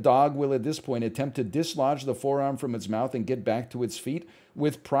 Ordinarily, a dog will at this point attempt to dislodge the forearm from its mouth and get back to its feet.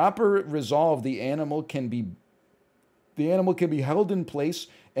 With proper resolve, the animal can be held in place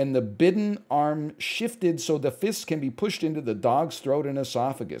and the bitten arm shifted so the fist can be pushed into the dog's throat and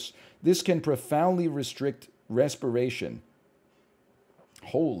esophagus. This can profoundly restrict respiration.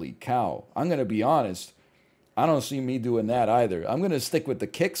 Holy cow. I'm going to be honest. I don't see me doing that either. I'm going to stick with the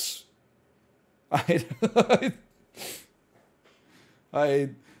kicks. You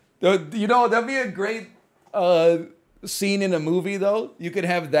know, that'd be a great scene in a movie, though. You could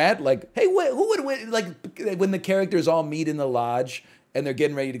have that, like, hey, who would win? Like, when the characters all meet in the lodge and they're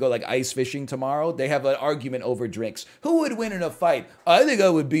getting ready to go, like, ice fishing tomorrow, they have an argument over drinks. Who would win in a fight? I think I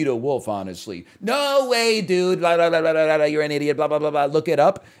would beat a wolf, honestly. No way, dude. Blah, blah, blah, blah, blah, blah. You're an idiot. Blah, blah, blah, blah. Look it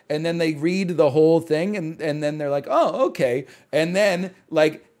up. And then they read the whole thing, and then they're like, oh, okay. And then,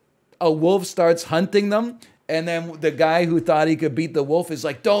 like, a wolf starts hunting them, and then the guy who thought he could beat the wolf is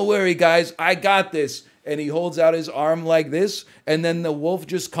like, don't worry, guys. I got this. And he holds out his arm like this, and then the wolf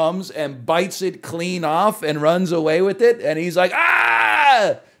just comes and bites it clean off and runs away with it, and he's like,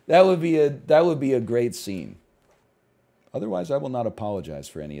 ah! That would be a great scene. Otherwise, I will not apologize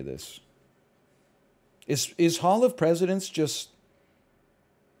for any of this. Is Hall of Presidents just,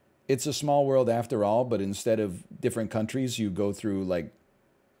 it's a small world after all, but instead of different countries, you go through, like,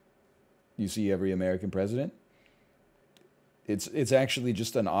 you see every American president? It's actually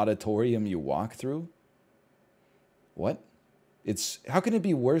just an auditorium you walk through? What? How can it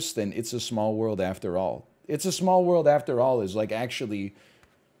be worse than It's a Small World After All? It's a Small World After All is like actually,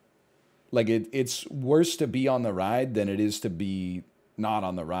 like it's worse to be on the ride than it is to be not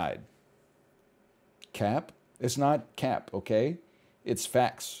on the ride. Cap? It's not cap, okay? It's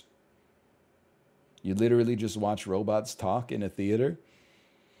facts. You literally just watch robots talk in a theater.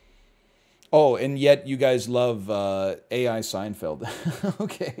 Oh, and yet you guys love AI Seinfeld.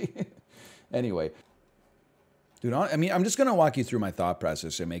 Okay. Anyway. Dude, I mean, I'm just going to walk you through my thought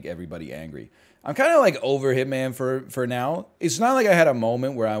process and make everybody angry. I'm kind of like over Hitman for now. It's not like I had a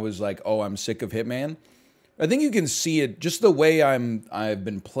moment where I was like, oh, I'm sick of Hitman. I think you can see it just the way I've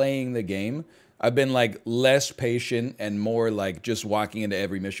been playing the game. I've been like less patient and more like just walking into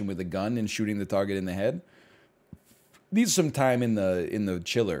every mission with a gun and shooting the target in the head. Needs some time in the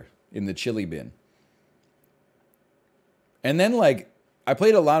chiller, in the chili bin. And then like I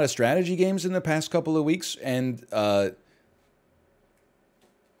played a lot of strategy games in the past couple of weeks, and like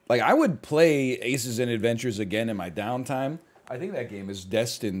I would play Aces and Adventures again in my downtime. I think that game is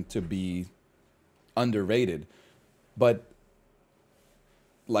destined to be underrated, but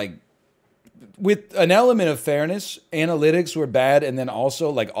like with an element of fairness, analytics were bad, and then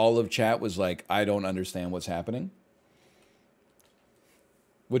also like all of chat was like, I don't understand what's happening,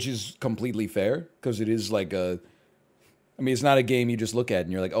 which is completely fair because it is like a. I mean, it's not a game you just look at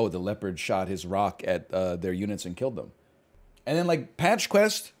and you're like, oh, the leopard shot his rock at their units and killed them. And then, like, Patch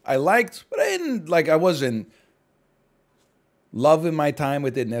Quest, I liked, but I wasn't loving my time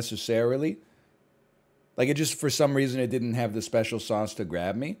with it necessarily. Like, it just, for some reason, it didn't have the special sauce to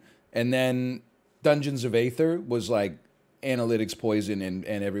grab me. And then Dungeons of Aether was, like, analytics poison, and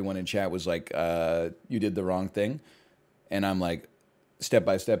everyone in chat was like, you did the wrong thing. And I'm like, step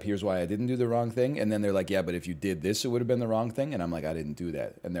by step, here's why I didn't do the wrong thing. And then they're like, yeah, but if you did this, it would have been the wrong thing. And I'm like, I didn't do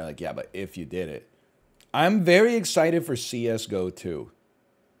that. And they're like, yeah, but if you did it. I'm very excited for CSGO 2.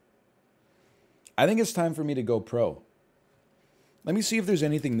 I think it's time for me to go pro. Let me see if there's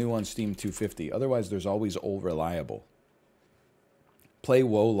anything new on Steam 250. Otherwise, there's always Old Reliable. Play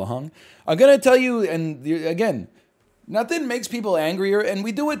WoW long. I'm going to tell you, and again, nothing makes people angrier, and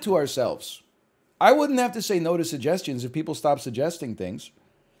we do it to ourselves. I wouldn't have to say no to suggestions if people stop suggesting things.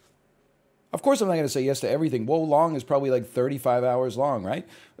 Of course, I'm not going to say yes to everything. WoW long is probably like 35 hours long, right?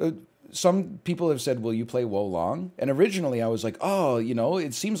 Some people have said, will you play WoW long? And originally I was like, oh, you know,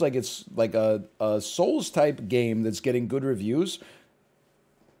 it seems like it's like a Souls-type game that's getting good reviews.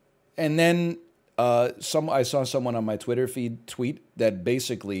 And then I saw someone on my Twitter feed tweet that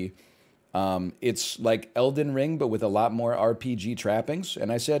basically it's like Elden Ring, but with a lot more RPG trappings.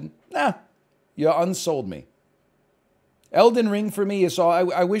 And I said, nah. You unsold me. Elden Ring for me is all.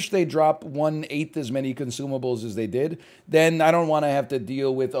 I wish they dropped 1/8 as many consumables as they did. Then I don't want to have to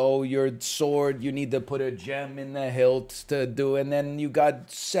deal with, oh, your sword, you need to put a gem in the hilt to do, and then you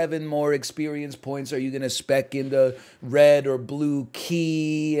got 7 more experience points. Are you going to spec into red or blue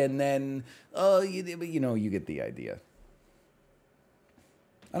key? And then, oh, you know, you get the idea.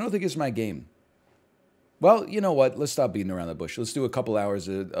 I don't think it's my game. Well, you know what? Let's stop beating around the bush. Let's do a couple hours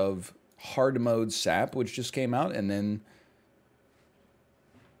of hard mode SAP, which just came out, and then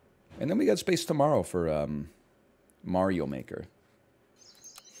we got space tomorrow for Mario Maker.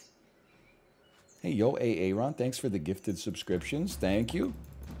 Hey, yo, Aaron, thanks for the gifted subscriptions. Thank you.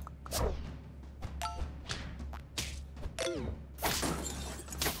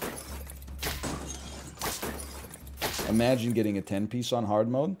 Imagine getting a 10-piece on hard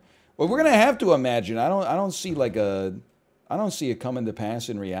mode. Well, we're gonna have to imagine. I don't see it coming to pass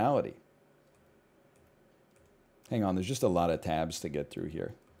in reality. Hang on, there's just a lot of tabs to get through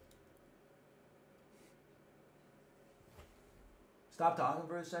here. Stop talking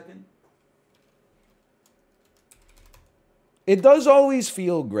for a second. It does always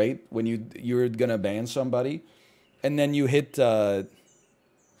feel great when you're gonna ban somebody, and then you hit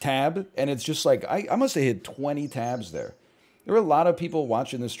tab, and it's just like, I must have hit 20 tabs there. There were a lot of people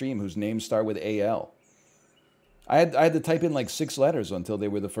watching the stream whose names start with AL. I had to type in like 6 letters until they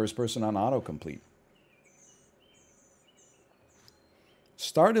were the first person on autocomplete.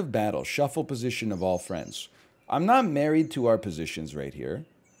 Start of battle, shuffle position of all friends. I'm not married to our positions right here.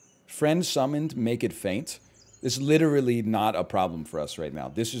 Friend summoned, make it faint. This is literally not a problem for us right now.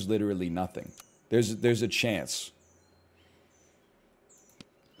 This is literally nothing. There's a chance.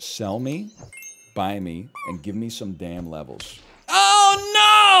 Sell me, buy me, and give me some damn levels.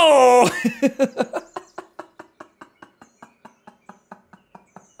 Oh no!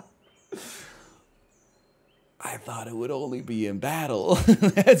 I thought it would only be in battle.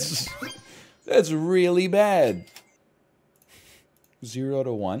 That's really bad. 0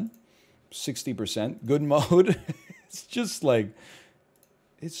 to 1, 60%. Good mode. It's just like,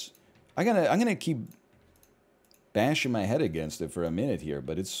 I'm gonna keep bashing my head against it for a minute here,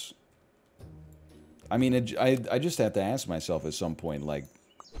 but it's, I mean, I just have to ask myself at some point, like,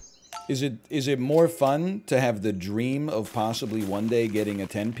 is it more fun to have the dream of possibly one day getting a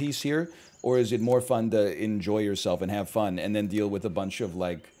 10-piece here, or is it more fun to enjoy yourself and have fun and then deal with a bunch of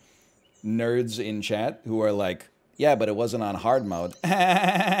like nerds in chat who are like, yeah, but it wasn't on hard mode.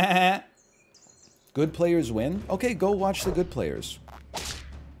 Good players win? Okay, go watch the good players.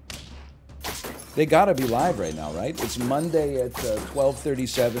 They gotta be live right now, right? It's Monday at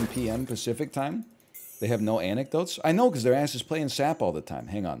 12:37 p.m. Pacific time. They have no anecdotes? I know, because their ass is playing sap all the time.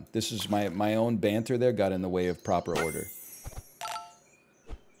 Hang on. This is my own banter there got in the way of proper order.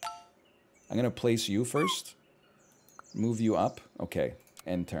 I'm going to place you first. Move you up. Okay.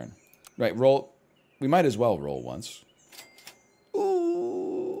 End turn. Right, roll. We might as well roll once.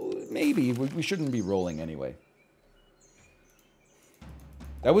 Ooh, maybe. We shouldn't be rolling anyway.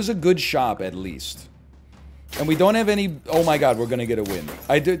 That was a good shop, at least. And we don't have any... Oh my god, we're going to get a win.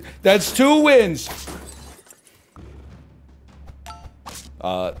 That's 2 wins!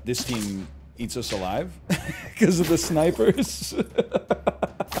 This team eats us alive because of the snipers.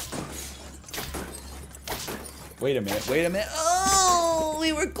 Wait a minute, wait a minute. Oh,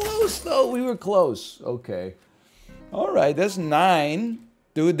 we were close, though. We were close. Okay. All right, that's 9.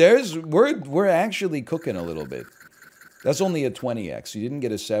 Dude, we're actually cooking a little bit. That's only a 20x. You didn't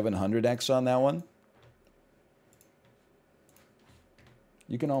get a 700x on that one?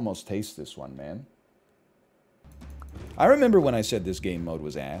 You can almost taste this one, man. I remember when I said this game mode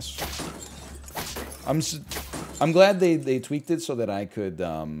was ass. I'm glad they tweaked it so that I could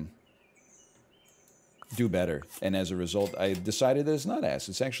do better. And as a result, I decided that it's not ass.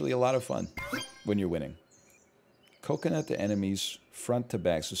 It's actually a lot of fun when you're winning. Coconut the enemies front to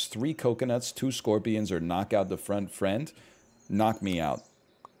back. So it's 3 coconuts, 2 scorpions, or knock out the front friend. Knock me out.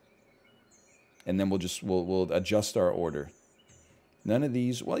 And then we'll adjust our order. None of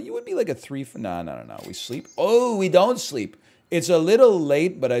these. Well, you would be like a 3 for... No. We sleep. Oh, we don't sleep. It's a little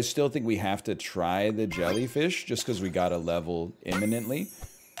late, but I still think we have to try the jellyfish just because we got a level imminently.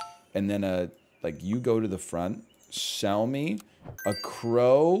 And then, like, you go to the front. Sell me. A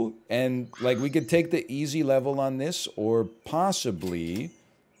crow. And, like, we could take the easy level on this. Or possibly...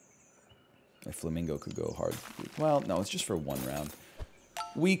 A flamingo could go hard. Well, no, it's just for 1 round.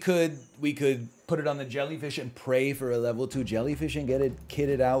 We could put it on the jellyfish and pray for a level 2 jellyfish and get it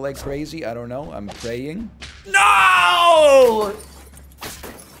kitted out like crazy. I don't know. I'm praying. No!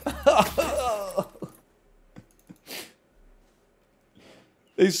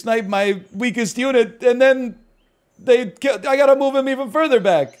 They sniped my weakest unit, and then I gotta move him even further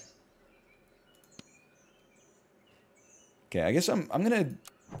back. Okay, I guess I'm gonna...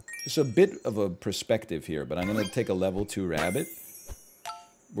 It's a bit of a perspective here, but I'm gonna take a level 2 rabbit.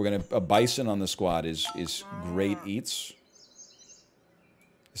 We're gonna... A bison on the squad is great eats.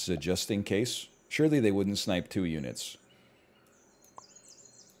 This is a just in case. Surely they wouldn't snipe 2 units.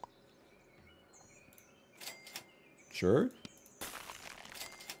 Sure.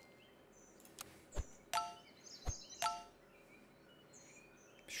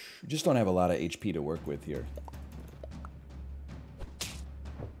 We just don't have a lot of HP to work with here.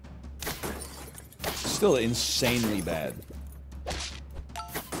 Still insanely bad.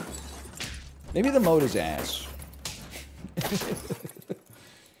 Maybe the mode is ass.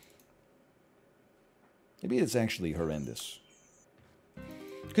 Maybe it's actually horrendous.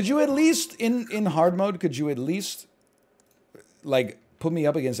 Could you at least, in hard mode, could you at least, like, put me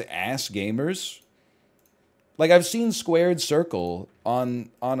up against ass gamers? Like, I've seen squared circle on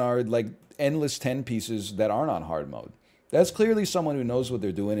our, like, endless 10 pieces that aren't on hard mode. That's clearly someone who knows what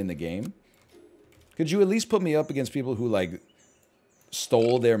they're doing in the game. Could you at least put me up against people who, like,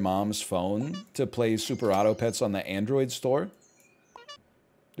 stole their mom's phone to play Super Auto Pets on the Android store.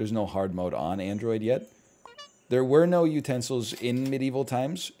 There's no hard mode on Android yet. There were no utensils in medieval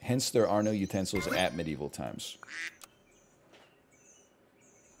times, hence there are no utensils at medieval times.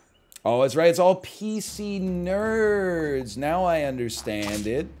 Oh, that's right, it's all PC nerds. Now I understand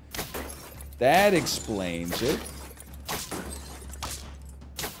it. That explains it.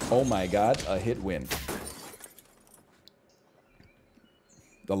 Oh my god, a hit win.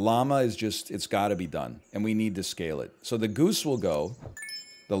 The llama is just, it's gotta be done. And we need to scale it. So the goose will go.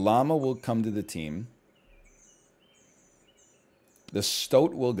 The llama will come to the team. The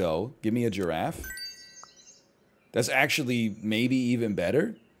stoat will go. Give me a giraffe. That's actually maybe even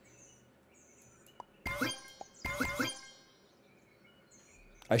better.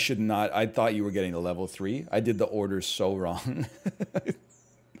 I should not. I thought you were getting the level 3. I did the order so wrong.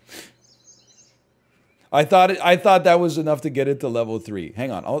 I thought that was enough to get it to level 3.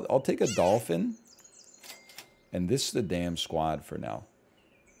 Hang on. I'll take a dolphin. And this is the damn squad for now.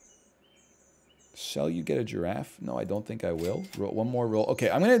 Shall you get a giraffe? No, I don't think I will. Roll, one more roll. Okay,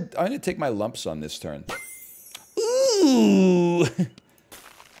 I'm gonna take my lumps on this turn. Ooh!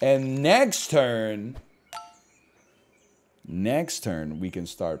 And next turn we can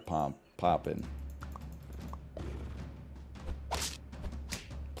start popping.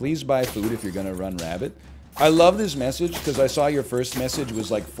 Please buy food if you're gonna run rabbit. I love this message because I saw your first message was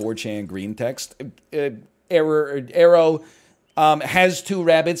like 4chan green text. Arrow. Has 2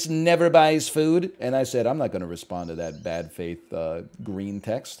 rabbits, never buys food. And I said, I'm not going to respond to that bad faith green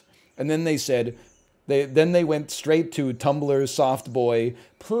text. And then they said, then they went straight to Tumblr soft boy.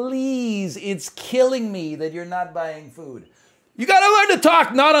 Please, it's killing me that you're not buying food. You got to learn to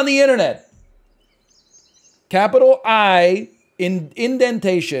talk, not on the internet. Capital I, in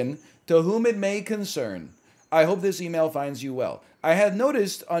indentation, to whom it may concern. I hope this email finds you well. I had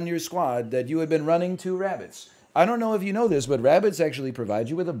noticed on your squad that you had been running 2 rabbits. I don't know if you know this, but rabbits actually provide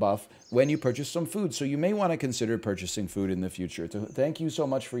you with a buff when you purchase some food, so you may want to consider purchasing food in the future. Thank you so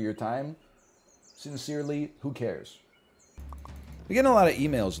much for your time. Sincerely, who cares? We're getting a lot of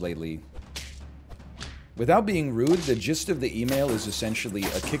emails lately. Without being rude, the gist of the email is essentially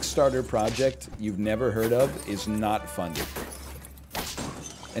a Kickstarter project you've never heard of is not funded.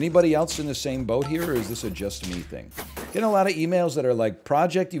 Anybody else in the same boat here, or is this a just me thing? Getting a lot of emails that are like,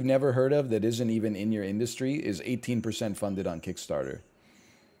 project you've never heard of that isn't even in your industry is 18% funded on Kickstarter.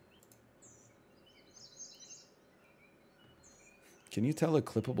 Can you tell a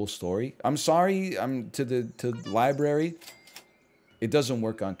clippable story? I'm sorry, to the library. It doesn't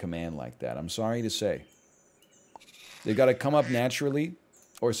work on command like that. I'm sorry to say. They've got to come up naturally,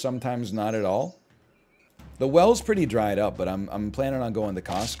 or sometimes not at all. The well's pretty dried up, but I'm planning on going to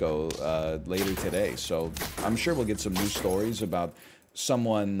Costco later today, so I'm sure we'll get some new stories about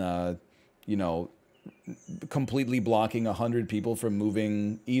someone, you know, completely blocking 100 people from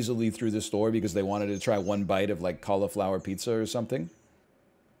moving easily through the store because they wanted to try one bite of like cauliflower pizza or something.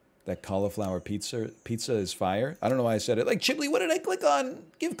 That cauliflower pizza is fire. I don't know why I said it. Like, Chibley, what did I click on?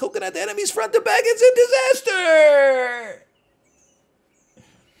 Give coconut to enemies front to back. It's a disaster!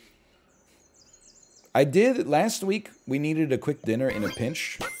 I did, last week, we needed a quick dinner in a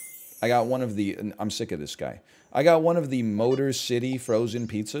pinch. I got one of the, I'm sick of this guy. I got one of the Motor City frozen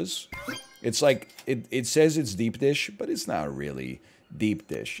pizzas. It's like, it says it's deep dish, but it's not really deep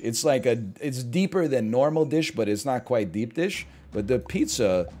dish. It's like it's deeper than normal dish, but it's not quite deep dish. But the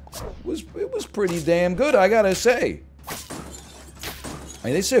pizza was pretty damn good, I gotta say. I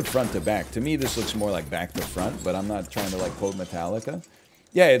mean, they said front to back. To me, this looks more like back to front, but I'm not trying to like quote Metallica.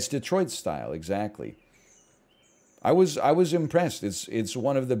 Yeah, it's Detroit style, exactly. I was impressed. It's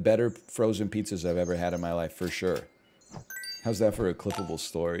one of the better frozen pizzas I've ever had in my life, for sure. How's that for a clippable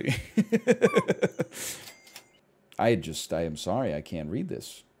story? I am sorry, I can't read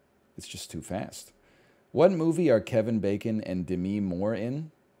this. It's just too fast. What movie are Kevin Bacon and Demi Moore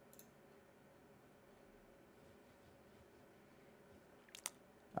in?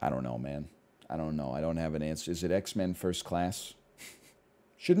 I don't know, man. I don't know. I don't have an answer. Is it X-Men First Class?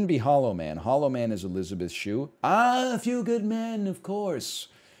 Shouldn't be Hollow Man. Hollow Man is Elizabeth Shue. Ah, A Few Good Men, of course.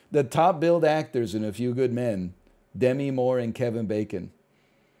 The top billed actors in A Few Good Men. Demi Moore and Kevin Bacon.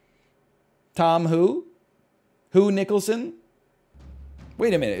 Tom who? Who Nicholson?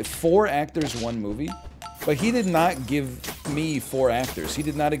 Wait a minute. 4 actors, 1 movie? But he did not give me 4 actors. He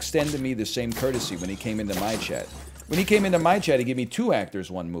did not extend to me the same courtesy when he came into my chat. When he came into my chat, he gave me 2 actors,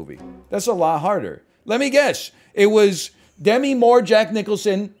 1 movie. That's a lot harder. Let me guess. It was Demi Moore, Jack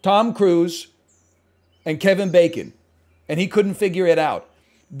Nicholson, Tom Cruise, and Kevin Bacon. And he couldn't figure it out.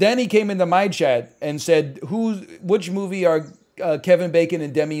 Then he came into my chat and said, which movie are Kevin Bacon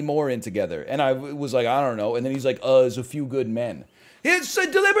and Demi Moore in together? And I was like, I don't know. And then he's like, there's a few good men. It's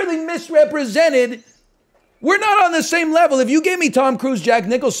deliberately misrepresented. We're not on the same level. If you gave me Tom Cruise, Jack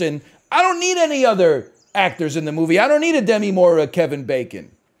Nicholson, I don't need any other actors in the movie. I don't need a Demi Moore or a Kevin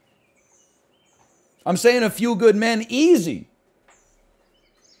Bacon. I'm saying a few good men, easy.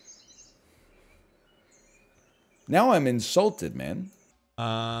 Now I'm insulted, man.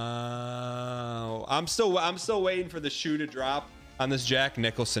 I'm still waiting for the shoe to drop on this Jack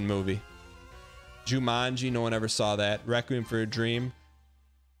Nicholson movie. Jumanji, no one ever saw that. Requiem for a Dream.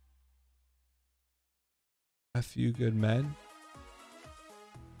 A Few Good Men.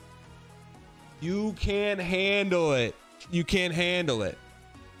 You can't handle it. You can't handle it.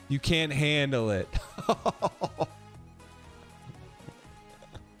 You can't handle it.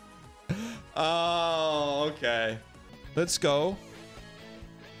 Oh, okay. Let's go.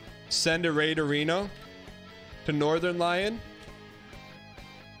 Send a Ray to Reno. To Northernlion.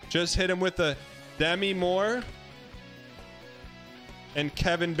 Just hit him with a Demi Moore. And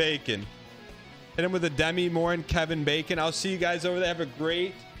Kevin Bacon. Hit him with a Demi Moore and Kevin Bacon. I'll see you guys over there. Have a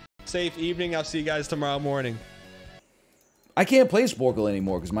great, safe evening. I'll see you guys tomorrow morning. I can't play Sporkle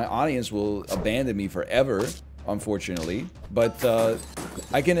anymore because my audience will abandon me forever, unfortunately. But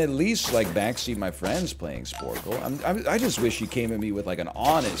I can at least like backseat my friends playing Sporkle. I just wish he came at me with like an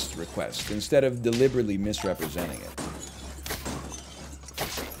honest request instead of deliberately misrepresenting it.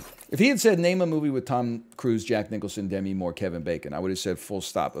 If he had said, name a movie with Tom Cruise, Jack Nicholson, Demi Moore, Kevin Bacon, I would have said full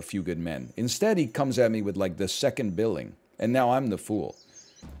stop, A Few Good Men. Instead, he comes at me with like the second billing, and now I'm the fool.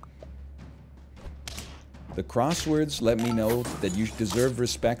 The crosswords let me know that you deserve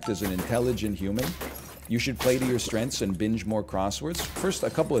respect as an intelligent human. You should play to your strengths and binge more crosswords. First, a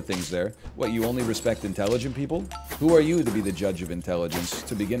couple of things there. What, you only respect intelligent people? Who are you to be the judge of intelligence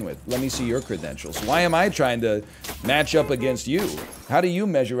to begin with? Let me see your credentials. Why am I trying to match up against you? How do you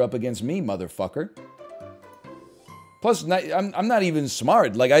measure up against me, motherfucker? Plus, I'm not even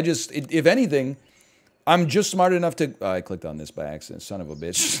smart. Like, if anything, I'm just smart enough to... I clicked on this by accident, son of a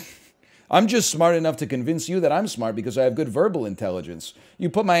bitch. I'm just smart enough to convince you that I'm smart because I have good verbal intelligence. You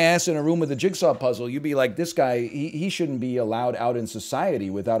put my ass in a room with a jigsaw puzzle, you'd be like, this guy, he shouldn't be allowed out in society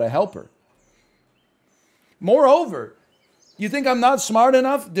without a helper. Moreover, you think I'm not smart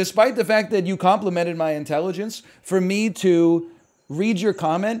enough, despite the fact that you complimented my intelligence, for me to read your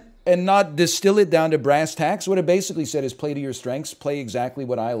comment and not distill it down to brass tacks? What it basically said is play to your strengths, play exactly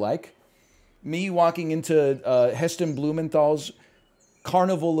what I like. Me walking into Heston Blumenthal's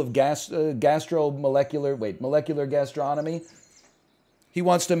Carnival of molecular gastronomy. He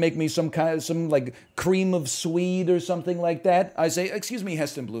wants to make me some like cream of Swede or something like that. I say, excuse me,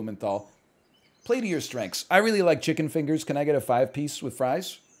 Heston Blumenthal, play to your strengths. I really like chicken fingers. Can I get a 5-piece with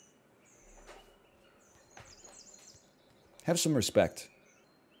fries? Have some respect.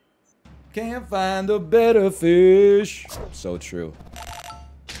 Can't find a better fish. So true.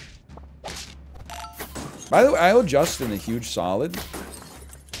 By the way, I owe Justin a huge solid.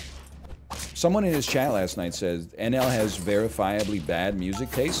 Someone in his chat last night says NL has verifiably bad music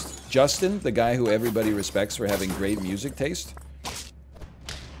taste. Justin, the guy who everybody respects for having great music taste,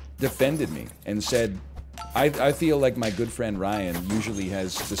 defended me and said, I feel like my good friend Ryan usually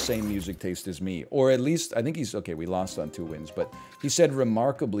has the same music taste as me. Or at least, I think he's, okay, we lost on 2 wins, but he said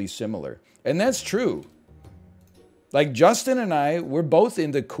remarkably similar. And that's true. Like Justin and I, we're both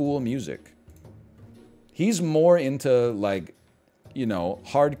into cool music. He's more into like, you know,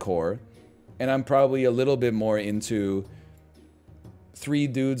 hardcore. And I'm probably a little bit more into 3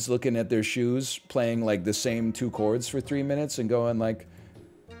 dudes looking at their shoes, playing like the same 2 chords for 3 minutes and going like,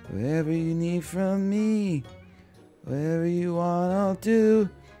 whatever you need from me, whatever you want, I'll do.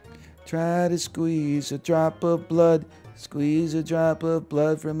 Try to squeeze a drop of blood, squeeze a drop of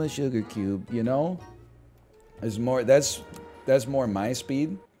blood from a sugar cube, you know? There's more, that's more my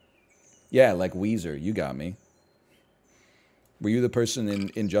speed. Yeah, like Weezer, you got me. Were you the person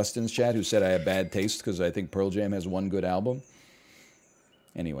in Justin's chat who said I have bad taste because I think Pearl Jam has 1 good album?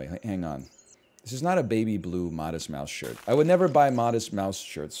 Anyway, hang on. This is not a baby blue Modest Mouse shirt. I would never buy Modest Mouse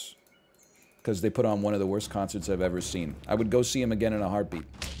shirts because they put on one of the worst concerts I've ever seen. I would go see them again in a heartbeat.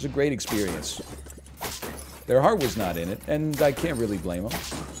 It was a great experience. Their heart was not in it, and I can't really blame them.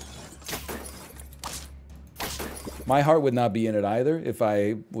 My heart would not be in it either if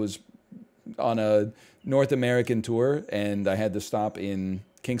I was on a North American tour and I had to stop in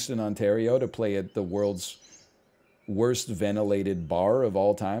Kingston, Ontario to play at the world's worst ventilated bar of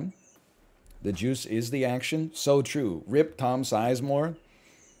all time. The juice is the action. So true. Rip Tom Sizemore.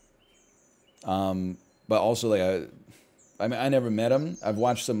 But also, like, I mean, I never met him. I've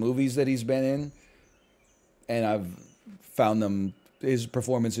watched some movies that he's been in, and I've found his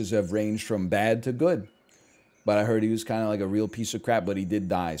performances have ranged from bad to good. But I heard he was kind of like a real piece of crap, but he did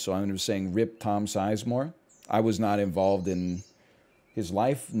die. So I'm just saying, rip Tom Sizemore. I was not involved in his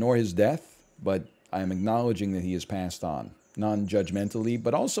life nor his death, but I am acknowledging that he has passed on, non-judgmentally,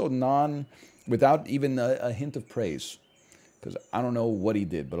 but also without even a hint of praise. Because I don't know what he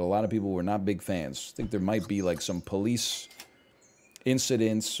did, but a lot of people were not big fans. I think there might be like some police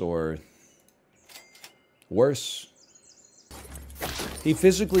incidents or worse. He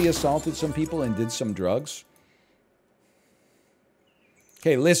physically assaulted some people and did some drugs.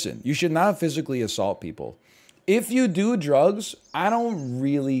 Okay, listen, you should not physically assault people. If you do drugs, I don't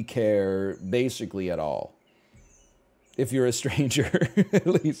really care basically at all. If you're a stranger, at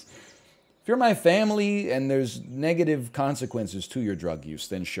least. If you're my family and there's negative consequences to your drug use,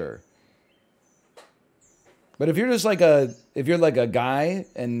 then sure. But if you're just like if you're like a guy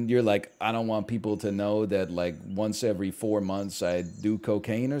and you're like, I don't want people to know that like once every 4 months I do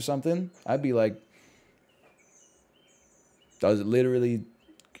cocaine or something, I'd be like, does it literally,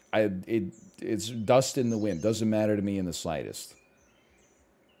 it's dust in the wind. Doesn't matter to me in the slightest.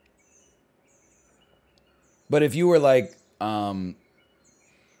 But if you were like,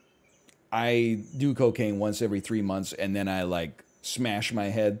 I do cocaine once every 3 months and then I like smash my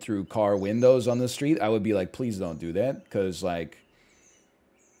head through car windows on the street, I would be like, please don't do that. Because like,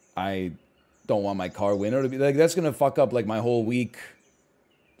 I don't want my car window to be like, that's going to fuck up like my whole week.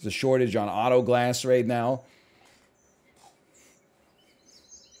 There's a shortage on auto glass right now.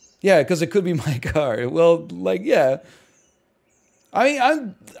 Yeah, because it could be my car. Well, like, yeah. I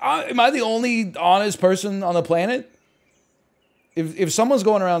mean, am I the only honest person on the planet? If someone's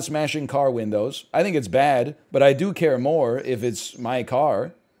going around smashing car windows, I think it's bad, but I do care more if it's my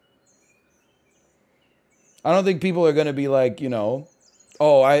car. I don't think people are going to be like, you know,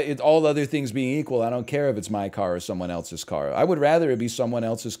 oh, all other things being equal, I don't care if it's my car or someone else's car. I would rather it be someone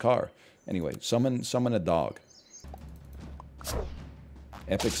else's car. Anyway, summon a dog.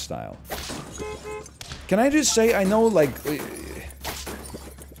 Epic style. Can I just say, I know, like,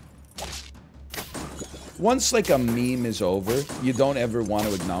 once, like, a meme is over, you don't ever want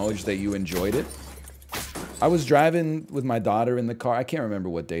to acknowledge that you enjoyed it. I was driving with my daughter in the car. I can't remember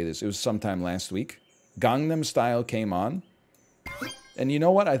what day this. It was sometime last week. Gangnam Style came on. And you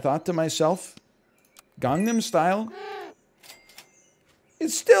know what? I thought to myself, Gangnam Style?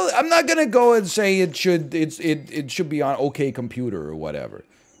 It's still, I'm not going to go and say it should be on OK Computer or whatever.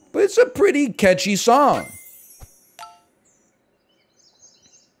 But it's a pretty catchy song.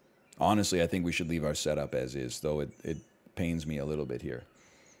 Honestly, I think we should leave our setup as is, though it pains me a little bit here.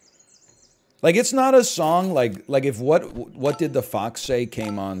 Like, it's not a song, like if What Did the Fox Say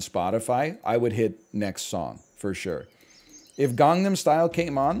came on Spotify, I would hit next song, for sure. If Gangnam Style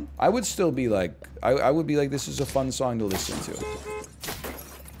came on, I would still be like, I would be like, this is a fun song to listen to.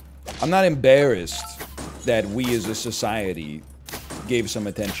 I'm not embarrassed that we as a society gave some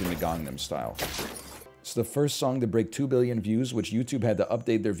attention to Gangnam Style. It's the first song to break 2 billion views, which YouTube had to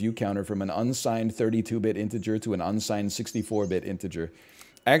update their view counter from an unsigned 32-bit integer to an unsigned 64-bit integer.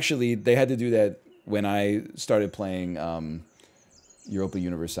 Actually, they had to do that when I started playing Europa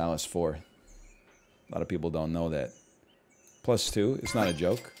Universalis 4. A lot of people don't know that. +2, it's not a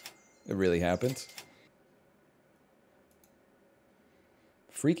joke. It really happened.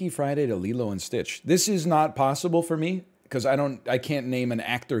 Freaky Friday to Lilo and Stitch. This is not possible for me because I can't name an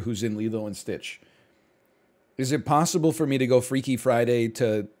actor who's in Lilo and Stitch. Is it possible for me to go Freaky Friday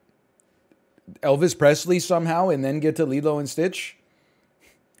to Elvis Presley somehow and then get to Lilo and Stitch?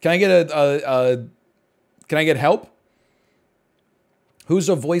 Can I get can I get help? Who's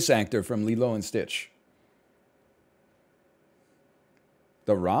a voice actor from Lilo and Stitch?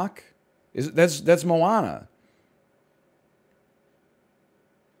 The Rock? That's Moana.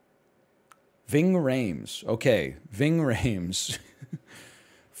 Ving Rhames. Okay, Ving Rhames.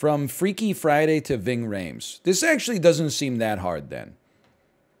 From Freaky Friday to Ving Rhames. This actually doesn't seem that hard then.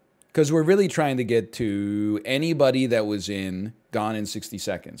 Because we're really trying to get to anybody that was in Gone in 60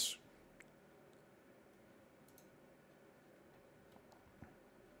 Seconds.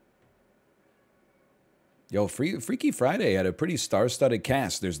 Yo, Freaky Friday had a pretty star-studded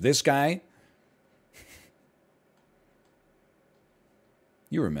cast. There's this guy.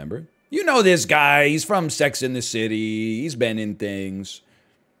 You remember. You know this guy. He's from Sex and the City. He's been in things.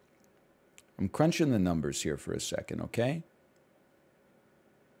 I'm crunching the numbers here for a second, okay?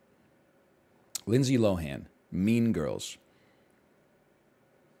 Lindsay Lohan, Mean Girls.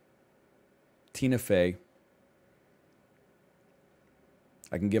 Tina Fey.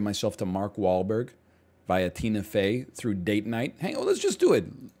 I can get myself to Mark Wahlberg via Tina Fey through date night. Hey, well, let's just do it.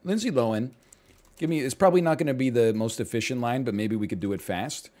 Lindsay Lohan, Give me, it's probably not going to be the most efficient line, but maybe we could do it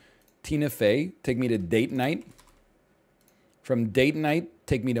fast. Tina Fey, take me to date night. From date night,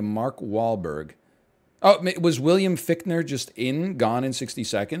 take me to Mark Wahlberg. Oh, was William Fichtner just in Gone in 60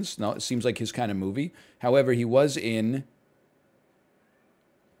 Seconds? No, it seems like his kind of movie. However, he was in...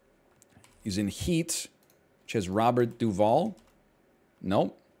 He's in Heat, which has Robert Duvall.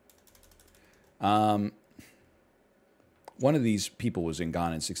 Nope. One of these people was in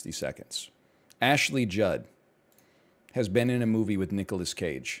Gone in 60 Seconds. Ashley Judd has been in a movie with Nicolas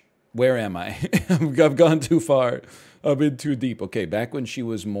Cage. Where am I? I've gone too far. I've been too deep. Okay, back when she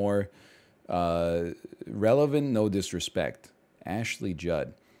was more relevant, no disrespect. Ashley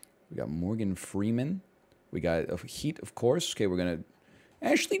Judd. We got Morgan Freeman. We got Heat, of course. Okay, we're going to...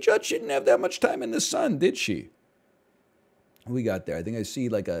 Ashley Judd shouldn't have that much time in the sun, did she? Who we got there? I think I see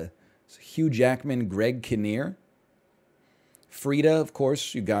like a Hugh Jackman, Greg Kinnear. Frida, of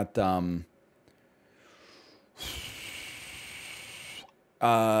course. You got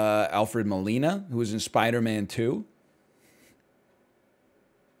Alfred Molina, who was in Spider-Man 2.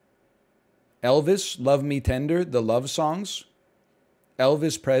 Elvis, Love Me Tender, the love songs.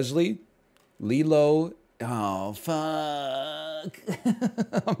 Elvis Presley. Lilo. Oh, fuck.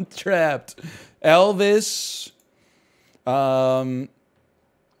 I'm trapped. Elvis.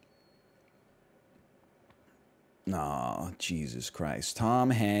 No, Jesus Christ.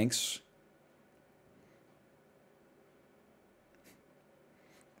 Tom Hanks.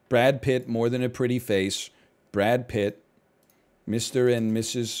 Brad Pitt, More Than a Pretty Face. Brad Pitt. Mr. and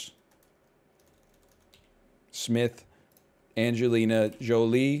Mrs. Smith. Angelina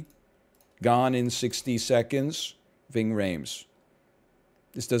Jolie. Gone in 60 Seconds. Ving Rhames.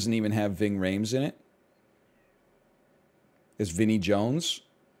 This doesn't even have Ving Rhames in it. It's Vinnie Jones.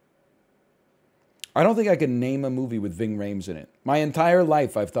 I don't think I can name a movie with Ving Rhames in it. My entire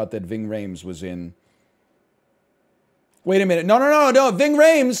life, I've thought that Ving Rhames was in... Wait a minute. No. Ving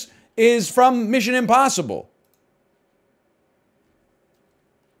Rhames is from Mission Impossible.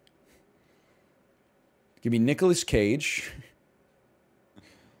 Give me Nicolas Cage.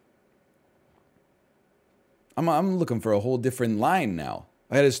 I'm looking for a whole different line now.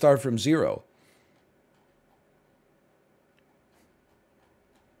 I had to start from zero.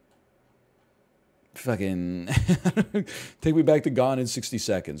 Fucking take me back to Gone in 60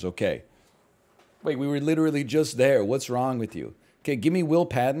 Seconds. Okay. Wait, we were literally just there. What's wrong with you? Okay, give me Will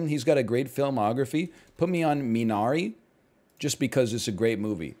Patton. He's got a great filmography. Put me on Minari, just because it's a great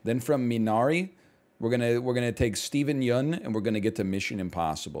movie. Then from Minari, we're gonna take Steven Yeun and we're gonna get to Mission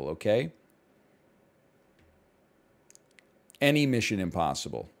Impossible. Okay. Any Mission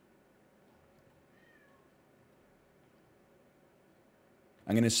Impossible.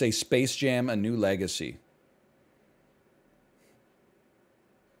 I'm going to say Space Jam, A New Legacy.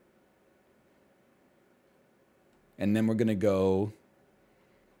 And then we're going to go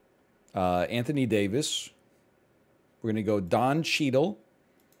Anthony Davis. We're going to go Don Cheadle.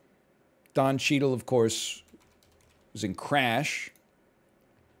 Don Cheadle, of course, was in Crash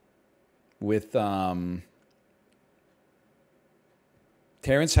with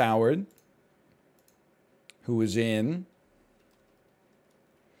Terrence Howard, who was in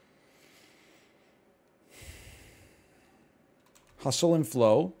Hustle and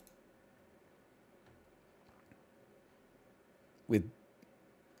Flow with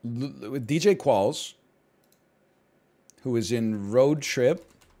DJ Qualls, who was in Road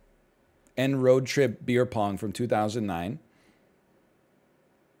Trip and Road Trip Beer Pong from 2009.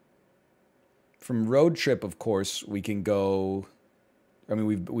 From Road Trip, of course, we can go... I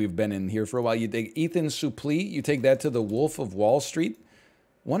mean, we've been in here for a while. You take Ethan Suplee, you take that to The Wolf of Wall Street.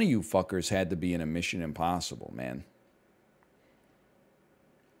 One of you fuckers had to be in a Mission Impossible, man.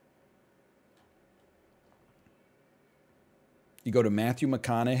 You go to Matthew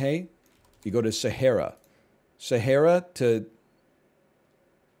McConaughey. You go to Sahara. Sahara to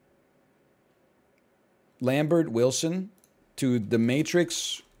Lambert Wilson to The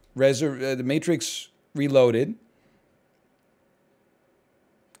Matrix, The Matrix Reloaded.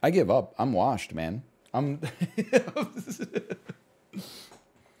 I give up. I'm washed, man.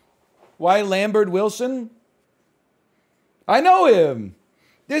 Why Lambert Wilson? I know him.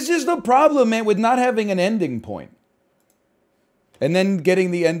 This is the problem, man, with not having an ending point. And then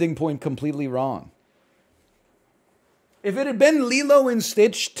getting the ending point completely wrong. If it had been Lilo and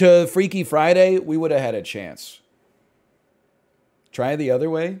Stitch to Freaky Friday, we would have had a chance. Try the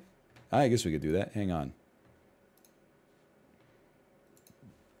other way? I guess we could do that. Hang on.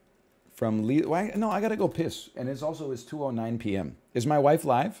 From Lilo... No, I gotta go piss. And it's 2:09 p.m. Is my wife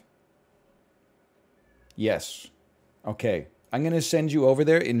live? Yes. Okay. I'm going to send you over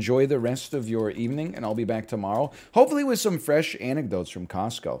there. Enjoy the rest of your evening, and I'll be back tomorrow. Hopefully with some fresh anecdotes from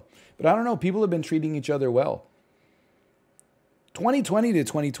Costco. But I don't know. People have been treating each other well. 2020 to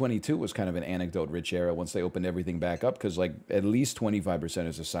 2022 was kind of an anecdote-rich era once they opened everything back up, because like at least 25%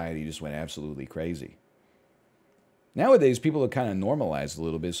 of society just went absolutely crazy. Nowadays, people have kind of normalized a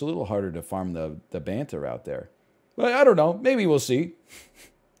little bit. It's a little harder to farm the banter out there. But I don't know. Maybe we'll see.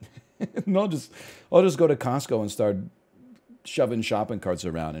 And I'll just go to Costco and start shoving shopping carts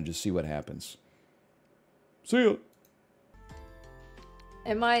around and just see what happens. See ya.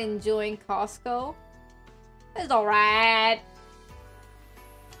 Am I enjoying Costco? It's alright.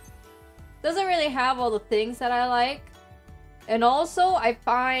 Doesn't really have all the things that I like. And also, I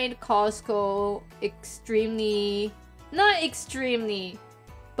find Costco extremely... Not extremely,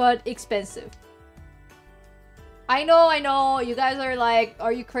 but expensive. I know, you guys are like,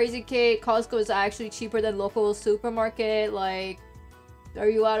 are you crazy, Kate? Costco is actually cheaper than local supermarket. Like, are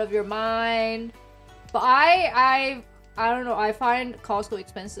you out of your mind? But I don't know, I find Costco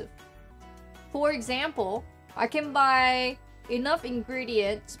expensive. For example, I can buy enough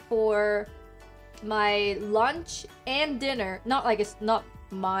ingredients for my lunch and dinner. Not like it's not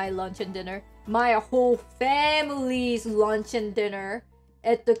my lunch and dinner. My whole family's lunch and dinner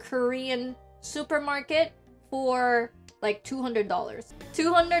at the Korean supermarket for like $200.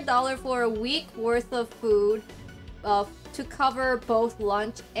 $200 for a week worth of food to cover both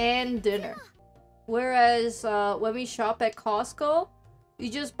lunch and dinner. Whereas when we shop at Costco,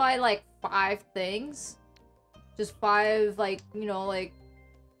 you just buy like 5 things. Just 5 like, you know, like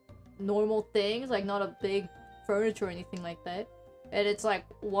normal things, like not a big furniture or anything like that. And it's like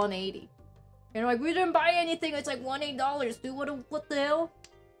 $180. And like, we didn't buy anything, it's like $180, dude. What the hell?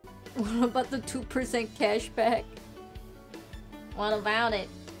 What about the 2% cash back? What about it?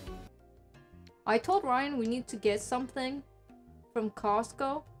 I told Ryan we need to get something from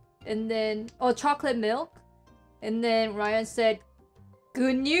Costco. And then, oh, chocolate milk. And then Ryan said,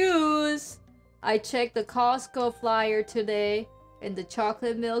 good news! I checked the Costco flyer today, and the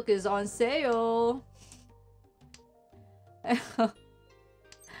chocolate milk is on sale.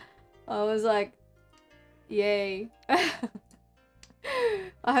 I was like, yay.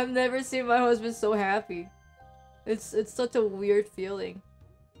 I have never seen my husband so happy. It's such a weird feeling.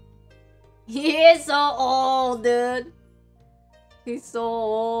 He is so old, dude. He's so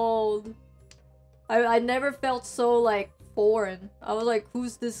old. I never felt so like foreign. I was like,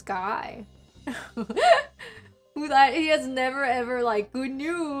 who's this guy? Who that? He has never ever like, good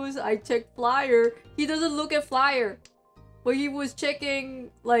news, I checked flyer. He doesn't look at flyer. But he was checking,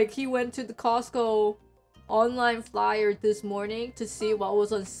 like, he went to the Costco online flyer this morning to see what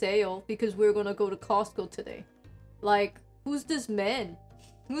was on sale because we were gonna go to Costco today. Like, who's this man?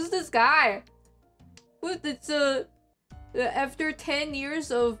 Who's this guy? After 10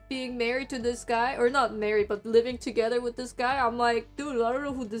 years of being married to this guy, or not married, but living together with this guy, I'm like, dude, I don't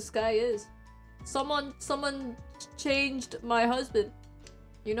know who this guy is. Someone changed my husband.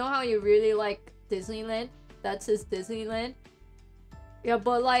 You know how you really like Disneyland? That's his Disneyland. Yeah,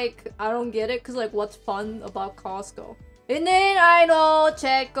 but like, I don't get it, cause like, what's fun about Costco? And then I know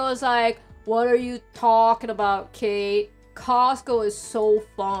Checo's like, what are you talking about, Kate? Costco is so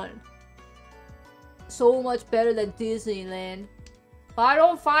fun. So much better than Disneyland. But I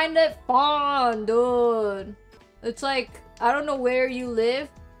don't find it fun, dude. It's like, I don't know where you live,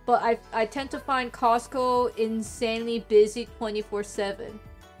 but I tend to find Costco insanely busy 24/7.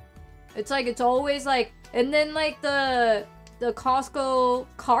 It's like, it's always like, and then like the Costco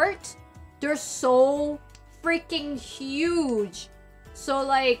cart, they're so freaking huge. So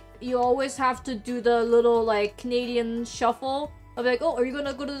like, you always have to do the little like Canadian shuffle of like, oh, are you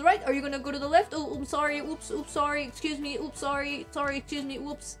gonna go to the right? Are you gonna go to the left? Oh, I'm sorry, oops, sorry, excuse me, oops, sorry, excuse me,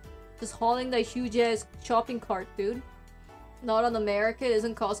 whoops. Just hauling that huge ass shopping cart, dude. Not on America.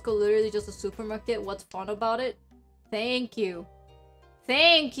 Isn't Costco literally just a supermarket? What's fun about it? Thank you.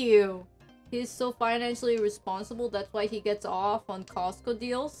 Thank you. He's so financially responsible. That's why he gets off on Costco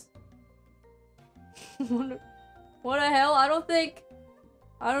deals. What the hell? I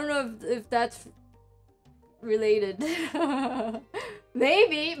don't know if that's related.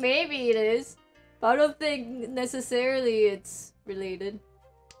 maybe it is. But I don't think necessarily it's related.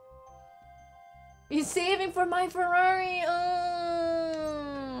 He's saving for my Ferrari.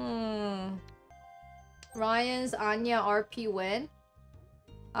 Ryan's Anya RP win.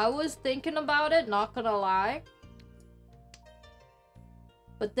 I was thinking about it, not gonna lie.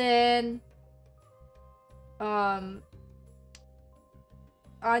 But then Anya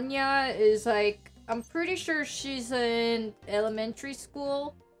is like, I'm pretty sure she's in elementary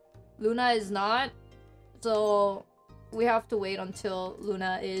school. Luna is not. So we have to wait until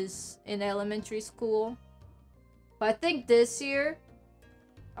Luna is in elementary school. But I think this year,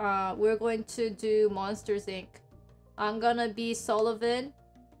 we're going to do Monsters Inc. I'm gonna be Sullivan,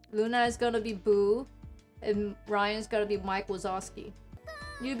 Luna is gonna be Boo, and Ryan's gonna be Mike Wazowski.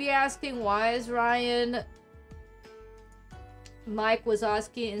 You'd be asking, why is Ryan Mike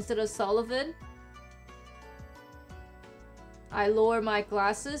Wazowski instead of Sullivan? I lower my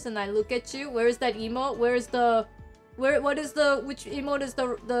glasses and I look at you. Where's that emote? Where's the... what is the... which emote is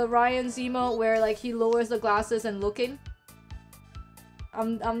the Ryan's emote where like he lowers the glasses and looking?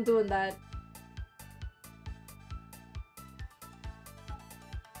 I'm doing that.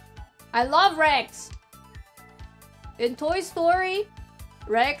 I love Rex! In Toy Story,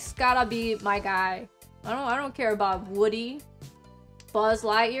 Rex gotta be my guy. I don't care about Woody, Buzz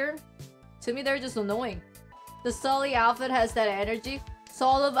Lightyear. To me, they're just annoying. The Sully outfit has that energy.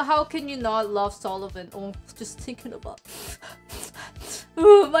 Sullivan, how can you not love Sullivan? Oh, just thinking about...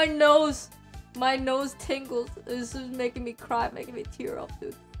 Ooh, my nose tingles. This is making me cry, making me tear up,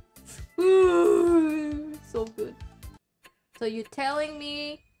 dude. Ooh, so good. So you're telling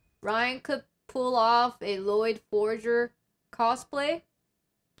me Ryan could pull off a Lloyd Forger cosplay?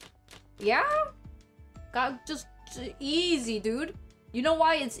 Yeah? Got just easy, dude. You know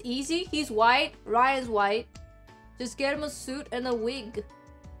why it's easy? He's white, Ryan's white. Just get him a suit and a wig.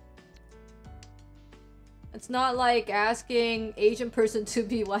 It's not like asking Asian person to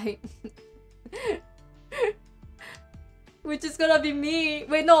be white. Which is gonna be me.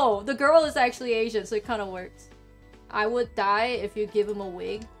 Wait, no, the girl is actually Asian, so it kind of works. I would die if you give him a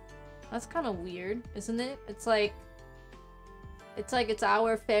wig. That's kind of weird, isn't it? It's like it's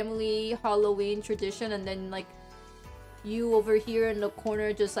our family Halloween tradition, and then like you over here in the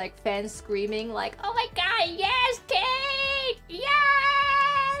corner just like fans screaming like, oh my god, yes, Kate!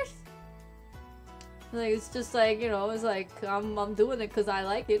 Yes! Like it's just like, you know, it's like I'm doing it because I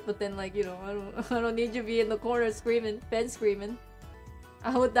like it, but then like, you know, I don't need you to be in the corner screaming, fans screaming.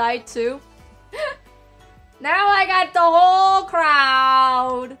 I would die too. Now I got the whole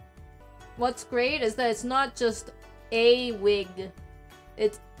crowd! What's great is that it's not just a wig.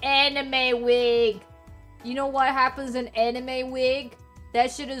 It's anime wig. You know what happens in anime wig?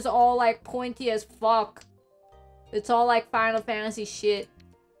 That shit is all like pointy as fuck. It's all like Final Fantasy shit.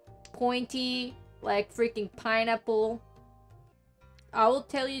 Pointy, like freaking pineapple. I will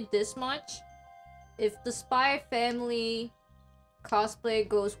tell you this much. If the Spy Family cosplay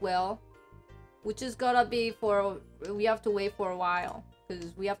goes well, which is gonna be for... we have to wait for a while.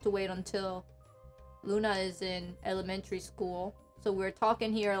 Because we have to wait until Luna is in elementary school. So we're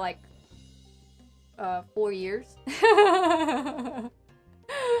talking here like 4 years.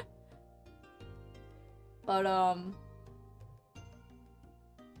 But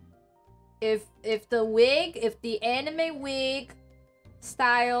if the anime wig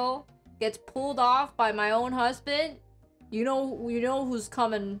style gets pulled off by my own husband, you know who's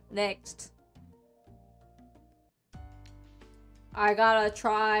coming next. I gotta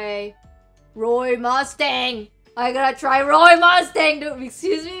try Roy Mustang. I gotta try Roy Mustang, dude.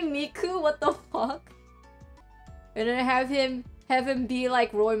 Excuse me, Miku. What the fuck? And then have him be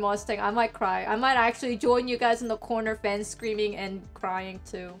like Roy Mustang. I might cry. I might actually join you guys in the corner, fans screaming and crying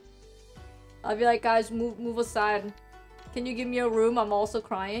too. I'll be like, guys, move aside. Can you give me a room? I'm also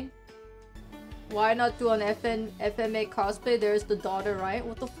crying. Why not do an FMA cosplay? There's the daughter, right?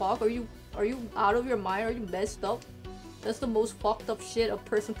 What the fuck? Are you out of your mind? Are you messed up? That's the most fucked up shit a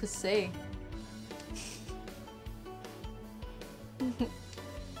person could say.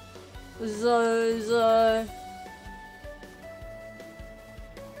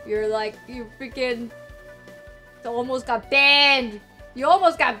 You're like, you freaking almost got banned. You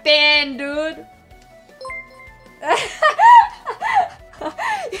almost got banned, dude.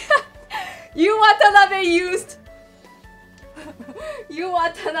 You Watanabe used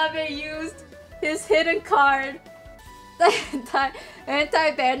his hidden card.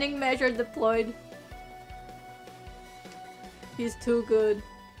 Anti-banning measure deployed. He's too good.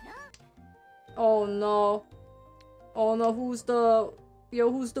 Oh no. Oh no, who's the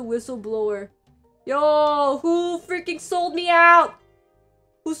whistleblower? Yo, who freaking sold me out?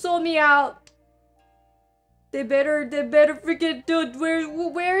 Who sold me out? They better freaking, dude, who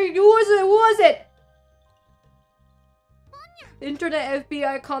was it? Internet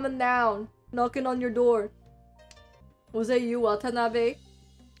FBI coming down, knocking on your door. Was that you, Watanabe?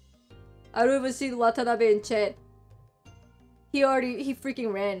 I don't even see Watanabe in chat. He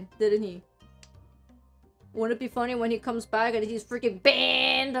freaking ran, didn't he? Wouldn't it be funny when he comes back and he's freaking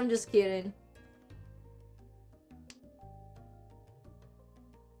banned? I'm just kidding.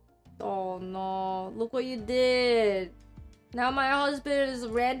 Oh no, look what you did. Now my husband is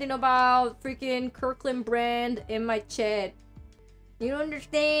ranting about freaking Kirkland brand in my chat. You don't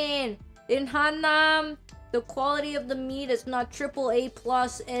understand. In Hannam, the quality of the meat is not AAA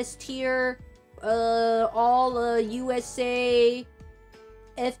plus S tier. All USA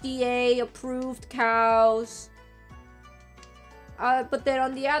FDA approved cows. But then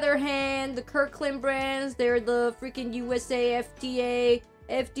on the other hand, the Kirkland brands, they're the freaking USA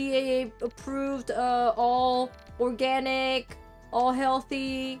FDA approved, all organic, all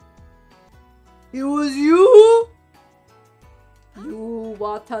healthy. It was you? You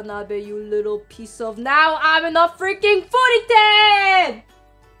Watanabe, you little piece of... Now I'm in a freaking footy tent!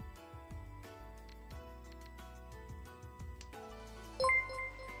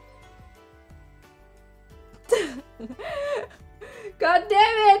 God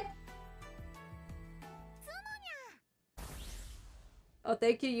damn it! Oh,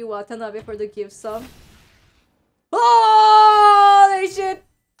 thank you, you Watanabe, for the gift sum. Holy shit!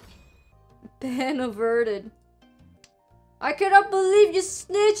 Ban averted. I cannot believe you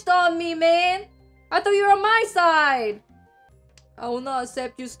snitched on me, man! I thought you were on my side! I will not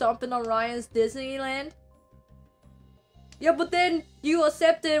accept you stomping on Ryan's Disneyland. Yeah, but then you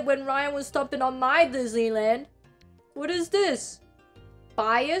accepted when Ryan was stomping on my Disneyland. What is this?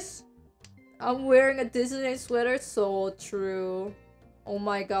 Bias? I'm wearing a Disneyland sweater? So true. Oh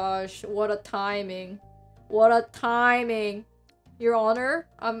my gosh, what a timing. What a timing. Your Honor,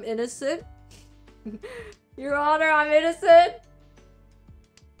 I'm innocent. Your Honor, I'm innocent.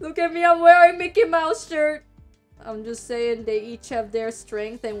 Look at me, I'm wearing Mickey Mouse shirt. I'm just saying they each have their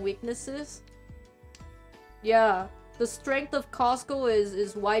strengths and weaknesses. Yeah, the strength of Costco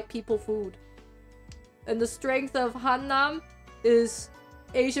is white people food. And the strength of Hannam is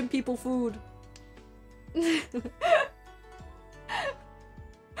Asian people food.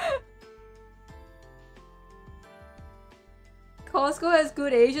 Costco has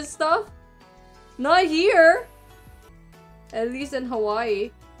good Asian stuff? Not here! At least in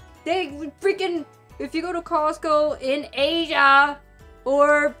Hawaii. They freaking... If you go to Costco in Asia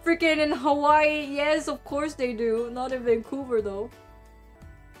or freaking in Hawaii, yes, of course they do. Not in Vancouver though.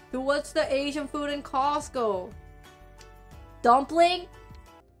 So what's the Asian food in Costco? Dumpling?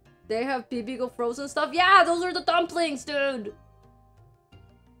 They have bibigo frozen stuff? Yeah, those are the dumplings, dude!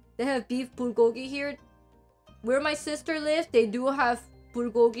 They have beef bulgogi here. Where my sister lives, they do have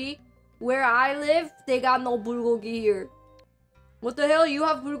bulgogi. Where I live, they got no bulgogi here. What the hell? You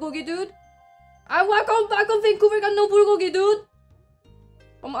have bulgogi, dude? I walk on back on Vancouver, got no bulgogi, dude!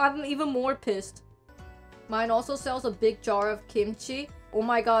 I'm even more pissed. Mine also sells a big jar of kimchi. Oh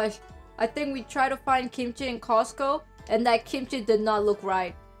my gosh. I think we tried to find kimchi in Costco, and that kimchi did not look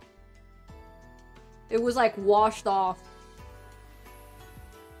right. It was like washed off.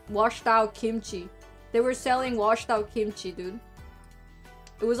 Washed out kimchi. They were selling washed out kimchi, dude.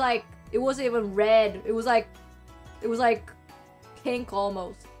 It was like, it wasn't even red. It was like pink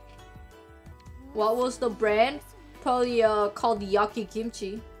almost. What was the brand? Probably called Yucky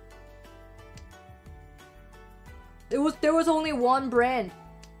Kimchi. There was only one brand.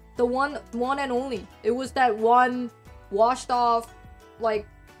 The one and only. It was that one washed off like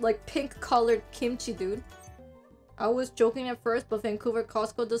pink colored kimchi, dude. I was joking at first, but Vancouver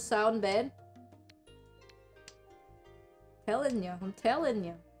Costco does sound bad. I'm telling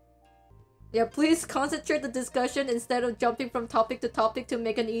ya. Yeah, please concentrate the discussion instead of jumping from topic to topic to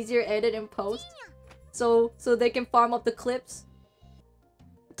make an easier edit and post. So they can farm up the clips.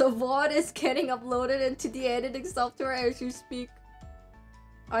 The VOD is getting uploaded into the editing software as you speak.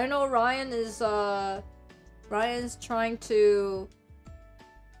 I know Ryan is Ryan's trying to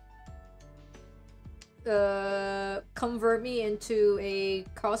convert me into a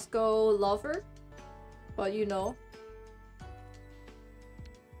Costco lover, but you know,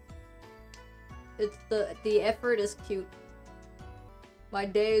 it's the effort is cute. My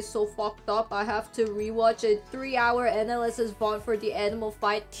day is so fucked up, I have to rewatch a 3-hour NLSS VOD for the Animal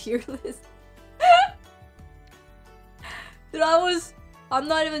Fight tier list. Dude, I'm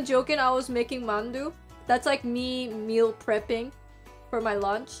not even joking, I was making mandu. That's like me meal prepping for my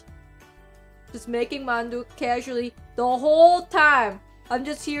lunch. Just making mandu casually the whole time. I'm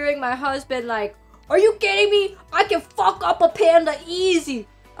just hearing my husband like, "Are you kidding me? I can fuck up a panda easy.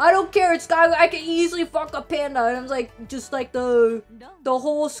 I don't care, it's I can easily fuck a panda." And I'm like, just like the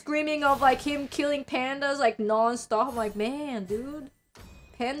whole screaming of like him killing pandas like non-stop. I'm like, man, dude,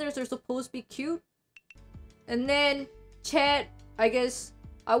 pandas are supposed to be cute. And then chat, I guess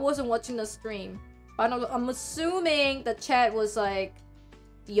I wasn't watching the stream, but I'm assuming the chat was like,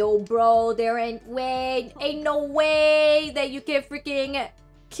 "Yo bro, there ain't no way that you can freaking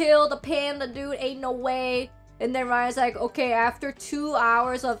kill the panda, dude, ain't no way." And then Ryan's like, okay, after 2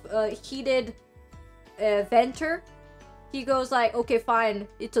 hours of heated banter, he goes like, okay, fine,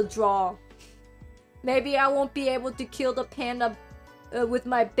 it's a draw. Maybe I won't be able to kill the panda with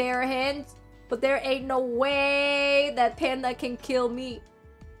my bare hands, but there ain't no way that panda can kill me.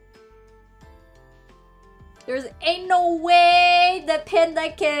 There's ain't no way that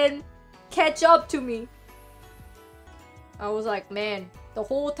panda can catch up to me. I was like, man, the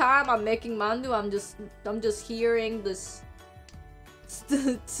whole time I'm making mandu, I'm just hearing this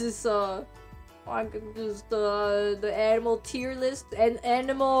the animal tier list and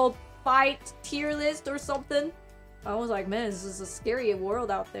animal fight tier list or something. I was like, man, this is a scary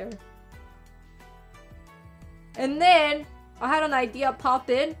world out there. And then I had an idea pop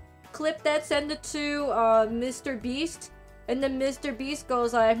in, clip that, send it to Mr. Beast, and then Mr. Beast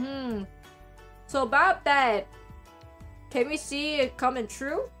goes like, so about that, can we see it coming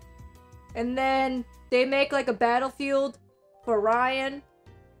true? And then they make like a battlefield for Ryan,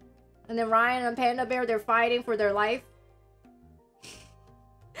 and then Ryan and Panda Bear, they're fighting for their life.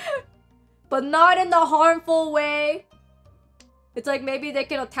 But not in the harmful way. It's like maybe they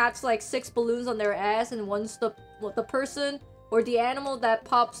can attach like 6 balloons on their ass, and once the person or the animal that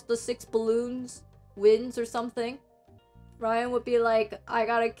pops the 6 balloons wins or something, Ryan would be like, I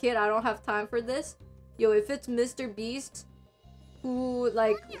got a kid, I don't have time for this. Yo, if it's Mr. Beast who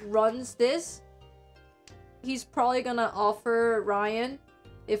like runs this, he's probably gonna offer Ryan,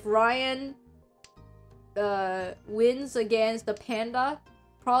 if Ryan wins against the panda,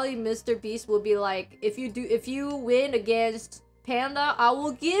 probably Mr. Beast will be like, if you win against Panda, I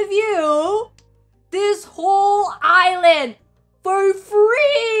will give you this whole island for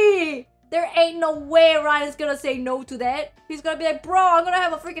free. There ain't no way Ryan's gonna say no to that. He's gonna be like, bro, I'm gonna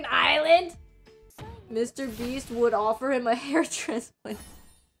have a freaking island. Mr. Beast would offer him a hair transplant.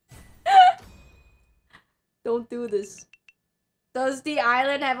 Don't do this. Does the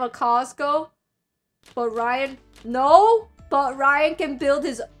island have a Costco? But Ryan... No! But Ryan can build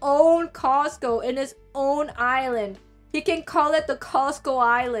his own Costco in his own island. He can call it the Costco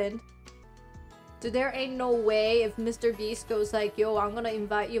Island. So there ain't no way if Mr. Beast goes like, yo, I'm gonna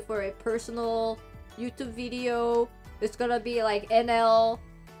invite you for a personal YouTube video. It's gonna be like NL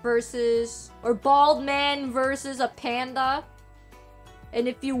versus... or bald man versus a panda. And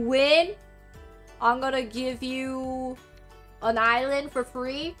if you win, I'm gonna give you an island for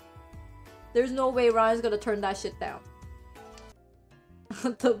free. There's no way Ryan's gonna turn that shit down.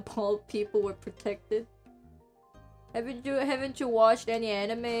 The bald people were protected. Haven't you watched any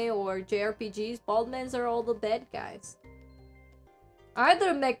anime or JRPGs? Bald men are all the bad guys. I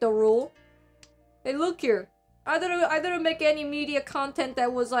didn't make the rule. Hey, look here. I didn't make any media content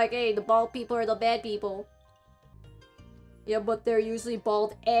that was like, hey, the bald people are the bad people. Yeah, but they're usually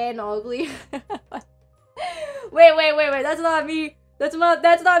bald and ugly. Wait. That's not me. That's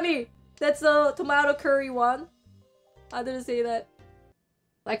not me. That's the tomato curry one. I didn't say that.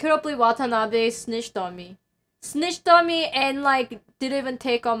 I couldn't believe Watanabe snitched on me. Snitched on me and like didn't even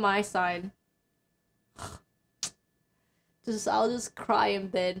take on my side. I'll just cry in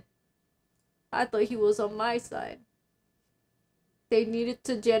bed. I thought he was on my side. They needed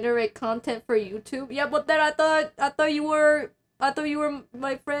to generate content for YouTube. Yeah, but then I thought you were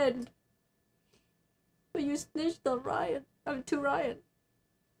my friend. But you snitched on Ryan. To Ryan.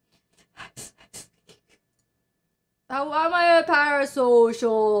 How am I a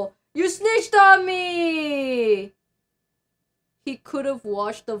parasocial? You snitched on me! He could have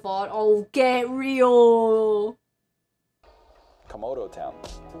watched the VOD. Oh, get real! Komodo Town.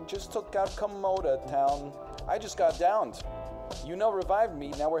 Just took out Komodo Town. I just got downed. You know, revived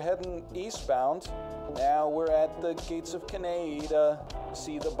me. Now we're heading eastbound. Now we're at the gates of Canada.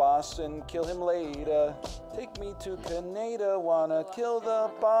 See the boss and kill him later. Take me to Canada. Wanna kill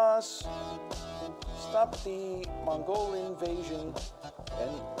the boss. Stop the Mongol invasion.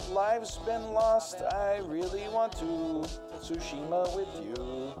 And lives been lost. I really want to Tsushima with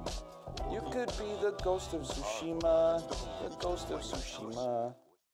you. You could be the ghost of Tsushima. The ghost of Tsushima.